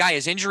say that the guy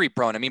is injury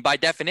prone. I mean, by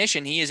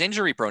definition, he is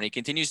injury prone. He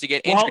continues to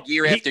get injured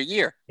year after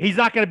year. He's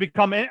not going to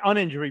become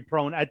uninjury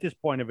prone at this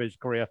point of his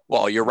career.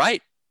 Well, you're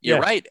right.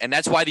 You're right. And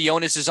that's why the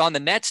onus is on the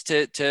Nets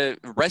to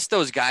rest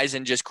those guys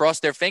and just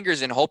cross their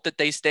fingers and hope that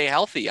they stay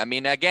healthy. I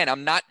mean, again,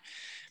 I'm not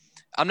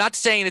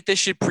saying that this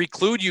should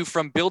preclude you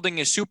from building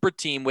a super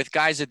team with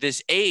guys at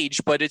this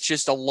age, but it's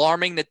just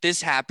alarming that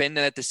this happened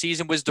and that the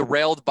season was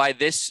derailed by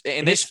this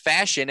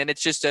fashion. And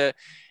it's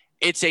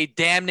a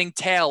damning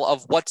tale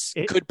of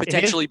could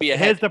potentially be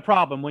ahead. Here's the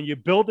problem. When you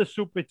build a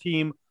super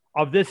team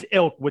of this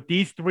ilk with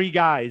these three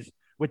guys,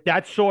 with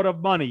that sort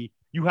of money,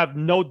 you have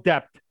no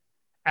depth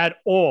at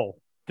all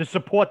to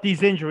support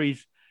these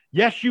injuries.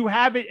 Yes, you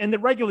have it in the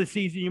regular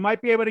season. You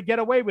might be able to get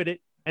away with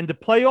it. And the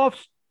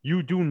playoffs,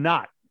 you do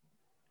not.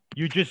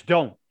 You just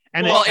don't.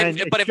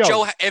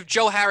 If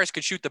Joe Harris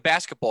could shoot the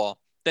basketball,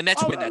 the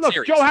Nets win that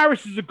series. Joe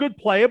Harris is a good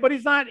player, but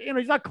he's not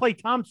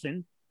Klay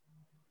Thompson.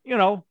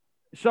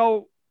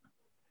 So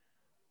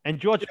and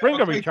George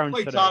Springer returns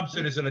today. Klay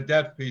Thompson isn't a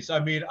depth piece. I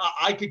mean,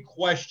 I could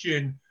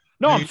question.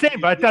 No, I'm saying,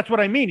 but that's what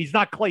I mean. He's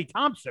not Klay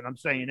Thompson. I'm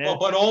saying it.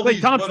 But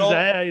Klay Thompson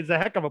is a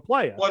heck of a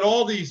player. But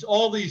all these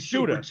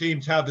super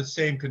teams have the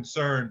same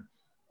concern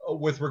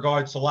with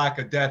regards to lack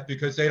of depth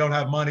because they don't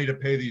have money to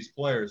pay these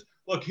players.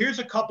 Look, here's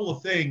a couple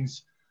of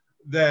things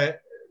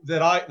that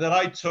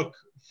I took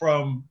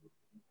from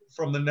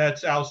the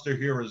Nets ouster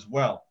here as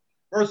well.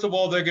 First of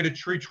all, they're going to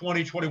treat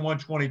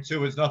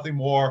 2021-22 as nothing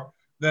more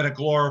than a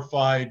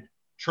glorified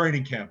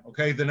training camp.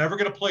 Okay, they're never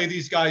going to play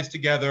these guys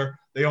together.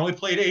 They only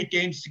played 8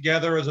 games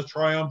together as a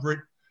triumvirate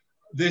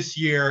this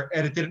year,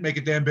 and it didn't make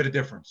a damn bit of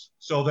difference.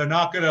 So they're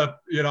not going to,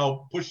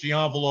 push the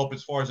envelope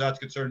as far as that's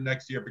concerned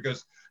next year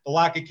because the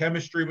lack of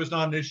chemistry was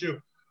not an issue,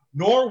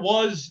 nor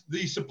was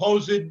the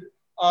supposed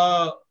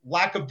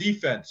lack of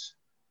defense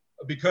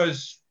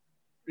because,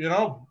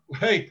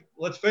 hey,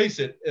 let's face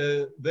it,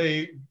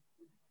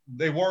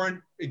 they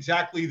weren't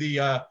exactly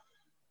the,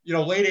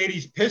 late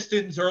 80s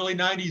Pistons, early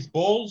 90s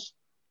Bulls,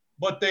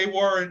 but they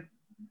weren't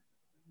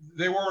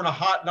a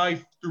hot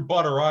knife through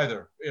butter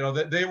either.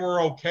 They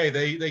were okay.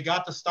 They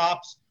got the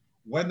stops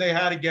when they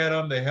had to get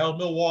them. They held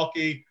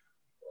Milwaukee,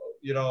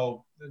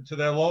 to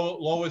their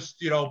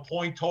lowest,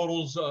 point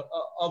totals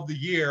of the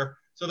year.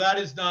 So that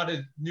is not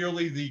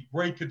nearly the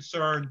great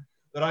concern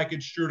that I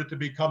construed it to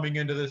be coming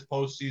into this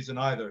postseason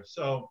either.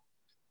 So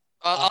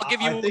I'll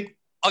give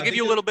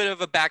you a little bit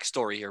of a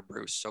backstory here,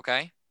 Bruce.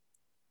 Okay.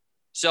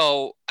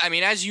 So, I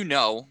mean, as you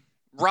know,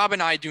 Rob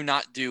and I do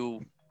not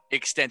do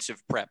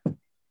extensive prep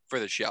for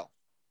the show.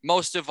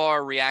 Most of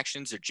our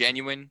reactions are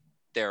genuine.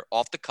 They're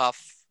off the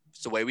cuff.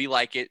 It's the way we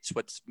like it. It's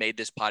what's made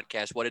this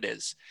podcast what it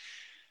is.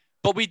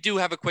 But we do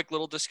have a quick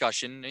little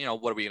discussion.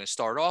 What are we going to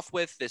start off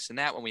with? This and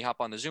that when we hop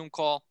on the Zoom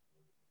call.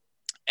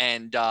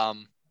 And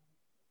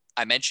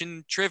I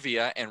mentioned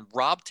trivia, and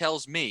Rob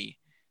tells me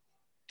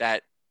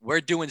that we're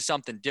doing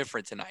something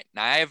different tonight.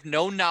 Now, I have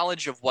no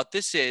knowledge of what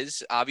this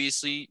is.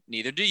 Obviously,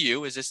 neither do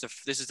you. This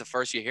is the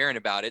first you're hearing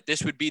about it.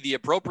 This would be the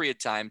appropriate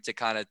time to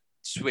kind of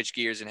switch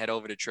gears and head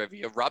over to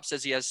trivia. Rob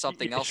says he has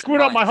something else. Screwed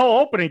up my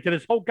whole opening to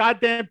this whole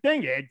goddamn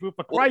thing, Andrew,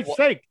 for Christ's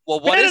sake. Well,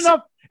 what is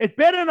enough? It's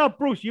bad enough,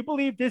 Bruce. You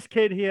believe this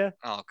kid here?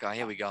 Oh, God,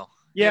 here we go.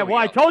 Yeah,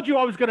 I told you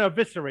I was going to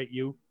eviscerate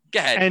you. Go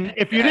ahead. And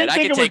if you didn't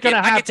think it was going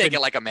to happen. I can take it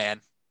like a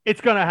man.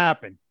 It's going to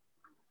happen.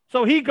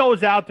 So he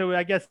goes out to,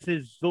 I guess,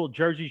 his little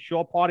Jersey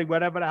Shore party,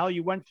 whatever the hell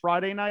you went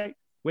Friday night.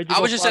 Where'd you I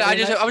go was just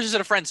Friday night? I was just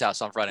at a friend's house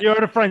on Friday. You're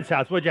at a friend's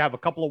house. What'd you have? A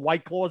couple of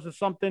White Claws or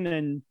something,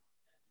 and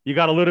you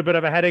got a little bit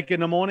of a headache in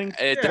the morning?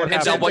 It Yeah,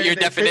 depends on what your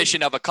they-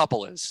 definition of a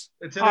couple is.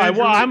 It's an All right.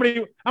 Well,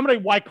 Andrew- how many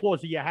White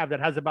Claws do you have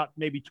that has about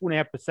maybe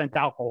 2.5%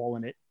 alcohol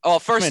in it? Oh,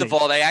 first of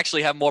Many. all, they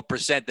actually have more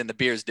percent than the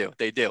beers do.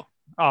 They do.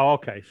 Oh,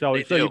 okay. So They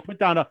you do. put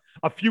down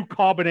a few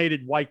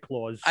carbonated White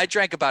Claws. I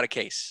drank about a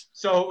case.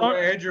 So,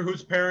 Andrew,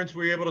 whose parents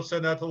were you able to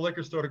send out to the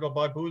liquor store to go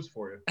buy booze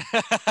for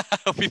you?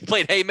 We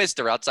played Hey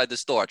Mister outside the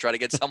store, try to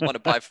get someone to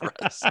buy for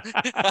us.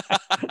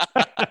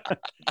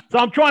 So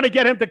I'm trying to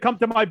get him to come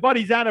to my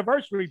buddy's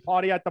anniversary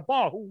party at the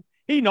bar. Who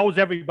he knows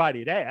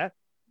everybody there.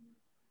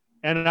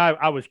 And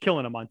I was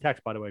killing him on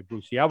text, by the way,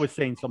 Brucey. I was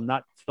saying some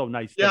not so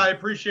nice Yeah, I things.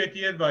 appreciate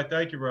the invite.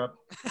 Thank you, Rob.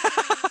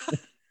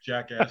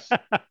 Jackass.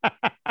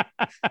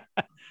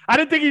 I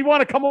didn't think he'd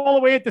want to come all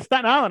the way into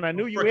Staten Island. I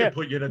knew you were Frickin' here.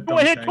 put you in a You dump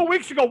were here tank. 2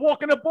 weeks ago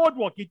walking the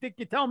boardwalk. You think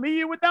you tell me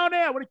you were down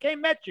there? I would have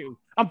came met you.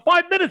 I'm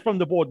 5 minutes from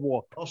the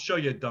boardwalk. I'll show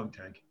you a dunk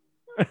tank.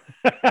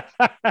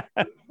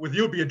 With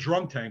you, it'd be a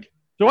drunk tank.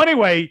 So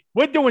anyway,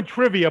 we're doing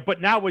trivia,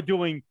 but now we're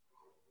doing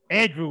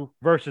Andrew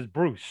versus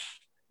Bruce.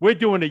 We're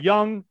doing the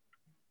young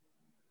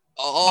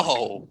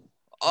Oh.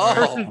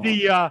 versus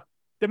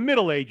the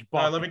middle-aged buck.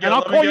 All right, let me get- and I'll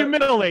let me call get- you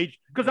middle-aged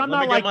because I'm Let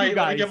not me get like my- you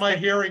guys. Let me get my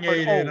hearing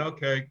aid Oh. in.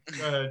 Okay,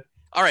 go ahead.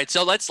 All right,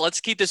 so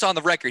let's keep this on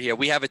the record here.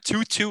 We have a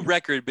 2-2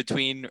 record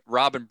between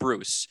Rob and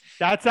Bruce.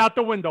 That's out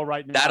the window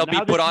right now. That'll Now be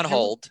this put is on you-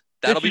 hold.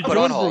 That'll this be is put you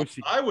on and hold.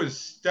 Brucey. I was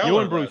stellar. You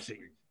and last Brucey.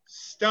 week.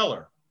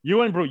 Stellar.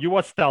 You and Bruce. You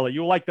were Stella.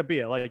 You like the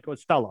beer, like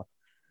Stella.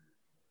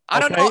 I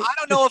don't Okay. know. I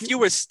don't know if you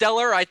were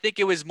stellar. I think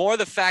it was more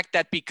the fact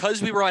that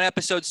because we were on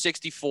episode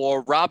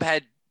 64, Rob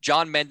had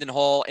John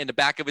Mendenhall in the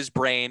back of his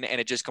brain, and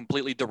it just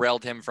completely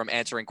derailed him from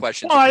answering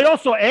questions. Well, I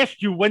also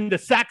asked you when the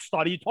sack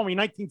started. You told me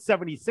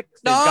 1976.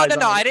 No. Guys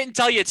on I it. didn't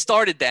tell you it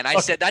started then. I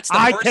Look, said that's the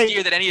I first take-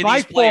 year that any of my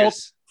these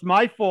players. It's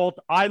my fault.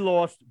 I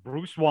lost.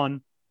 Bruce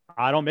won.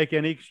 I don't make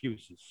any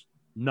excuses.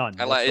 None.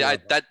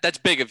 whatsoever. That's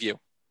big of you.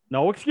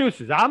 No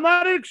excuses. I'm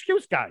not an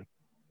excuse guy.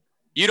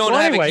 You don't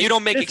Well, have. anyway, You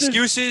don't make this is-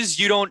 excuses.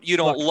 You don't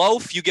Look,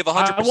 loaf. You give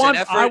 100%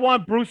 I effort.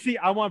 want Brucey.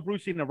 I want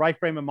Brucey in the right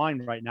frame of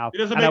mind right now. He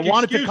doesn't And make I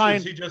wanted excuses. to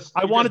kind. he just,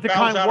 I he wanted just to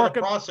bows kind of out work the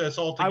him- process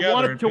I altogether.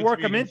 wanted and to puts work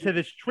me him in- into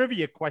this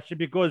trivia question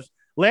because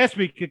last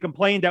week you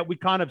complained that we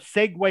kind of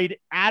segued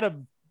out of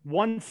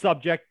one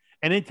subject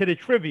and into the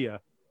trivia,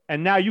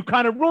 and now you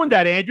kind of ruined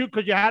that, Andrew,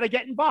 because you had to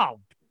get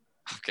involved.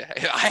 Okay,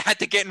 I had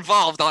to get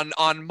involved on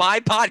my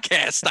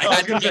podcast. I I was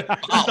had to gonna get say,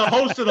 he's the involved.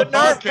 host of the The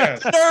nerve,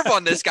 podcast. the nerve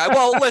on this guy.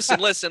 Well, listen.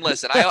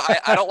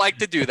 I don't like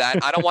to do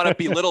that. I don't want to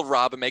belittle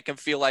Rob and make him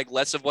feel like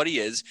less of what he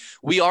is.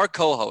 We are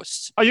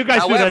co-hosts. Oh, you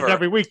guys do However- that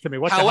every week to me.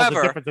 What the hell's the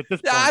however, difference at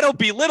this point? I don't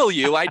belittle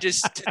you. I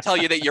just tell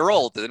you that you're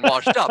old and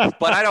washed up.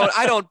 But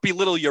I don't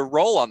belittle your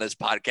role on this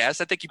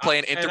podcast. I think you play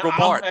an integral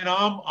part.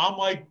 I'm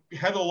like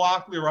Heather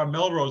Locklear on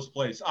Melrose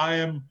Place. I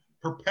am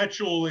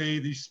perpetually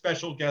the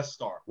special guest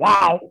star.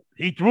 Wow,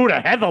 he threw to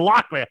Heather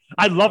Locklear.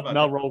 I love about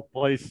Melrose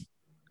Place.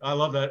 I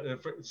love that.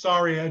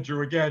 Sorry,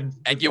 Andrew, again.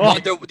 And you Oh,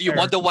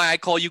 wonder why I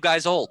call you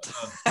guys old.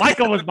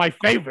 Michael was my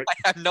favorite.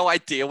 I have no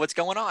idea what's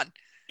going on.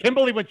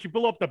 Kimberly, when she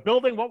blew up the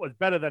building, what was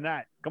better than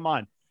that? Come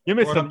on, you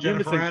missed Brought some. up You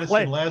Jennifer missing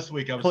Clay. Aniston last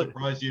week. I was Clay-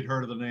 surprised you'd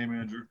heard of the name,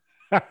 Andrew.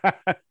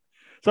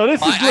 So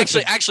this is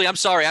Actually, I'm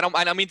sorry. I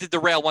don't mean to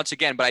derail once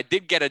again, but I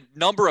did get a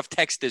number of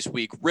texts this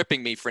week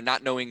ripping me for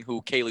not knowing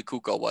who Kaylee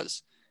Kuko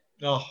was.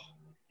 Oh,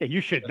 Yeah,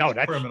 you should know.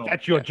 That's criminal.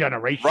 That's your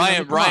generation. I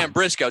mean, come Ryan on.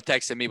 Briscoe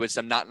texted me with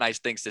some not nice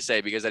things to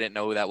say because I didn't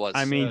know who that was.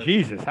 I mean,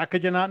 Jesus, how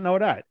could you not know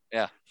that?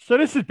 Yeah. So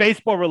this is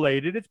baseball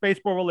related. It's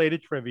baseball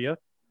related trivia,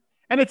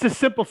 and it's a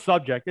simple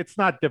subject. It's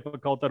not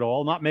difficult at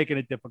all. Not making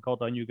it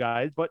difficult on you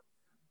guys, but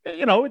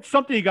you know, it's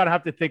something you got to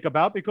have to think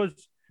about because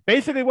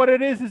basically what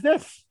it is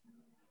this: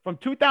 from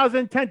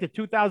 2010 to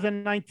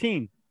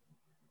 2019,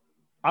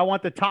 I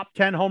want the top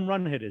 10 home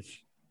run hitters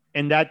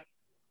in that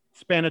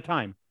span of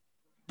time.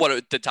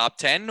 what, the top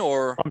 10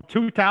 or? From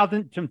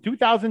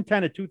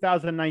 2010 to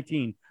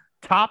 2019,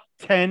 top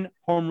 10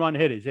 home run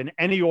hitters in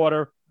any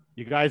order.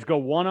 You guys go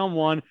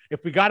one-on-one.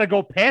 If we got to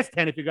go past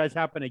 10, if you guys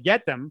happen to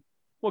get them,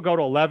 we'll go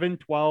to 11,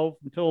 12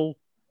 until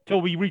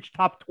we reach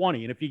top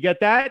 20. And if you get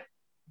that,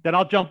 then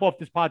I'll jump off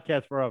this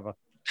podcast forever.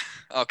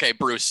 Okay,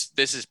 Bruce,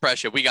 this is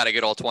pressure. We got to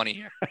get all 20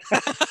 here.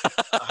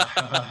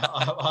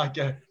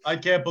 I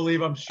can't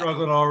believe I'm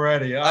struggling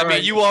already. I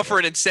mean, you offer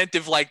an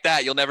incentive like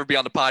that, you'll never be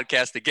on the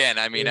podcast again.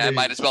 I mean, I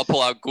might as well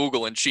pull out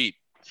Google and cheat.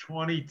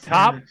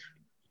 2010.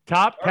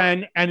 Top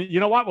 10. And you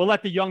know what? We'll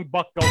let the young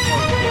buck go first.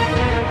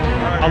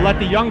 I'll let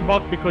the young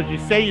buck because you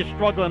say you're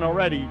struggling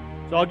already.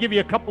 So I'll give you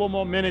a couple of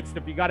more minutes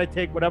if you got to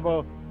take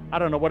whatever, I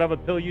don't know, whatever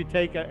pill you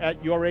take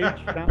at your age.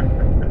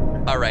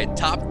 All right,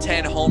 top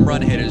 10 home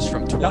run hitters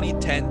from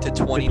 2010 to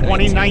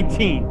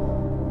 2019.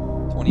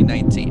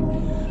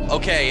 2019.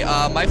 Okay,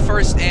 my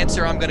first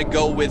answer, I'm going to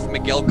go with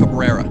Miguel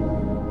Cabrera.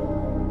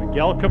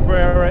 Miguel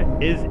Cabrera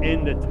is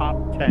in the top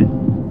 10.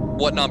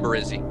 What number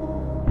is he?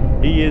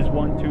 He is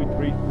 1, 2,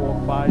 3,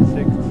 4, 5,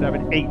 6,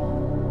 7, 8.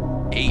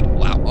 8.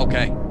 Wow.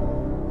 Okay.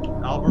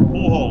 Albert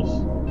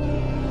Pujols.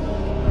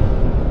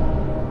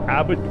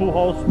 Albert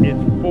Pujols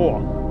is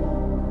 4.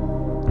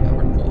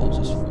 Albert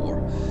Pujols is 4.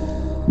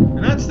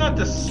 And that's not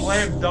the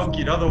slam dunk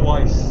you'd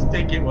otherwise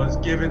think it was,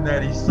 given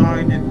that he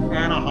signed in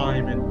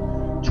Anaheim in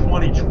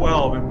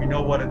 2012, and we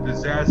know what a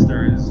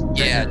disaster is.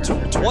 Yeah,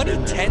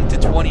 2010 to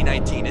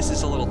 2019. This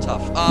is a little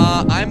tough.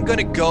 I'm going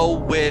to go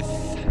with...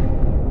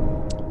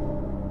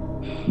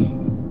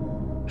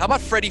 How about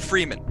Freddie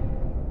Freeman?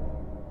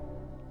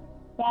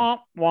 Wah,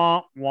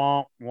 wah,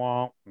 wah,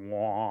 wah,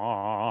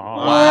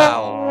 wah.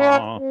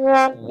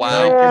 Wow.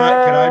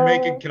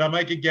 Can I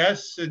make a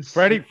guess?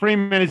 Freddie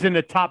Freeman is in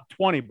the top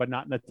 20, but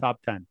not in the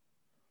top 10.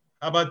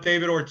 How about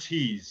David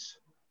Ortiz?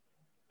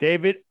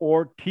 David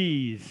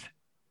Ortiz,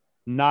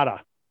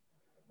 nada.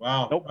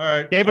 Wow. Nope. All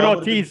right. David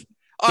Ortiz.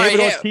 All right,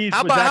 David yeah. Ortiz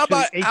How was about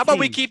actually how about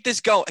we 18.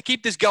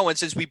 keep this going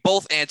since we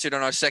both answered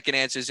on our second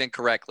answers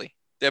incorrectly.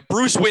 That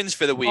Bruce wins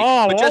for the week.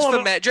 Oh, but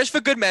well, just for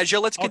good measure,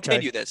 let's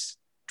continue Okay. this.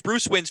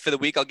 Bruce wins for the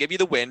week. I'll give you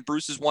the win.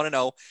 Bruce is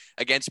 1-0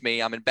 against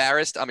me. I'm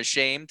embarrassed. I'm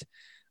ashamed.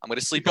 I'm going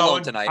to sleep Keep alone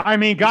going. tonight. I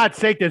mean, God's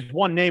sake, there's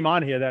one name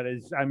on here that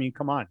is, I mean,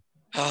 come on.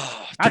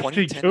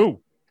 Actually, 2010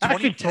 two.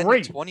 Actually, 2010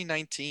 three.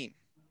 2019.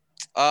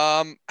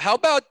 How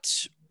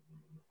about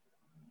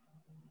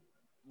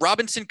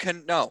Robinson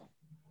Cano?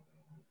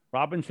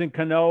 Robinson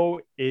Cano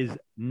is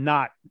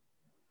not.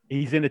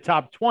 He's in the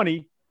top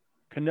 20.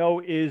 Cano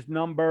is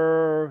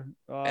number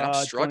I'm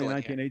struggling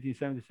 19, here. 18,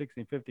 17,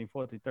 16, 15,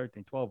 14,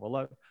 13, 12,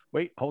 11.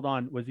 Wait, hold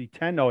on. Was he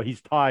 10? No, he's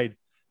tied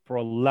for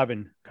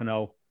 11,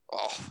 Cano.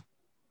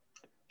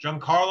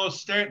 Giancarlo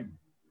Stanton.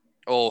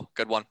 Oh,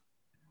 good one.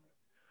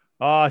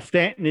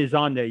 Stanton is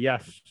on there.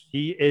 Yes,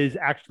 he is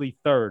actually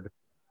third.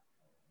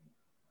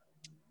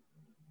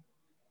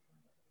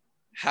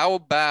 How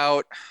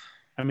about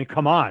I mean,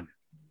 come on.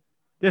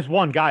 There's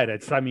one guy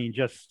that's, I mean,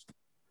 just.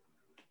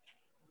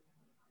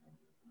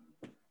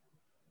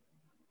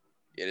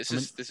 yeah, this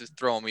is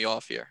throwing me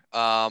off here.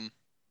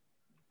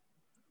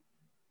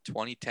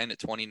 2010 to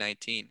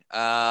 2019.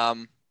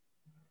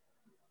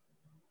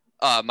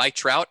 Mike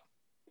Trout.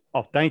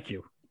 Oh, thank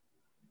you.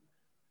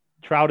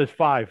 Trout is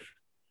 5.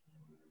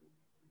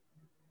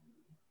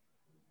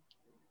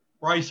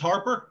 Bryce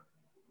Harper.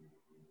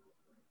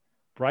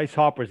 Bryce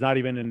Harper is not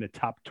even in the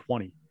top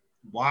 20.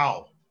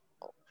 Wow.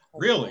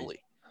 Really? Holy.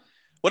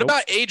 What Nope.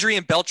 about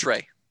Adrian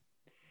Beltre?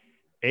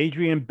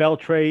 Adrian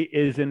Beltre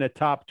is in the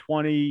top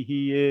 20.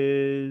 He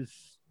is.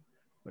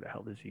 What the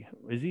hell is he?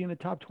 Is he in the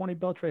top 20,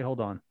 Beltre? Hold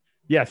on.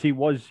 Yes, he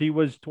was. He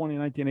was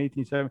 2019,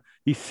 18, 7.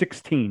 He's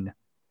 16.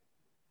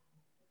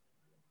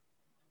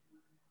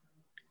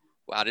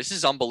 Wow, this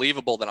is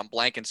unbelievable that I'm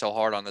blanking so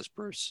hard on this,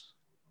 Bruce.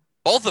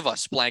 Both of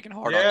us blanking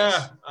hard on this.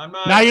 Yeah, I'm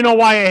not. Now you know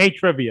why I hate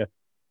trivia.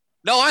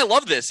 No, I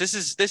love this. This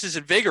is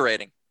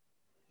invigorating.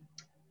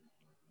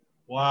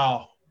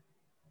 Wow.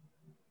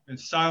 And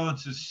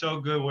silence is so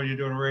good when you're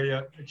doing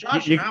radio.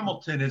 Josh You-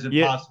 Hamilton isn't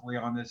yeah. possibly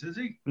on this, is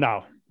he?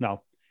 No.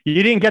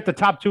 You didn't get the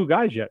top 2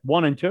 guys yet,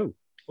 1 and 2.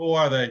 Who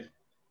are they?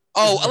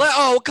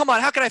 Oh, come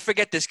on. How can I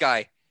forget this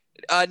guy?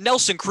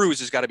 Nelson Cruz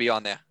has got to be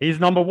on there. He's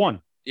number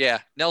 1. Yeah,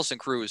 Nelson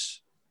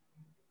Cruz.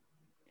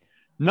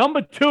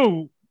 Number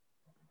 2,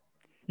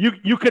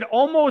 you could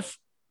almost,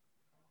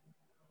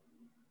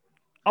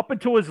 up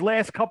until his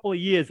last couple of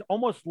years,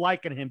 almost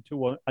liken him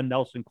to a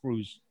Nelson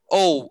Cruz.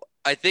 Oh,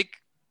 I think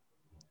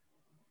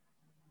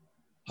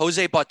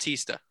Jose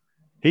Bautista.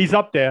 He's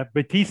up there.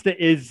 Batista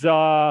is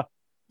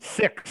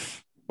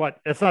 6, but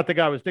that's not the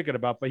guy I was thinking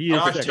about. But he is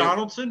Josh 6.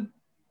 Donaldson?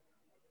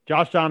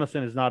 Josh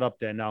Donaldson is not up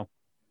there now.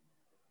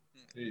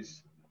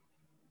 Jeez.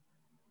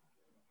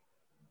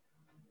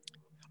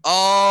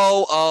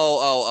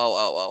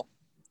 Oh.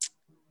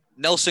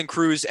 Nelson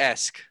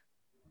Cruz-esque.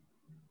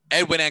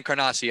 Edwin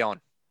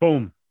Encarnacion.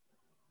 Boom.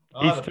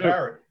 Ah, He's the two.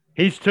 parrot.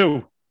 He's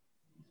 2.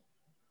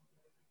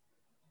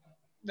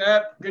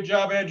 Good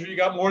job, Andrew. You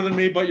got more than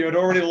me, but you had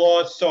already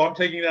lost, so I'm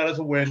taking that as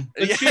a win.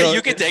 Yeah,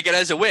 you can take it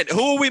as a win.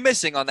 Who are we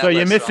missing on that So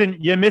list?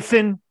 you're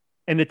missing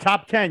in the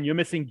top 10. You're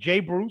missing Jay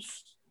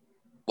Bruce,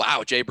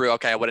 Wow, Jay Brew.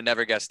 Okay, I would have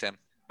never guessed him.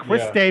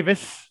 Chris Yeah.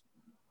 Davis,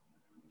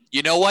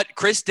 You know what?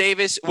 Chris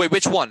Davis. Wait,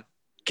 which one?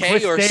 K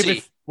Chris or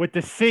Davis C? with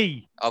the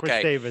C. Okay.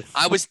 Chris Davis.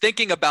 I was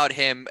thinking about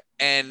him,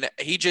 and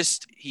he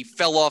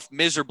fell off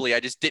miserably. I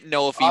just didn't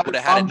know if he would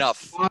have had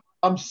enough.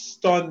 I'm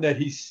stunned that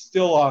he's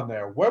still on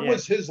there. When Yeah.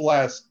 was his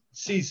last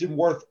season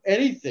worth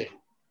anything?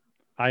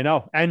 I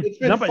know. And It's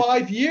been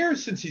 5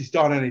 years since he's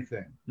done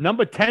anything.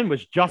 number 10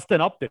 was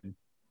Justin Upton.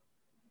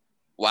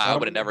 Wow, I I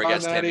would have never wouldn't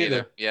guessed find him that either.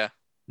 either. Yeah.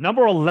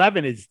 Number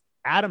 11 is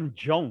Adam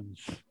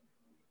Jones.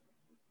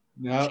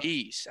 No.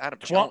 Jeez, Adam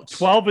 12, Jones.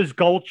 12 is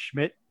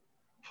Goldschmidt.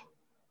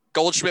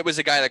 Goldschmidt was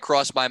a guy that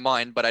crossed my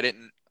mind, but I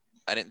didn't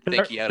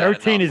think he had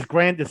 13 enough. is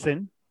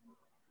Granderson.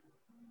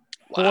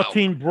 Wow.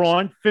 14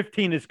 Braun.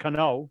 15 is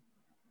Cano.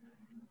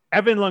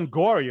 Evan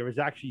Longoria is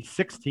actually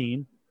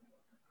 16.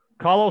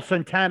 Carlos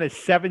Santana is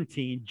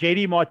 17.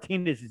 JD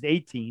Martinez is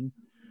 18.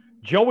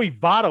 Joey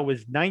Votto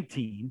is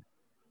 19.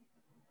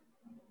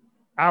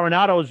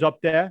 Arenado's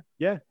up there.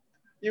 Yeah.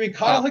 You mean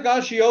Kyle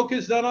Higashioka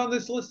is not on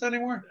this list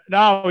anymore?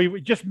 No, he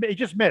just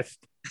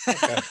missed.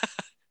 Okay.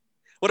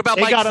 What about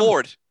They Mike got him.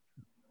 Ford?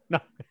 No.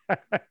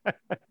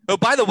 Oh,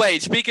 by the way,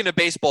 speaking of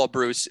baseball,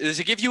 Bruce, does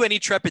it give you any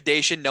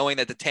trepidation knowing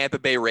that the Tampa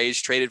Bay Rays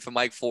traded for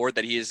Mike Ford,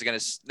 that he is going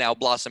to now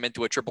blossom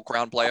into a Triple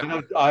Crown player?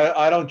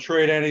 I don't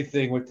trade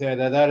anything with Ted.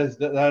 That is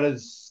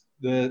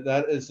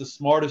the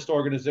smartest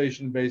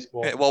organization in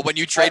baseball. Well, when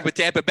you trade with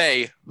Tampa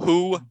Bay,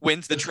 who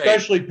wins the trade?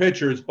 Especially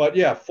pitchers, but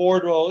yeah,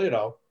 Ford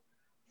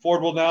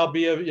will now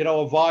be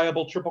a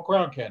viable Triple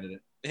Crown candidate.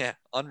 Yeah,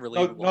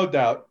 unbelievable. No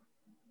doubt.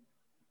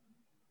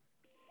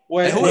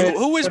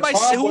 Who was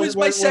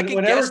my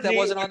second guest that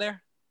wasn't on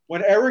there?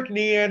 When Eric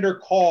Neander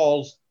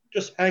calls,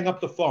 just hang up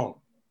the phone.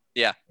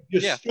 Yeah.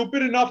 You're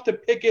stupid enough to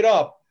pick it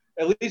up.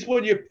 At least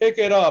when you pick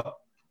it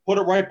up, put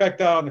it right back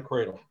down in the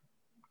cradle.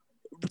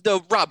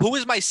 Rob, who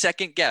was my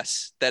second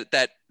guess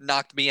that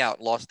knocked me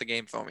out, lost the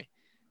game for me?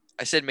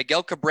 I said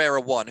Miguel Cabrera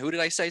won. Who did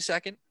I say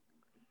second?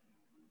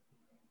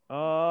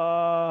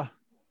 I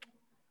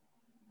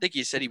think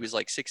you said he was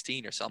like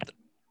 16 or something.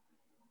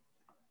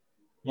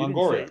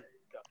 Longoria.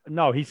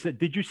 No, he said.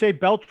 Did you say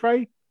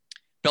Beltray?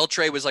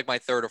 Beltray was like my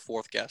third or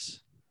fourth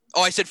guess.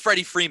 Oh, I said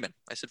Freddie Freeman.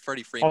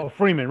 Oh,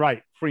 Freeman,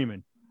 right?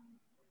 Freeman.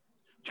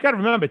 You got to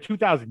remember,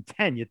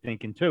 2010. You're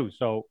thinking too.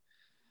 So.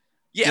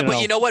 Yeah,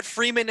 but you know what?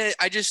 Freeman,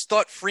 I just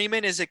thought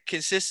Freeman is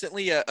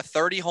consistently a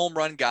 30 home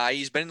run guy.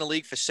 He's been in the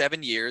league for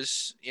 7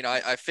 years.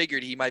 I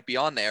figured he might be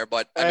on there.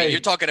 But, I mean, you're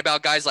talking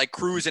about guys like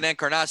Cruz and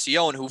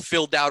Encarnacion who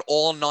filled out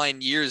all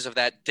 9 years of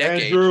that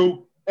decade.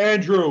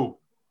 Andrew,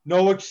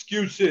 no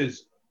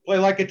excuses. Play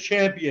like a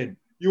champion.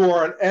 You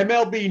are an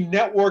MLB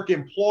Network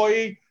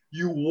employee.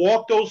 You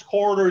walk those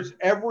corridors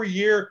every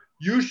year.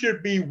 You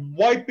should be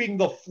wiping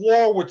the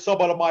floor with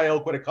someone of my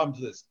ilk when it comes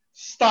to this.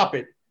 Stop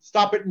it.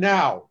 Stop it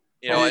now.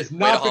 It's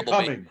not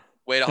becoming.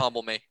 Way to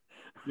humble me.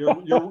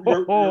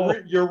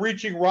 You're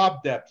reaching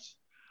Rob depths.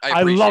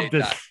 I love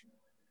this. That.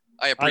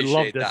 I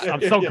appreciate that.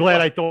 I'm so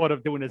glad I thought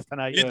of doing this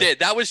tonight. You did.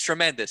 That was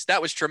tremendous.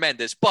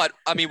 But,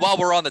 I mean, while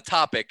we're on the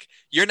topic,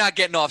 you're not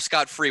getting off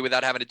scot-free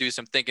without having to do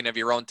some thinking of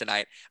your own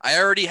tonight. I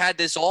already had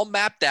this all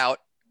mapped out.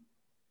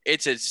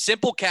 It's a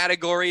simple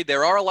category.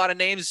 There are a lot of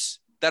names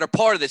that are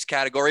part of this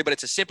category, but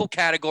it's a simple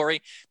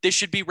category. This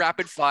should be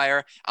rapid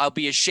fire. I'll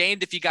be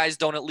ashamed if you guys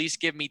don't at least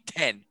give me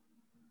 10.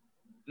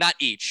 Not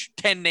each.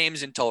 10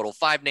 names in total.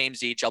 5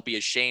 names each. I'll be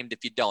ashamed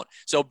if you don't.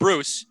 So,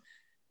 Bruce,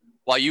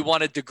 while you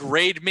want to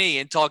degrade me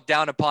and talk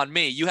down upon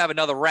me, you have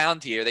another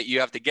round here that you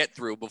have to get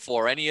through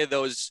before any of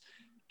those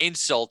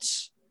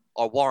insults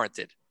are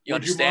warranted. You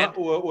understand?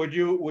 Would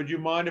you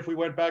mind if we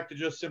went back to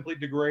just simply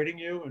degrading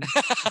you?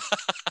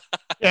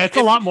 Yeah, it's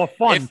a lot more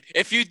fun.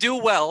 If you do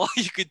well,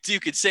 you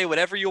could say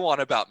whatever you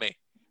want about me.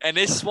 And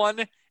this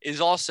one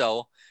is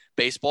also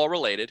baseball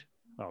related.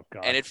 Oh,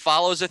 God. And it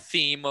follows a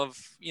theme of,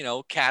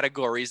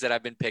 categories that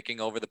I've been picking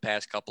over the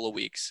past couple of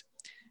weeks.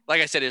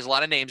 Like I said, there's a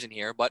lot of names in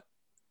here, but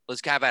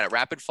let's have at it.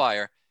 Rapid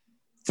fire.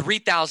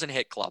 3,000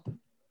 hit club.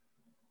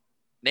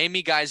 Name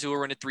me guys who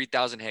are in a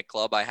 3,000 hit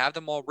club. I have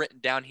them all written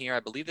down here. I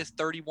believe there's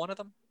 31 of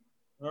them.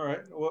 All right.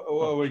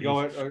 Are we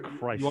going?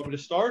 You want me to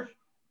start?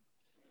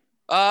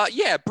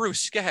 Yeah,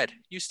 Bruce, go ahead.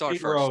 You start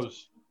Pete first.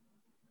 Rose.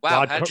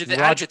 Wow, how'd you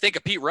think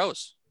of Pete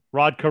Rose?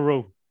 Rod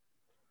Carew.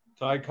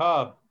 Ty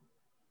Cobb.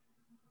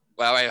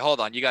 Well, wait, hold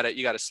on. You got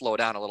to slow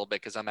down a little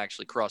bit because I'm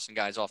actually crossing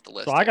guys off the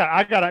list. So I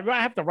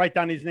have to write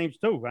down these names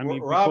too. I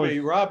mean,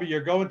 Robbie,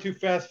 you're going too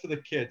fast for the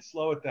kids.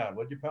 Slow it down,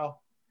 would you,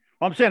 pal?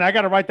 Well, I'm saying I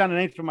got to write down the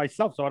names for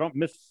myself so I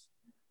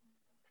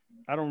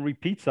don't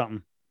repeat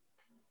something.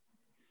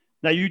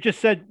 Now you just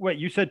said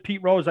you said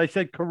Pete Rose. I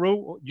said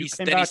Carew.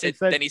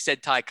 Then he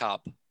said Ty Cobb.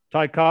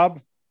 Ty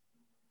Cobb.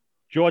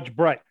 George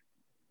Brett.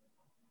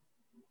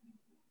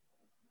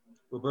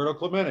 Roberto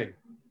Clemente.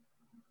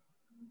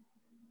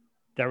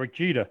 Derek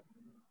Jeter.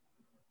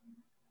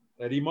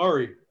 Eddie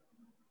Murray.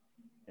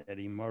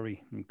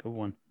 Good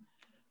one.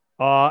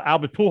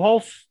 Albert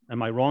Pujols.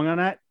 Am I wrong on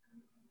that?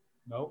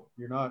 No,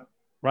 you're not.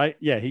 Right?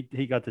 Yeah,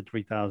 he got to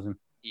 3,000.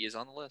 He is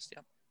on the list,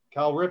 yeah.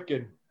 Cal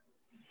Ripken.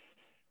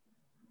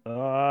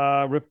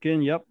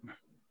 Ripken, yep.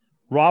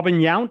 Robin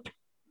Yount.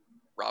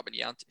 Robin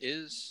Yount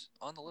is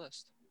on the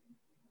list.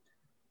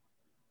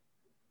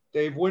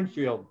 Dave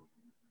Winfield.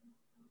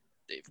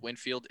 Dave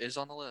Winfield is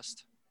on the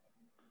list.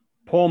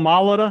 Paul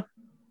Molitor.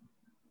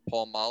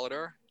 Paul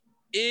Molitor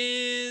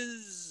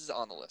is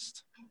on the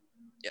list.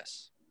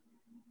 Yes.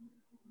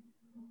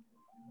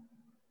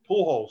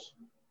 Pujols.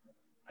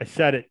 I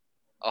said it.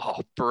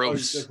 Oh,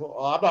 Bruce.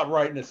 I'm not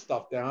writing this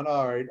stuff down.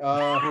 All right.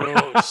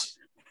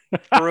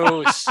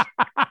 Bruce.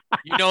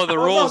 You know the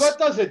rules. No,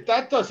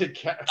 that doesn't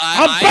count.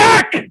 I'm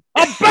back.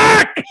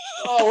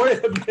 Oh,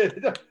 wait a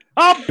minute.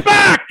 I'm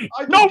back.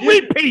 No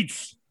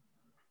repeats.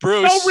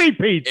 Bruce, no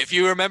repeats. If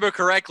you remember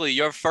correctly,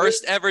 your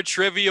first ever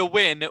trivia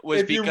win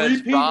was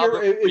because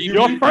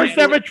your first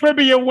ever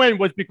trivia win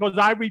was because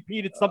I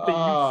repeated something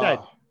you said.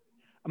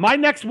 My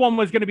next one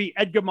was going to be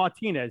Edgar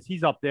Martinez.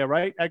 He's up there,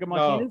 right? Edgar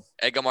Martinez?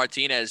 No. Edgar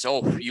Martinez.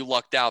 Oh, you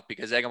lucked out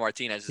because Edgar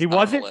Martinez is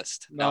on the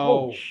list. No.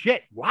 Oh,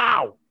 shit.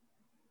 Wow.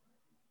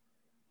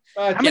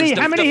 How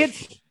many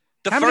hits?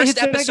 The How many first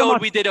hits did episode,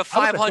 Edgar we did a I would've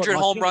thought 500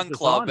 home Martinez run was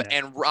club, on there.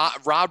 and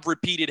Rob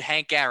repeated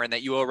Hank Aaron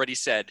that you already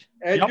said.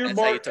 Edgar, That's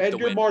how you took the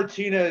Edgar win.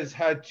 Martinez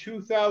had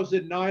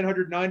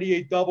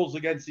 2,998 doubles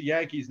against the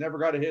Yankees. Never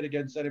got a hit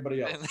against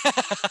anybody else.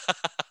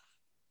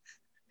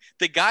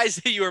 The guys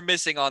that you were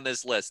missing on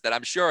this list, that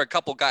I'm sure a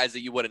couple guys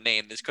that you would have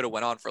named, this could have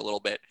went on for a little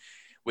bit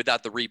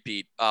without the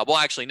repeat. Well,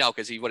 actually, no,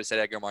 because he would have said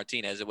Edgar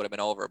Martinez. It would have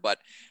been over. But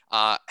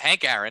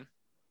Hank Aaron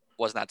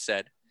was not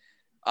said.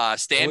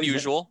 Stan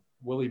Musial.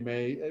 Willie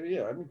May.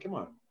 Yeah, I mean, come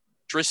on.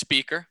 Tris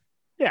Speaker.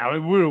 Yeah, I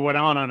mean, we went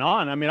on and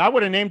on. I mean, I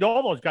would have named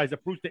all those guys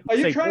that Bruce didn't Are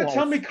you say trying to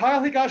tell me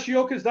Kyle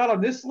Higashioka is not on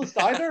this list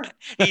either?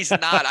 He's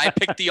not. I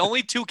picked the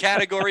only two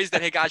categories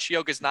that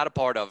Higashioka is not a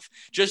part of,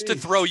 just to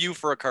throw you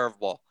for a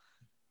curveball.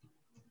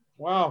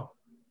 Wow.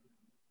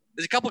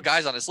 There's a couple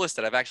guys on this list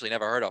that I've actually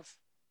never heard of.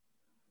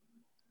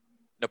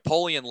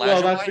 Napoleon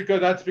Lajoie. Well,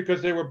 that's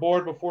because they were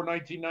born before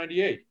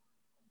 1998.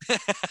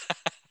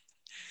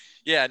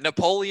 Yeah,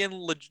 Napoleon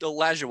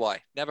Lajoie.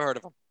 Never heard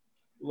of him.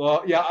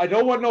 Well, yeah,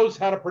 no one knows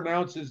how to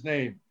pronounce his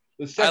name.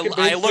 The second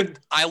baseman.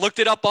 I looked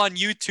it up on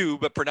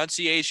YouTube, a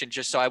pronunciation,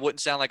 just so I wouldn't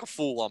sound like a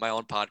fool on my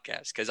own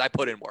podcast, because I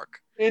put in work.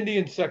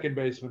 Indian second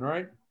baseman,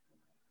 right?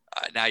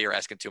 Now you're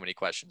asking too many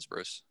questions,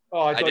 Bruce.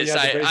 Oh, I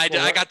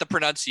got the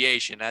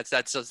pronunciation. That's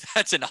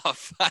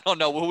enough. I don't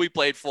know who he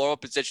played for,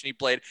 what position he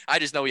played. I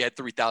just know he had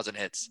 3,000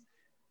 hits.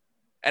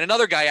 And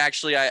another guy,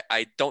 actually,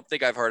 I don't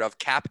think I've heard of,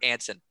 Cap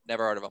Anson.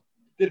 Never heard of him.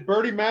 Did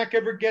Bernie Mac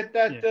ever get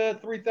that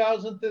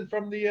 3,000th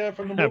from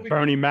the movie?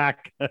 Bernie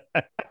Mac.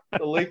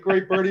 The late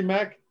great Bernie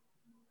Mac.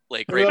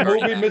 Late great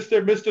Bernie movie, Mac.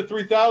 Mr.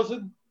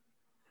 3000.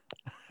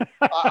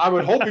 I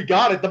would hope he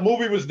got it. The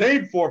movie was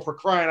named for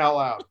crying out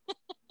loud.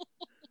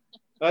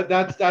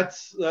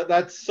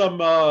 That's some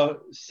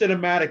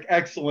cinematic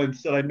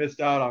excellence that I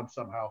missed out on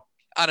somehow.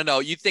 I don't know.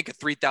 You think of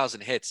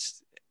 3,000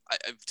 hits,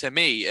 to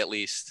me at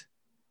least.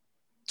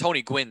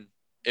 Tony Gwynn.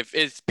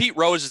 If Pete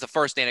Rose is the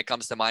first name that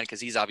comes to mind,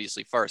 because he's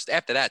obviously first.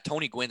 After that,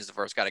 Tony Gwynn is the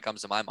first guy that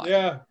comes to my mind.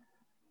 Yeah.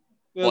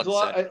 There's a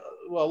lot.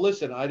 Well,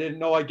 listen, I didn't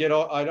know I got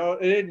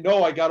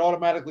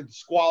automatically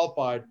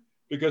disqualified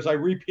because I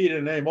repeated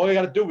a name. All you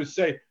got to do is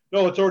say,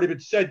 no, it's already been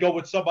said. Go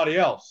with somebody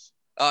else.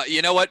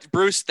 You know what,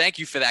 Bruce? Thank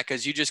you for that,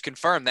 because you just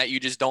confirmed that you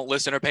just don't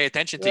listen or pay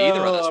attention to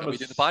either of us when we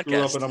do the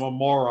podcast. And I'm a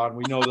moron.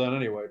 We know that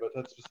anyway.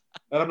 But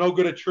and I'm no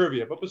good at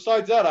trivia. But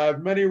besides that, I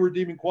have many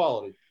redeeming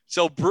qualities.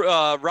 So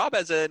Rob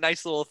has a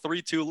nice little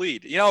 3-2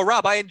 lead. You know,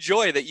 Rob, I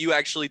enjoy that you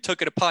actually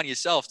took it upon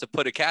yourself to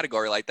put a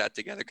category like that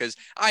together, because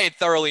I had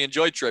thoroughly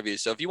enjoyed trivia.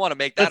 So if you want to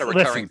make that a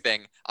recurring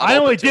thing, I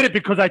only did it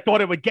because I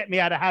thought it would get me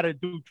out of how to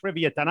do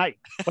trivia tonight.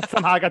 But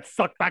somehow I got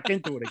sucked back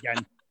into it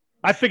again.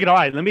 I figured, all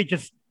right, let me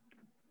just,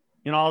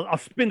 I'll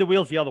spin the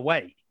wheels the other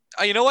way.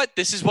 You know what?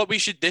 This is what we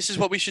should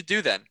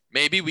do then.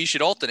 Maybe we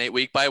should alternate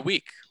week by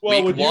week.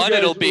 Well, week one,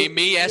 it'll be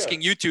me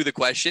asking you two the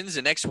questions.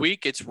 And next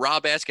week, it's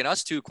Rob asking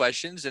us 2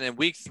 questions. And then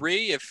week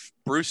 3, if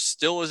Bruce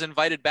still is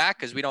invited back,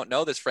 because we don't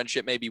know, this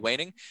friendship may be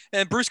waning,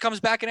 and Bruce comes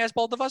back and asks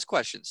both of us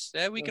questions.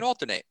 We can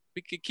alternate.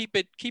 We could keep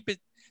it,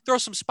 throw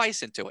some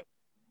spice into it.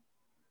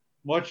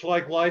 Much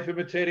like life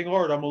imitating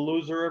art, I'm a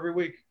loser every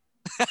week.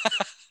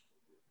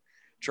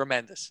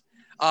 Tremendous.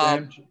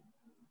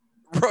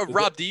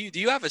 Rob, do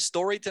you have a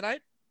story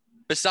tonight?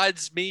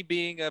 Besides me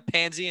being a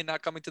pansy and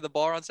not coming to the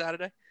bar on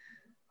Saturday?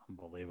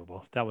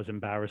 Unbelievable. That was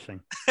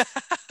embarrassing. It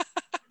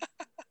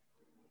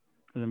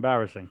was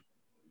embarrassing.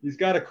 He's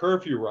got a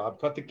curfew,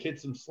 Rob. Cut the kid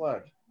some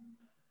slack.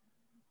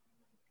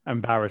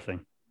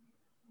 Embarrassing.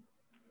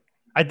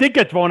 I did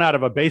get thrown out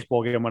of a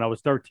baseball game when I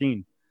was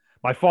 13.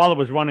 My father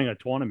was running a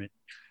tournament.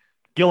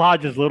 Gil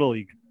Hodges Little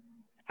League.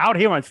 Out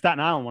here on Staten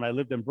Island when I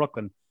lived in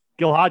Brooklyn.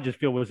 Gil Hodges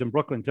Field was in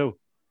Brooklyn too.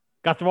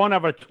 Got thrown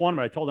out of a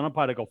tournament. I told an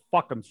umpire to go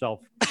fuck himself.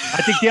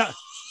 I think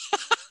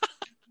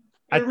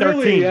at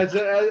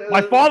 13.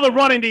 My father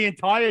running the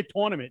entire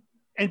tournament,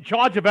 in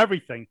charge of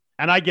everything,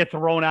 and I get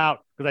thrown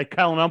out because I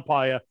tell an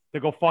umpire to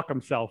go fuck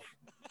himself.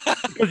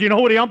 Because you know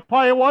who the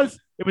umpire was?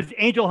 It was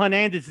Angel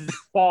Hernandez's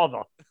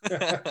father.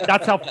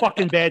 That's how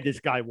fucking bad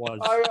this guy was.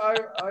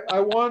 I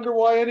wonder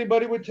why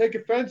anybody would take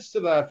offense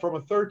to that from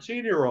a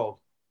 13-year-old.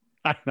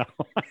 I know.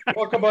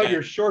 Talk about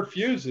your short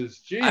fuses.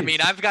 Jeez. I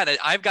mean, I've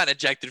gotten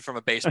ejected from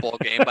a baseball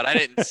game, but I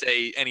didn't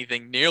say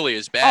anything nearly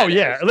as bad. Oh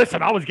yeah,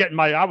 listen, I was getting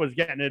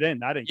it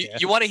in. I didn't care.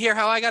 You want to hear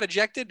how I got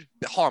ejected?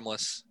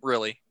 Harmless,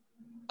 really.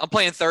 I'm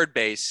playing third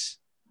base.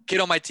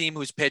 Kid on my team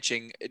who's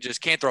pitching just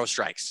can't throw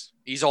strikes.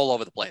 He's all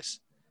over the place.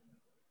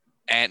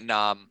 And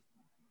I'm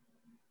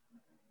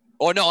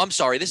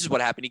sorry. This is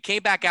what happened. He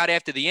came back out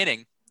after the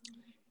inning,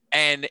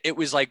 and it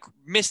was like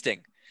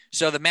misting.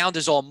 So the mound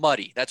is all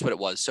muddy. That's what it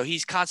was. So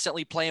he's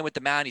constantly playing with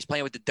the mound. He's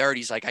playing with the dirt.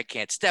 He's like, I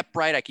can't step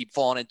right. I keep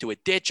falling into a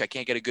ditch. I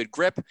can't get a good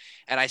grip.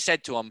 And I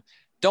said to him,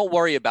 don't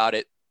worry about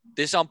it.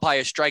 This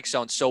umpire strike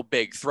zone's so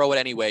big. Throw it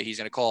anyway. He's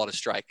going to call it a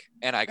strike.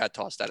 And I got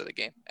tossed out of the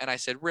game. And I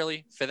said,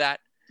 really? For that?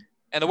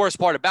 And the worst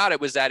part about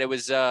it was that it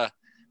was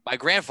my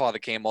grandfather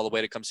came all the way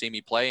to come see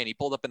me play. And he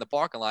pulled up in the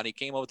parking lot. He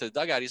came over to the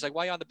dugout. He's like,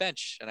 why are you on the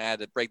bench? And I had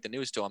to break the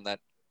news to him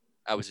that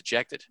I was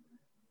ejected.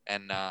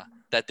 And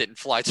that didn't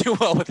fly too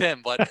well with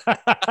him, but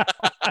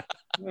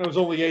That was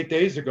only 8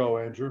 days ago,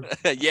 Andrew.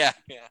 Yeah.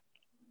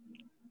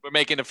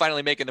 We're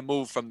finally making the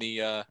move from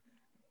the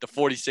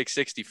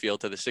 4660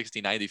 field to the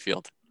 6090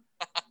 field.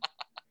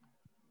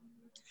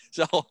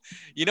 So,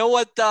 you know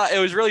what? It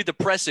was really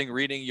depressing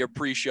reading your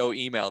pre-show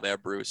email there,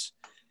 Bruce.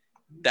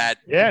 That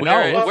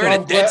we're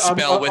in a dead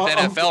spell with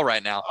NFL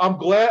right now. I'm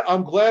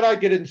glad I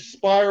get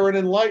inspired and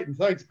enlightened.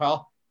 Thanks,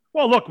 pal.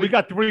 Well, look, we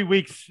got 3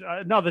 weeks.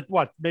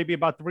 Maybe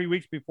about 3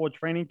 weeks before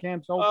training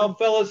camps open. Oh,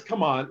 fellas,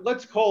 come on.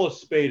 Let's call a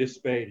spade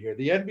here.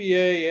 The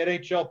NBA,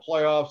 NHL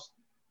playoffs,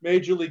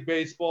 Major League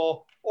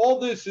Baseball, all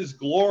this is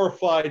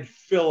glorified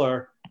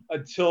filler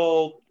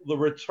until the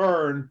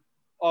return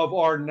of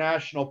our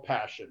national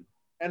passion,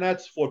 and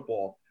that's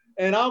football.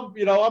 And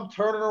I'm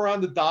turning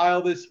around the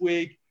dial this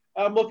week.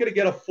 I'm looking to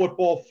get a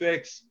football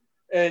fix,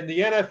 and the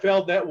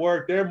NFL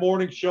Network, their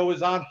morning show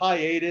is on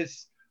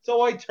hiatus.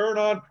 So I turn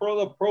on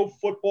the pro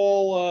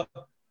football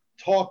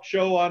talk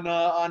show on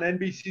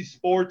NBC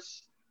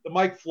Sports, the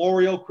Mike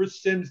Florio,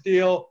 Chris Sims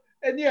deal.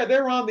 And, yeah,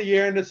 they're on the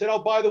air, and they said, oh,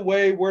 by the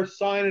way, we're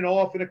signing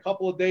off in a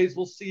couple of days.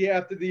 We'll see you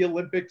after the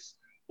Olympics.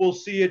 We'll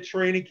see you at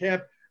training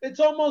camp.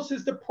 It's almost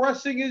as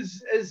depressing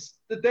as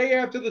the day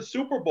after the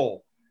Super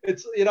Bowl.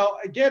 It's,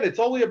 again, it's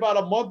only about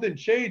a month and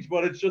change,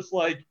 but it's just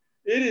like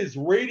it is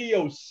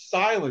radio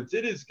silence.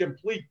 It is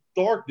complete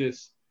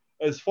darkness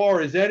as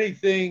far as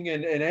anything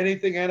and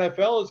anything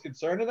NFL is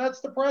concerned, and that's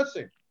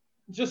depressing.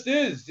 It just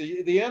is.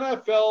 The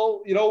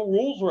NFL,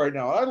 rules right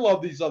now. I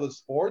love these other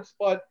sports,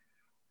 but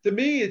to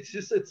me,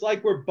 it's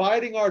like we're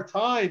biding our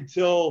time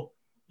till,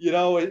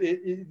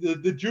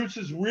 the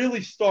juices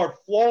really start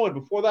flowing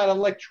before that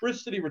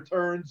electricity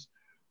returns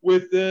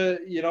with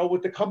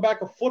the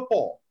comeback of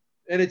football.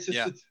 And it's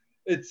just,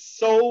 it's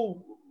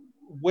so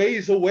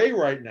ways away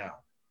right now.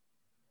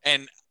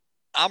 And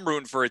I'm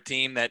rooting for a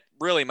team that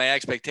really my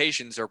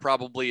expectations are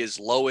probably as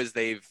low as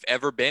they've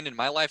ever been in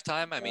my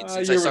lifetime. I mean,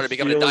 since I started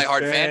becoming a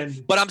diehard fan,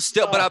 but I'm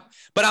still,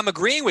 but I'm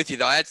agreeing with you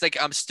though. It's like,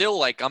 I'm still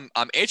like,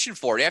 I'm itching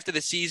for it. After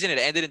the season, it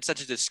ended in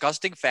such a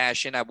disgusting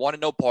fashion. I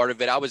wanted no part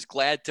of it. I was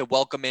glad to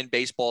welcome in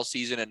baseball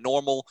season, a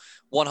normal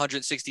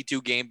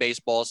 162 game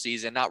baseball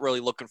season, not really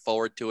looking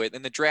forward to it.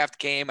 Then the draft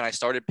came and I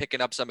started picking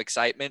up some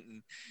excitement,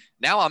 and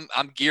now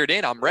I'm geared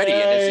in, I'm ready.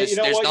 And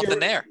there's nothing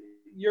there.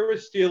 You're a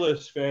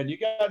Steelers fan. You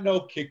got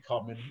no kick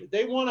coming.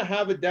 They want to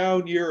have a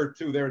down year or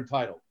two. They're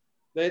entitled.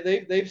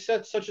 They've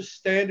set such a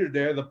standard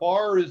there. The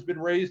bar has been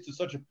raised to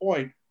such a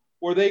point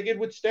where they can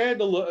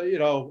withstand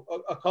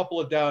a couple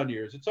of down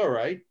years. It's all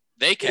right.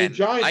 They can. The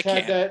Giants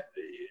had that,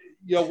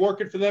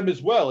 working for them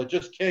as well. It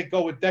just can't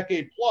go a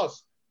decade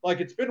plus like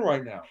it's been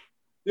right now.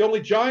 The only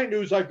Giant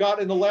news I've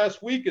got in the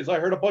last week is I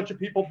heard a bunch of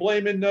people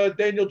blaming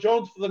Daniel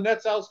Jones for the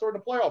Nets outs during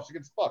the playoffs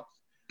against Bucs.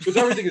 Because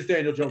everything is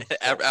Daniel Jones'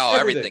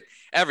 fault.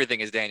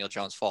 Everything is Daniel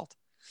Jones' fault.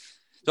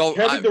 So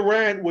Kevin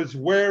Durant was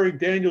wearing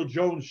Daniel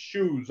Jones'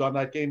 shoes on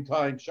that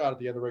game-tying shot at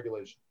the end of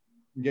regulation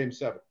in Game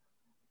 7. It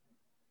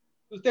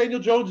was Daniel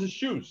Jones'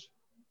 shoes.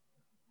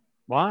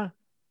 Why?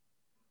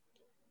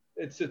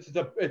 It's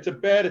a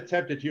bad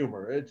attempt at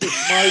humor. It's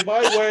just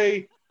my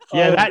way.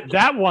 Yeah,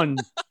 that one.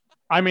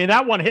 I mean,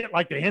 that one hit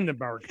like the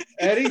Hindenburg.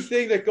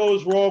 Anything that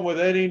goes wrong with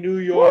any New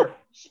York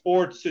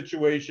sports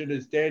situation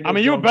is Daniel. I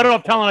mean, you were better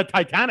off telling a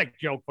Titanic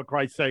joke, for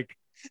Christ's sake.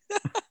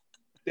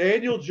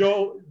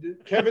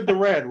 Kevin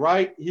Durant,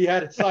 right? He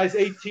had a size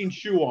 18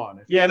 shoe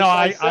on. If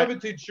I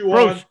 17 shoe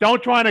Bruce, on.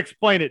 Don't try and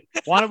explain it.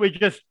 Why don't we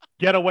just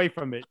get away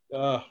from it?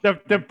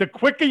 The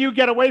quicker you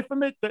get away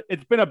from it,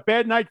 it's been a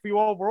bad night for you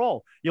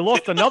overall. You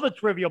lost another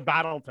trivial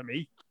battle to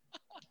me.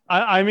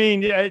 I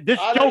mean, this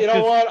joke. You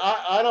know what?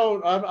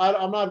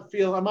 I'm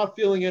not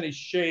feeling any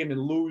shame in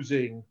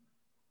losing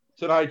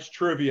tonight's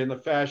trivia in the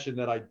fashion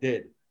that I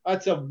did.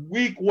 That's a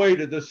weak way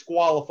to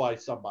disqualify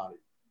somebody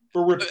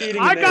for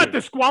repeating. I got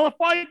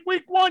disqualified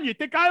week 1. You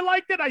think I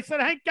liked it? I said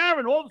Hank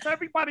Aaron.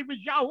 Everybody was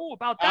yahoo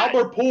about that.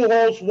 Albert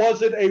Pujols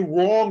wasn't a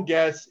wrong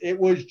guess. It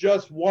was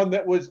just one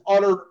that was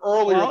uttered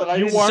earlier that I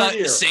didn't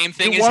hear. Same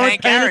thing as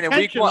Hank Aaron in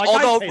week 1.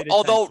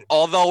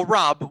 Although,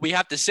 Rob, we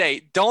have to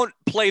say, don't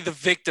play the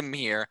victim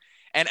here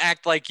and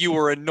act like you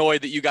were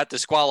annoyed that you got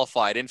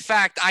disqualified. In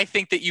fact, I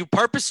think that you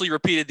purposely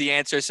repeated the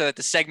answer so that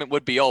the segment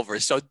would be over.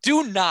 So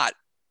do not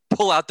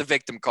pull out the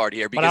victim card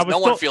here because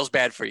one feels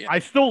bad for you. I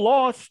still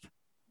lost.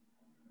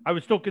 I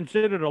was still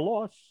considered a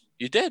loss.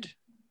 You did.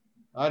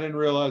 I didn't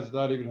realize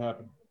that even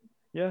happened.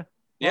 Yeah.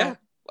 Yeah.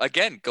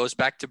 Again, goes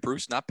back to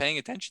Bruce not paying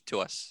attention to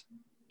us.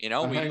 We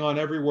hang on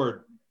every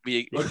word.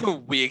 We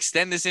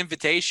extend this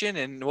invitation,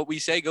 and what we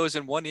say goes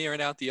in one ear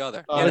and out the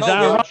other. Is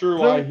that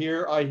true? I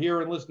hear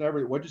and listen to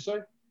everything. What'd you say?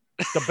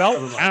 The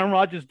belt. Aaron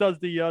Rodgers does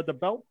the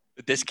belt.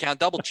 The discount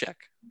double check.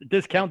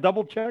 That's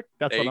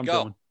what I'm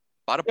doing.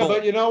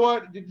 But you know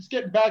what? Just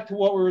getting back to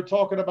what we were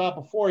talking about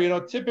before.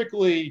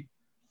 Typically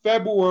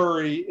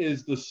February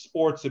is the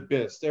sports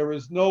abyss. There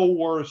is no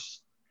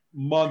worse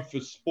month for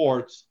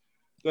sports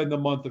than the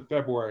month of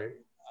February.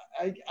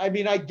 I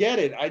mean, I get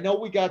it. I know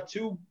we got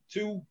two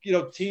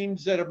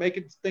teams that are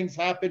making things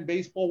happen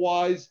baseball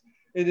wise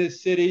in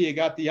this city. You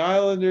got the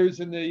Islanders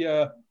and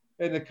the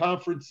and the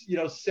conference,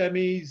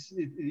 semis.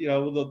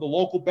 The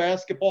local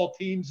basketball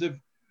teams have,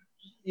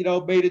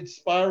 made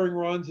inspiring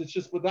runs. It's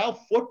just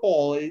without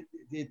football,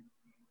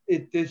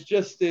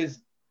 there's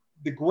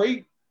the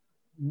great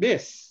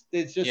miss.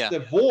 It's just the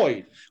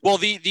void. Well,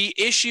 the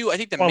issue, I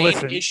think the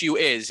main issue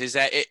is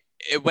that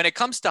when it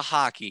comes to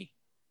hockey,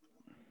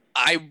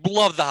 I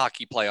love the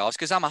hockey playoffs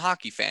because I'm a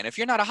hockey fan. If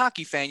you're not a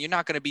hockey fan, you're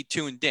not going to be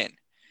tuned in.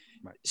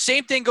 Right.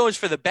 Same thing goes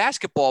for the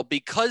basketball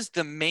because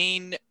the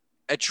main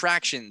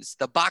attractions,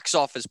 the box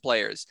office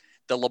players,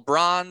 the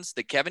LeBrons,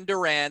 the Kevin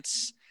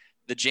Durants,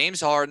 the James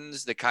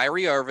Hardens, the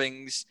Kyrie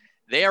Irvings,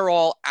 they are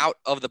all out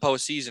of the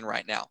postseason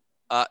right now.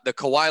 The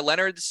Kawhi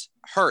Leonards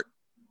hurt.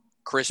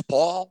 Chris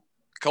Paul,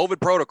 COVID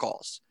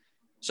protocols.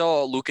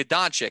 So Luka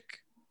Doncic,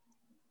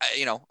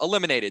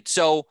 eliminated.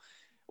 So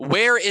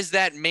where is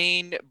that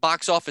main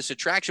box office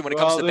attraction when it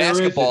comes to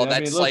basketball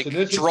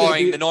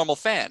drawing the normal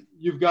fan?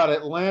 You've got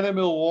Atlanta,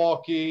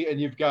 Milwaukee, and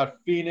you've got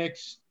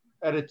Phoenix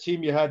at a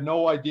team you had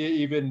no idea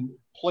even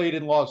played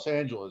in Los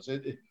Angeles.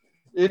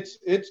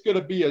 It's going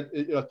to be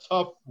a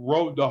tough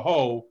road to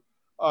hoe,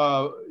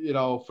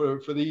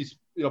 for these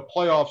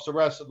playoffs the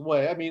rest of the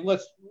way. I mean,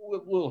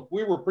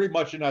 we were pretty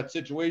much in that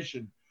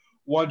situation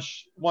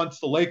once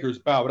the Lakers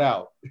bowed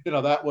out.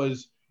 That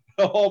was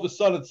all of a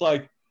sudden it's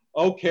like,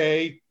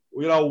 okay,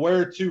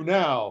 where to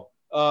now?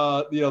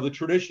 The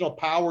traditional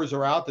powers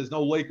are out. There's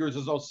no Lakers,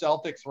 there's no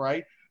Celtics,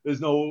 right? There's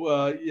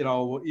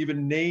no,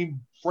 even name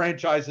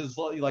franchises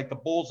like the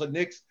Bulls and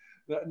Knicks.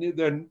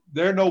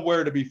 They're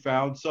nowhere to be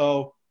found.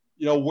 So,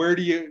 where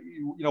do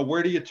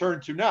you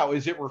turn to now?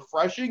 Is it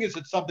refreshing? Is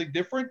it something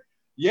different?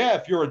 Yeah,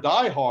 if you're a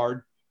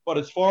diehard, but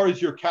as far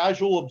as your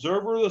casual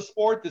observer of the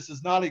sport, this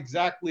is not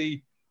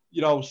exactly,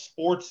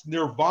 sports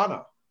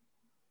nirvana.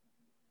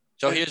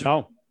 So here's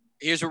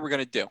what we're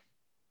going to do.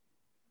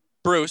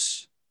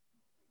 Bruce,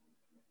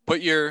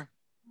 put your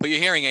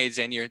hearing aids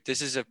in.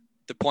 This is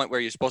the point where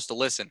you're supposed to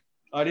listen.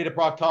 I need a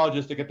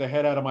proctologist to get the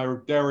head out of my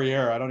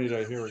derriere. I don't need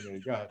a hearing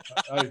aid. Go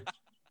ahead.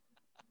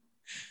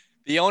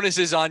 The onus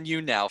is on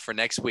you now for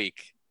next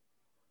week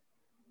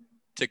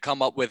to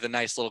come up with a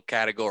nice little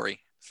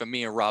category for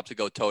me and Rob to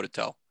go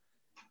toe-to-toe.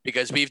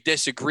 Because we've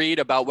disagreed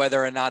about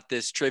whether or not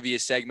this trivia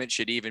segment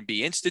should even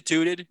be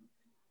instituted.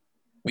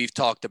 We've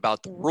talked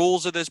about the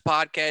rules of this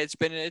podcast. It's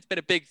been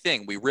a big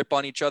thing. We rip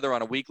on each other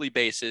on a weekly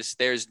basis.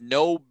 There's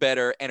no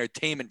better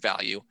entertainment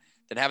value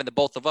than having the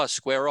both of us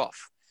square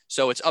off.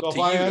 So it's up to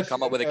you to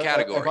come up with a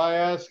category. If I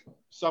ask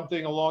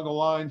something along the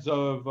lines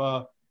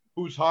of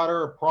who's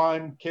hotter,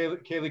 prime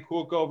Kaylee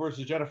Cuoco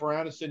versus Jennifer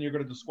Aniston, you're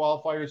going to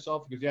disqualify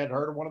yourself because you hadn't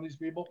heard of one of these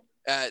people?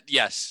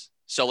 Yes.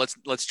 So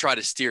let's try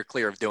to steer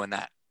clear of doing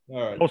that.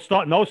 All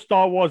right. No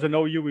Star Wars and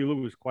no Huey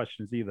Lewis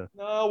questions either.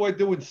 No, we're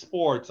doing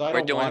sports.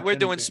 We're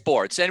doing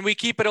sports, and we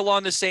keep it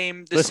along the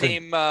same axis.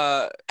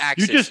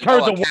 You just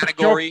heard the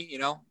category,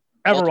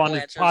 ever on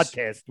this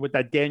podcast with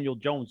that Daniel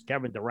Jones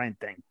Kevin Durant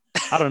thing.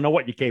 I don't know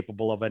what you're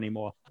capable of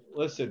anymore.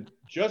 Listen,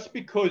 just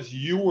because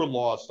you were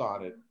lost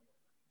on it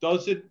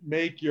doesn't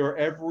make your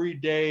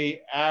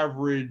everyday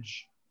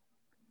average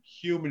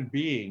human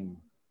being.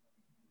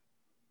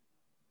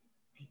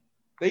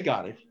 They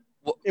got it.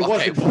 Well, it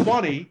wasn't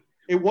funny.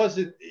 It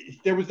wasn't.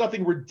 There was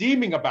nothing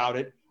redeeming about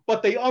it,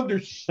 but they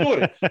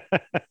understood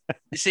it.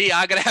 See,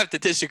 I'm gonna have to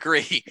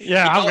disagree.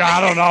 Yeah, I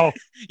don't know.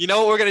 You know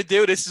what we're gonna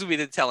do? This is be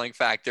the telling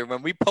factor.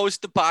 When we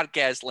post the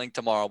podcast link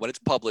tomorrow, when it's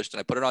published, and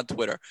I put it on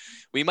Twitter,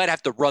 we might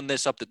have to run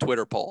this up the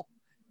Twitter poll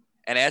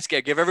and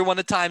give everyone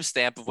the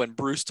timestamp of when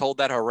Bruce told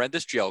that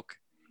horrendous joke,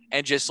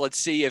 and just let's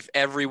see if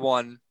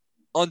everyone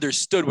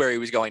understood where he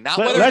was going. Not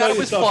whether or not it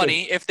was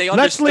funny. If they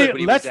understood what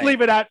he was saying.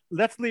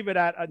 Let's leave it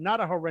at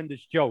not a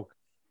horrendous joke,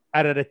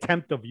 at an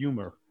attempt of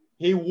humor.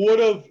 He would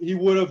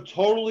have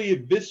totally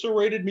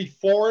eviscerated me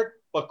for it,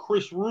 but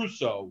Chris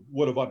Russo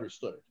would have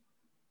understood it.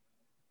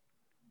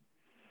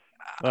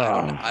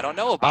 I don't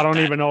know about I don't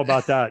that. even know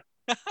about that.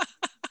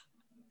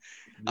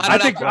 I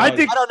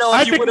don't know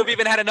if you would have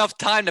even had enough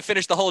time to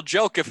finish the whole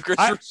joke if Chris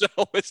Russo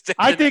was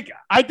standing.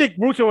 I think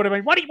Russo would have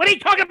been, what are you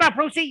talking about,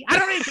 Brucey? I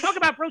don't know what you're talking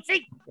about,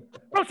 Brucey.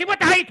 Brucey, what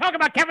the hell are you talking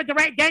about? Kevin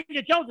Durant,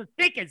 Daniel Jones, and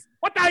stinkers.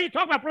 What the hell are you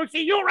talking about, Brucey?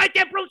 You were right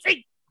there,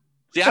 Brucey.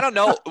 See, I don't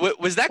know.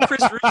 Was that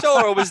Chris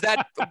Russo or was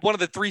that one of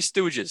the Three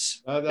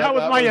Stooges? That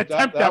was my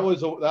attempt. That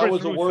was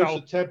a worse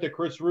attempt at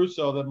Chris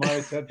Russo than my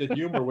attempt at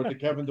humor with the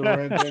Kevin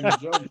Durant, Daniel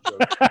Jones joke.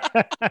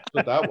 That's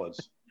what that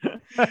was.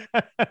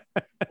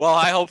 Well,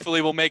 I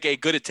hopefully will make a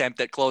good attempt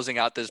at closing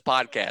out this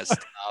podcast.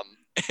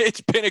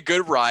 It's been a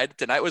good ride.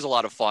 Tonight was a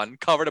lot of fun.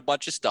 Covered a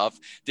bunch of stuff.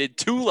 Did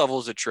 2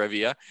 levels of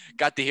trivia.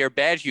 Got to hear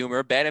bad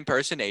humor, bad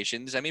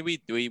impersonations. I mean,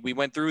 we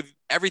went through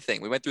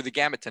everything. We went through the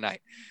gamut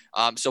tonight.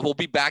 So we'll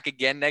be back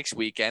again next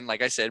weekend.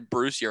 Like I said,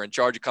 Bruce, you're in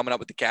charge of coming up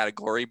with the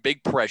category.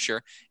 Big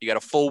pressure. You got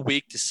a full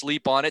week to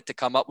sleep on it to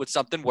come up with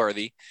something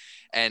worthy.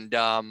 And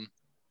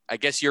I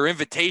guess your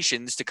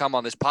invitations to come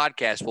on this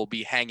podcast will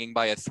be hanging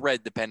by a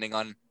thread depending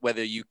on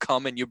whether you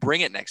come and you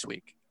bring it next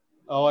week.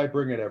 Oh, I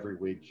bring it every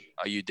week.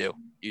 Oh, you do.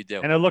 You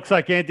do. And it looks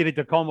like Anthony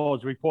Tacoma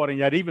is reporting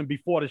that even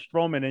before the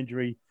Stroman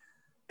injury,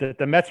 that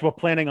the Mets were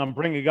planning on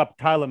bringing up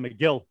Tyler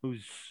McGill,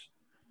 who's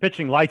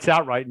pitching lights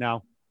out right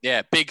now.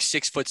 Yeah, big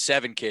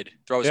 6'7" kid,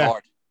 throws Yeah.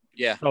 hard.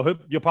 Yeah. So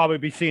you'll probably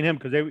be seeing him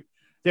because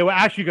they were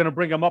actually going to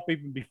bring him up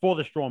even before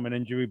the Stroman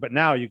injury, but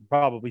now you can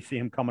probably see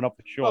him coming up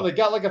for sure. Well, they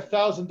got like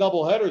 1,000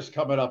 doubleheaders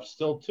coming up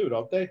still too,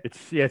 don't they?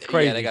 It's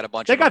crazy. Yeah, they got a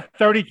bunch. They of them. got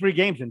 33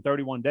 games in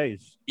 31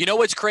 days. You know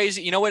what's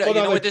crazy? You know what? Well, you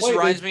no, know what they this played-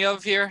 reminds me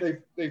of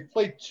here? They've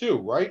played 2,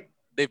 right?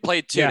 They've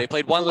played 2. Yeah. They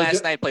played one So they last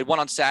get- night. Played one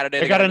on Saturday.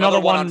 They got another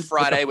one on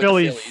Friday with the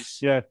Phillies.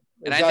 Yeah.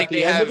 And Is I that think the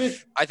they end have. of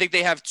it? I think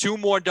they have 2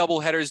 more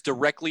doubleheaders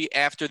directly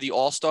after the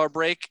All-Star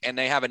break, and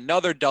they have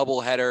another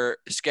doubleheader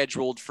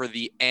scheduled for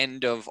the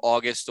end of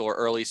August or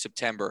early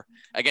September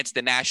against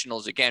the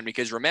Nationals again.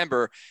 Because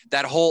remember,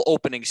 that whole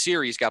opening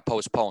series got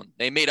postponed.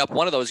 They made up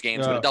one of those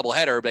games with a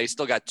doubleheader, but they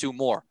still got 2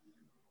 more.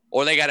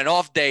 Or they got an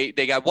off day.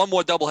 They got one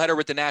more doubleheader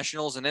with the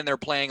Nationals, and then they're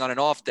playing on an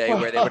off day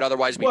where they would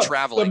otherwise be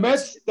traveling.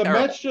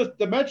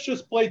 The Mets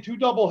just played 2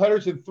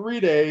 doubleheaders in 3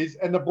 days,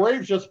 and the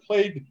Braves just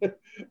played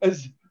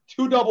as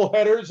 2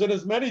 doubleheaders in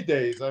as many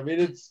days. I mean,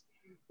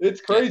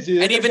 it's crazy.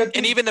 Yeah.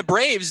 And even the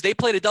Braves, they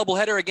played a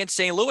doubleheader against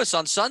St. Louis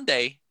on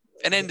Sunday,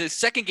 and then the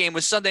second game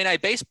was Sunday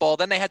Night Baseball.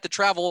 Then they had to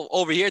travel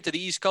over here to the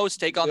East Coast,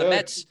 take on the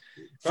Mets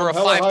for a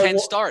 5-10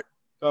 start.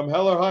 Come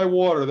hell or high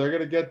water, they're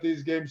going to get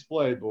these games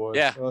played, boys.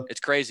 Yeah, it's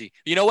crazy.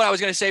 You know what I was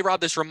going to say,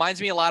 Rob? This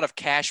reminds me a lot of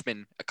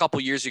Cashman a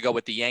couple years ago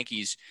with the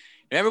Yankees.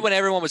 Remember when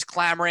everyone was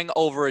clamoring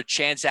over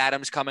Chance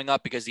Adams coming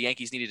up because the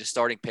Yankees needed a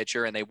starting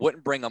pitcher and they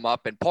wouldn't bring him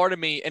up? And part of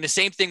me, and the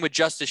same thing with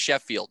Justice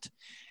Sheffield.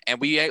 And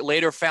we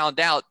later found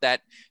out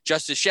that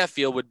Justice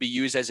Sheffield would be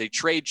used as a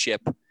trade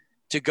chip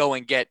to go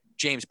and get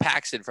James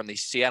Paxton from the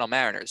Seattle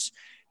Mariners.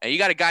 And you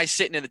got a guy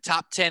sitting in the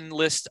top 10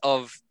 list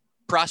of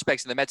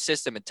prospects in the Mets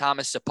system, and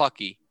Thomas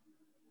Sapucki,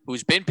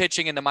 who's been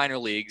pitching in the minor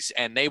leagues,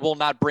 and they will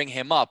not bring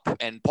him up.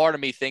 And part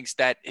of me thinks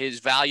that his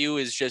value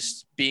is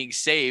just being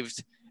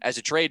saved as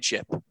a trade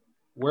chip.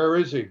 Where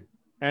is he?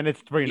 And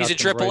it's 3-0. He's in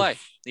AAA.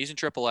 He's in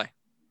AAA.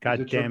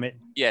 God damn it.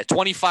 Yeah,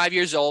 25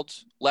 years old,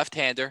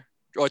 left-hander,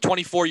 or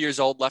 24 years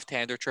old,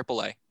 left-hander,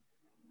 AAA.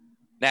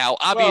 Now,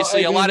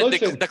 obviously,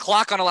 the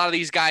clock on a lot of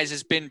these guys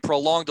has been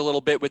prolonged a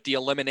little bit with the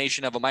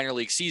elimination of a minor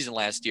league season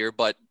last year,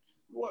 but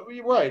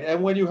right.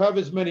 And when you have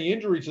as many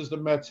injuries as the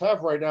Mets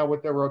have right now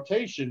with their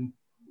rotation,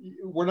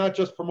 we're not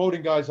just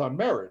promoting guys on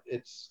merit.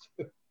 It's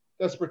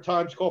desperate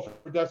times call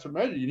for desperate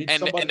measure. You need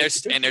somebody.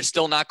 And they're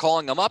still not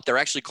calling him up. They're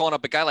actually calling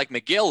up a guy like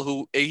McGill,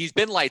 who he's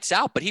been lights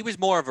out, but he was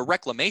more of a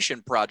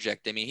reclamation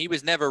project. I mean, he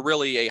was never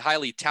really a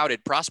highly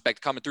touted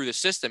prospect coming through the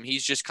system.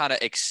 He's just kind of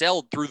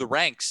excelled through the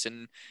ranks,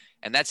 and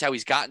that's how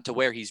he's gotten to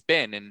where he's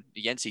been. And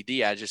Yency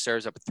Diaz just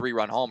serves up a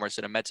 3-run homer,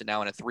 so the Mets are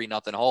now in a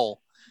 3-0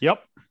 hole.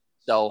 Yep.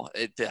 So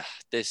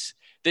this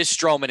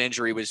Stroman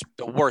injury was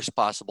the worst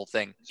possible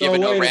thing. Given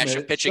the rash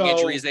of pitching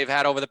injuries they've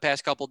had over the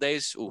past couple of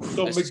days. Oof,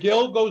 so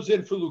McGill goes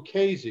in for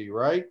Lucchesi,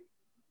 right?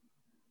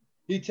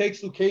 He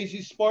takes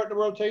Lucchesi's spot in the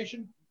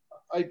rotation,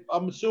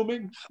 I'm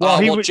assuming.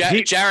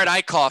 Jared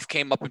Eichhoff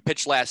came up and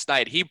pitched last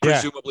night. He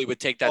presumably would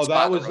take that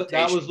spot in the rotation.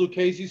 That was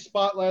Lucchesi's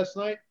spot last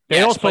night?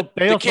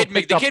 The kid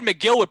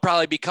McGill would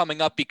probably be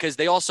coming up because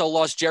they also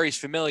lost Jerry's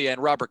Familia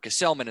and Robert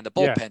Gesellman in the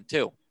bullpen,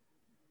 too.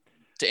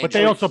 But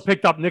they also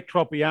picked up Nick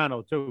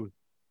Tropiano, too.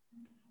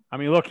 I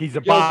mean, look, he's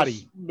a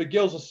body.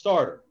 McGill's a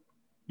starter.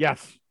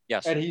 Yes.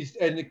 And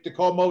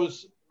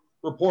DeComo's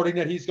reporting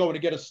that he's going to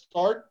get a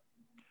start.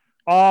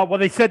 Well,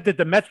 they said that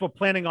the Mets were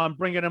planning on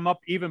bringing him up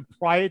even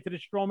prior to the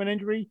Stroman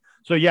injury.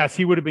 So, yes,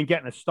 he would have been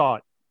getting a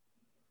start.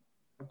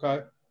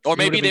 Okay. Or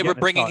maybe they were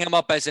bringing him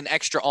up as an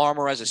extra arm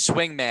or as a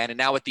swing man, and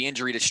now with the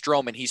injury to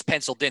Stroman, he's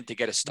penciled in to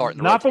get a start.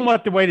 Not from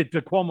the way that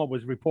DeComo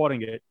was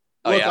reporting it.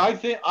 Look, I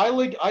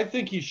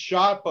think he's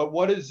shot, but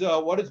what is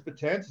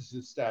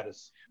Betances'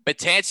 status?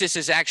 Betances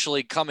is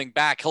actually coming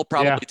back. He'll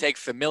probably take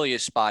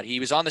Familia's spot. He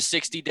was on the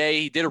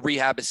 60-day. He did a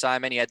rehab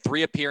assignment. He had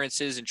 3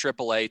 appearances in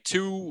AAA.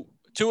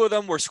 Two of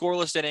them were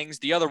scoreless innings.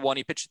 The other one,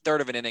 he pitched a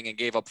third of an inning and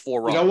gave up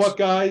 4 runs. You know what,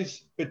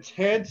 guys?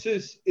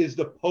 Betances is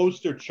the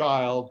poster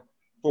child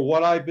for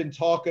what I've been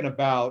talking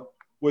about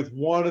with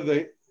one of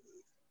the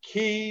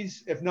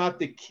keys, if not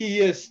the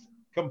keyest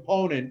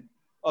component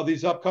of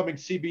these upcoming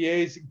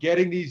CBAs,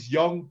 getting these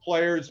young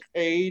players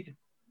paid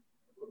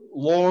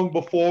long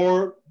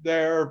before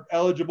they're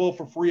eligible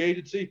for free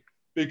agency,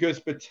 because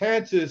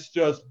Betances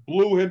just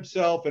blew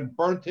himself and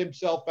burnt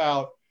himself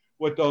out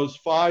with those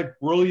 5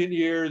 brilliant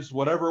years,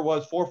 whatever it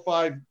was, 4 or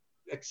 5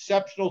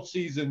 exceptional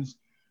seasons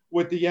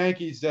with the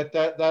Yankees that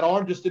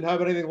arm just didn't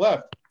have anything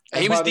left.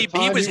 He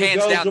was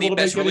hands down the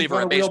best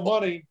reliever in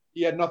baseball.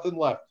 He had nothing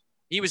left.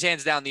 He was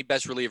hands down the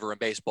best reliever in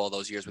baseball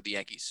those years with the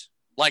Yankees.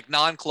 Like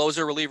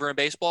non-closer reliever in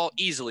baseball,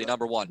 easily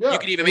number one. Yeah. You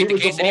could even make the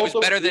case that he was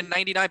better than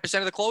 99%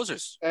 of the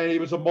closers. And he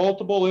was a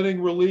multiple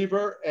inning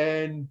reliever.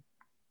 And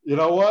you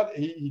know what?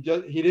 He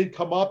didn't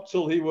come up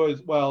till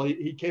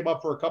he came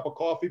up for a cup of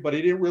coffee, but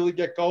he didn't really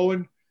get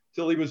going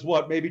till he was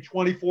maybe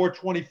 24,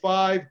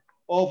 25.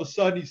 All of a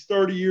sudden he's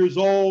 30 years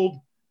old.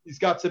 He's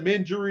got some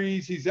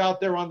injuries. He's out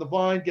there on the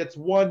vine, gets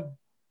one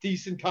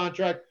decent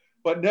contract,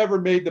 but never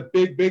made the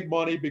big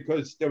money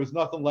because there was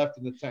nothing left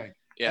in the tank.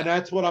 Yeah. And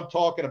that's what I'm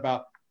talking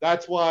about.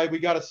 That's why we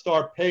got to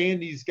start paying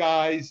these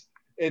guys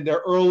in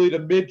their early to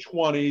mid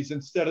 20s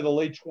instead of the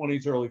late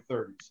 20s, early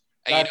 30s.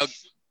 And,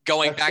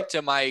 going back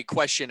to my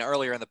question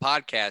earlier in the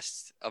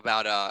podcast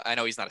about, I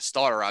know he's not a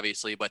starter,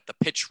 obviously, but the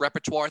pitch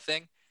repertoire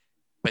thing,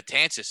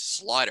 Betances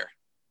slider,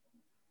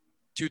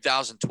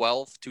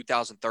 2012,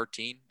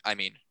 2013. I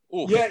mean,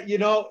 ooh. Yeah,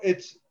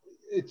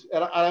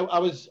 and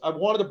I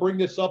wanted to bring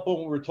this up when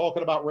we were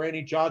talking about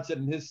Randy Johnson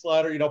and his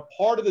slider.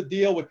 Part of the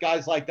deal with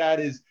guys like that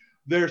is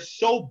they're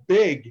so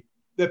big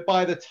that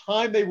by the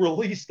time they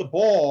release the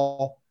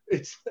ball,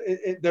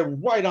 they're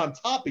right on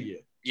top of you.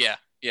 Yeah.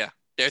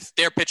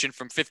 They're pitching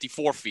from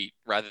 54 feet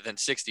rather than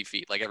 60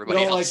 feet like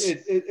everybody else.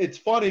 Like it's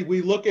funny.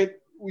 We look at,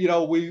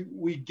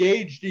 we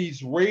gauge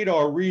these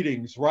radar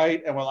readings,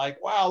 right? And we're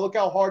like, wow, look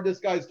how hard this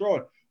guy's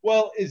throwing.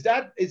 Well, is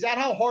that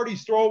how hard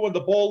he's throwing when the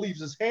ball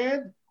leaves his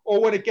hand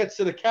or when it gets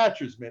to the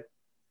catcher's mitt?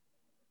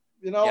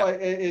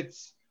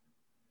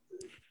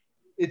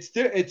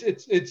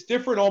 It's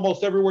different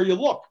almost everywhere you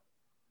look.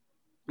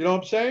 You know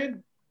what I'm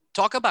saying?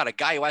 Talk about a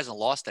guy who hasn't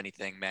lost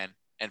anything, man.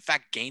 In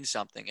fact, gained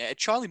something.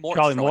 Charlie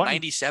Morton's throwing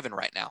 97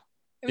 right now.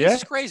 This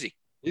is crazy.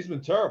 He's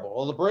been terrible.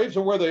 Well, the Braves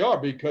are where they are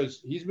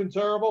because he's been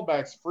terrible.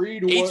 Max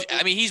Fried.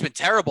 He's been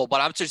terrible, but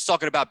I'm just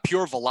talking about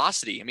pure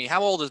velocity. I mean,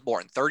 how old is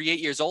Morton? 38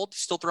 years old?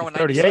 Still throwing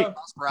 38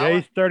 miles per hour? Yeah,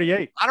 he's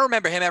 38. I don't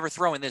remember him ever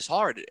throwing this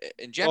hard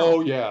in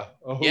general.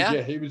 Oh,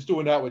 yeah. He was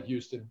doing that with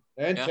Houston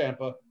and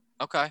Tampa.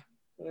 Okay.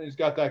 And he's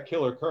got that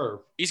killer curve.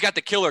 He's got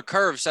the killer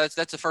curve, so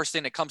that's the first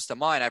thing that comes to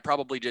mind. I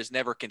probably just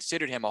never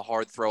considered him a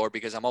hard thrower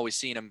because I'm always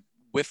seeing him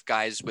whiff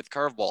guys with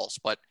curveballs,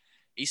 but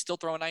he's still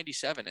throwing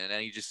 97, and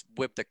then he just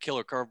whipped a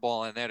killer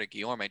curveball in there to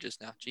Guillorme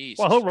just now. Jeez.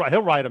 Well,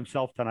 he'll ride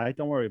himself tonight.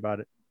 Don't worry about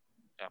it.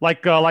 Yeah.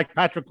 Like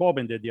Patrick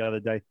Corbin did the other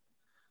day.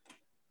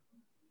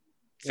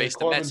 Face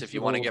the Mets if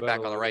you want to get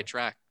back on the right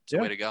track. It's the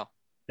way to go.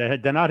 They're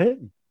not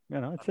hitting.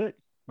 That's it.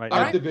 Right.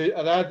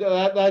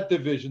 That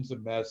division's a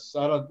mess.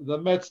 The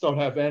Mets don't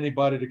have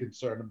anybody to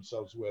concern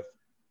themselves with.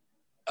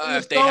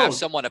 If they have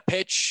someone to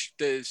pitch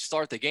to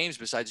start the games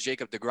besides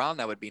Jacob deGrom,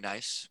 that would be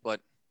nice.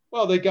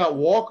 Well, they got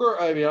Walker.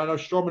 I mean, I know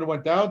Stroman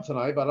went down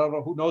tonight, but I don't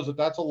know. Who knows if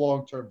that's a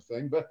long-term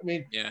thing. But, I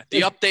mean. Yeah.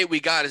 The update we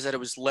got is that it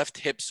was left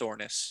hip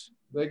soreness.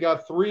 They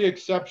got 3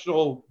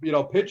 exceptional,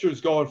 pitchers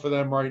going for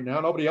them right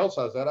now. Nobody else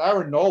has that.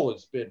 Aaron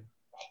Nola's been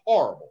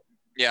horrible.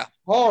 Yeah.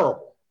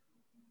 Horrible.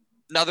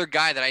 Another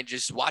guy that I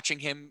just watching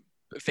him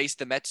face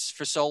the Mets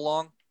for so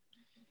long,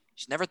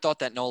 just never thought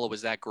that Nola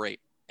was that great.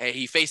 Hey,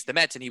 he faced the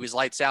Mets and he was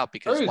lights out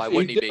because why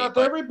wouldn't he be? Not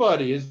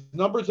everybody. His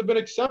numbers have been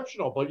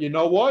exceptional. But you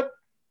know what?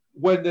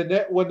 When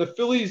the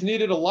Phillies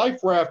needed a life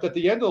raft at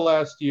the end of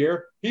last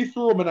year, he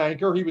threw him an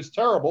anchor. He was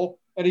terrible,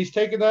 and he's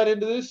taken that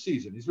into this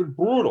season. He's been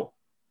brutal.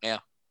 Yeah.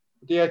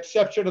 With the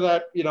exception of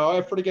that,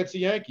 effort against the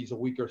Yankees a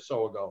week or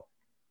so ago.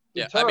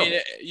 Yeah, terrible. I mean,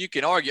 you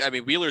can argue. I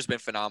mean, Wheeler's been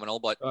phenomenal,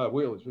 but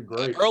Wheeler's been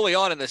great. Early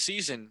on in the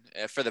season,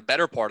 for the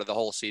better part of the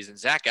whole season,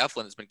 Zach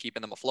Eflin has been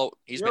keeping them afloat.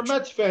 You're a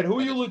Mets fan. Who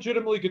are you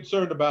legitimately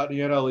concerned about in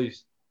the NL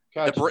East?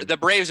 The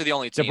Braves are the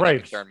only team that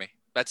concern me.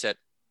 That's it.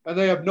 And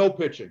they have no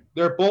pitching.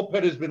 Their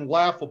bullpen has been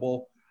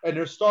laughable, and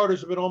their starters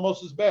have been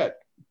almost as bad.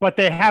 But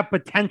they have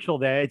potential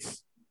there.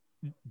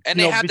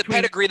 They have the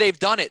pedigree. They've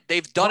done it.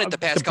 They've done it the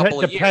past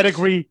couple of years. The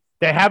pedigree.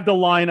 They have the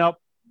lineup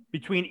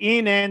between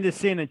Ian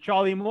Anderson and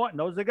Charlie Morton.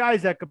 Those are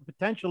guys that could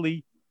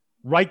potentially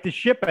right the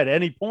ship at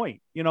any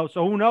point.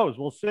 So who knows?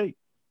 We'll see.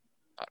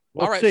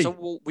 All right.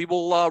 So we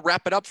will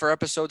wrap it up for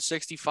episode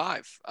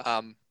 65.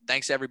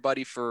 Thanks,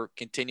 everybody, for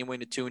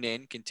continuing to tune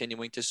in,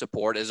 continuing to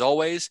support. As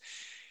always,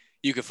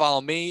 you can follow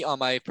me on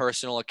my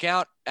personal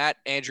account at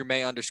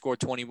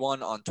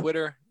 @AndrewMay_21 on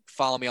Twitter.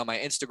 Follow me on my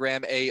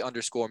Instagram,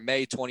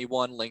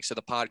 @A_May21. Links to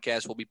the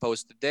podcast will be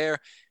posted there.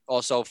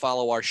 Also,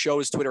 follow our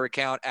show's Twitter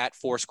account at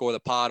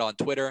 @FourscoreThePod on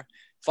Twitter.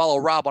 Follow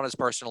Rob on his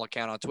personal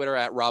account on Twitter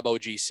at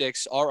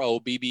RobOG6,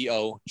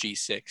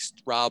 ROBBOG6.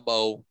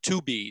 Robo,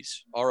 2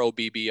 B's,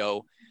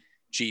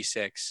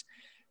 ROBBOG6.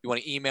 You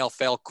want to email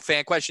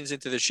fan questions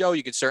into the show,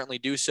 you can certainly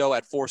do so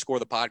at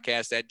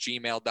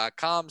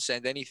fourscorethepodcast@gmail.com.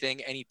 Send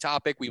anything, any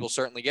topic. We will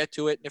certainly get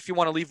to it. And if you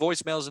want to leave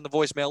voicemails in the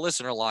voicemail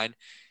listener line,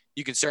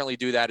 you can certainly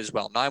do that as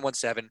well.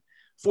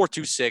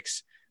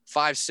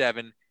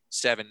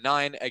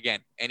 917-426-5779.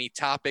 Again, any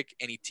topic,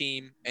 any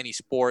team, any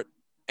sport,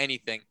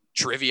 anything,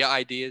 trivia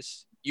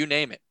ideas, you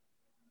name it.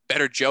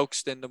 Better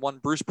jokes than the one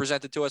Bruce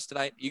presented to us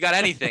tonight. You got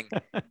anything,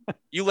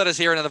 you let us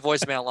hear it on the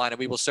voicemail line, and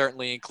we will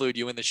certainly include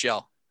you in the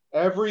show.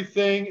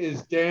 Everything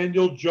is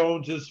Daniel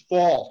Jones's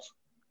fault.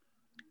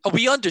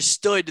 We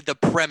understood the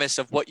premise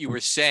of what you were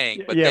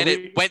saying, but then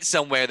it went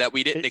somewhere that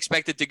we didn't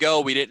expect it to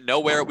go. We didn't know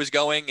where it was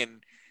going,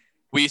 and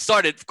we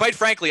started, quite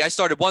frankly, I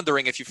started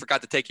wondering if you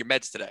forgot to take your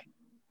meds today.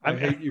 I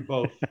hate you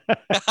both.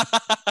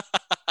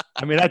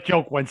 I mean, that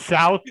joke went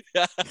south.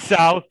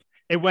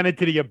 It went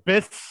into the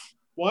abyss.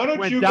 Why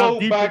don't you go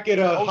back in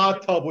a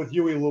hot tub with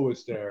Huey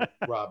Lewis there,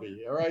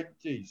 Robbie? All right?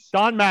 Jeez.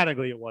 Don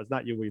Mattingly it was,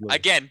 not Huey Lewis.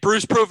 Again,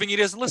 Bruce proving he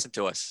doesn't listen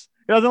to us.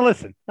 He doesn't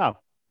listen. No.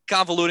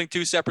 Convoluting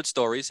 2 separate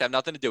stories, have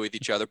nothing to do with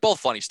each other. Both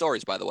funny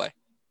stories, by the way.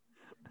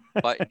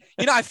 But,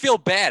 I feel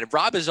bad.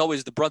 Rob is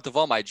always the brunt of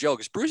all my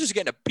jokes. Bruce is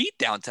getting a beat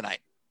down tonight.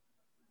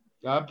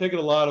 I'm taking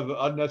a lot of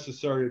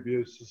unnecessary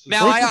abuse.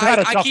 Now, Bruce has had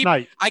a tough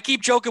night. I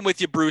keep joking with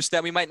you, Bruce,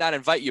 that we might not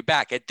invite you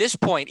back. At this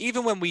point,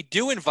 even when we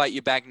do invite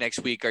you back next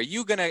week, are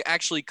you going to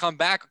actually come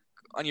back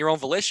on your own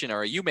volition, or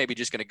are you maybe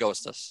just going to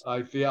ghost us?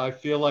 I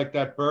feel like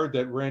that bird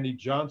that Randy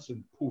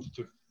Johnson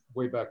poofed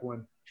way back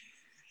when.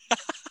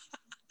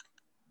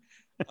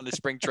 On the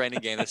spring training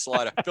game, the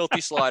slider,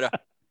 filthy slider.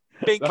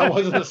 That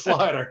wasn't a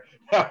slider.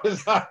 That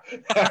was not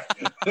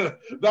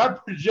that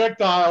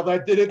projectile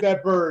that did it.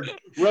 That bird,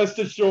 rest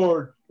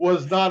assured,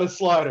 was not a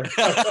slider.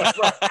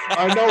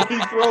 I know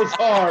he throws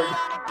hard.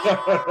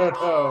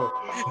 No.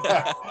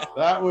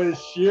 That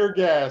was sheer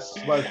gas,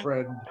 my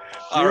friend.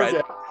 All right.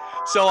 Gas.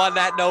 So on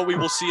that note, we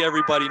will see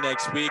everybody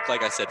next week.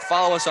 Like I said,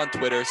 follow us on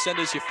Twitter. Send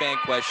us your fan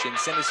questions.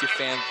 Send us your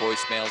fan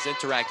voicemails.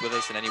 Interact with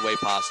us in any way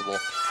possible.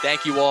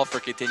 Thank you all for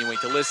continuing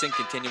to listen,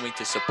 continuing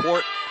to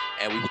support,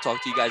 and we will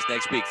talk to you guys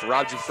next week. For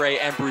Rob Giuffre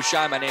and Bruce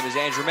Schein, my name is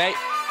Andrew May.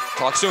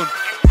 Talk soon.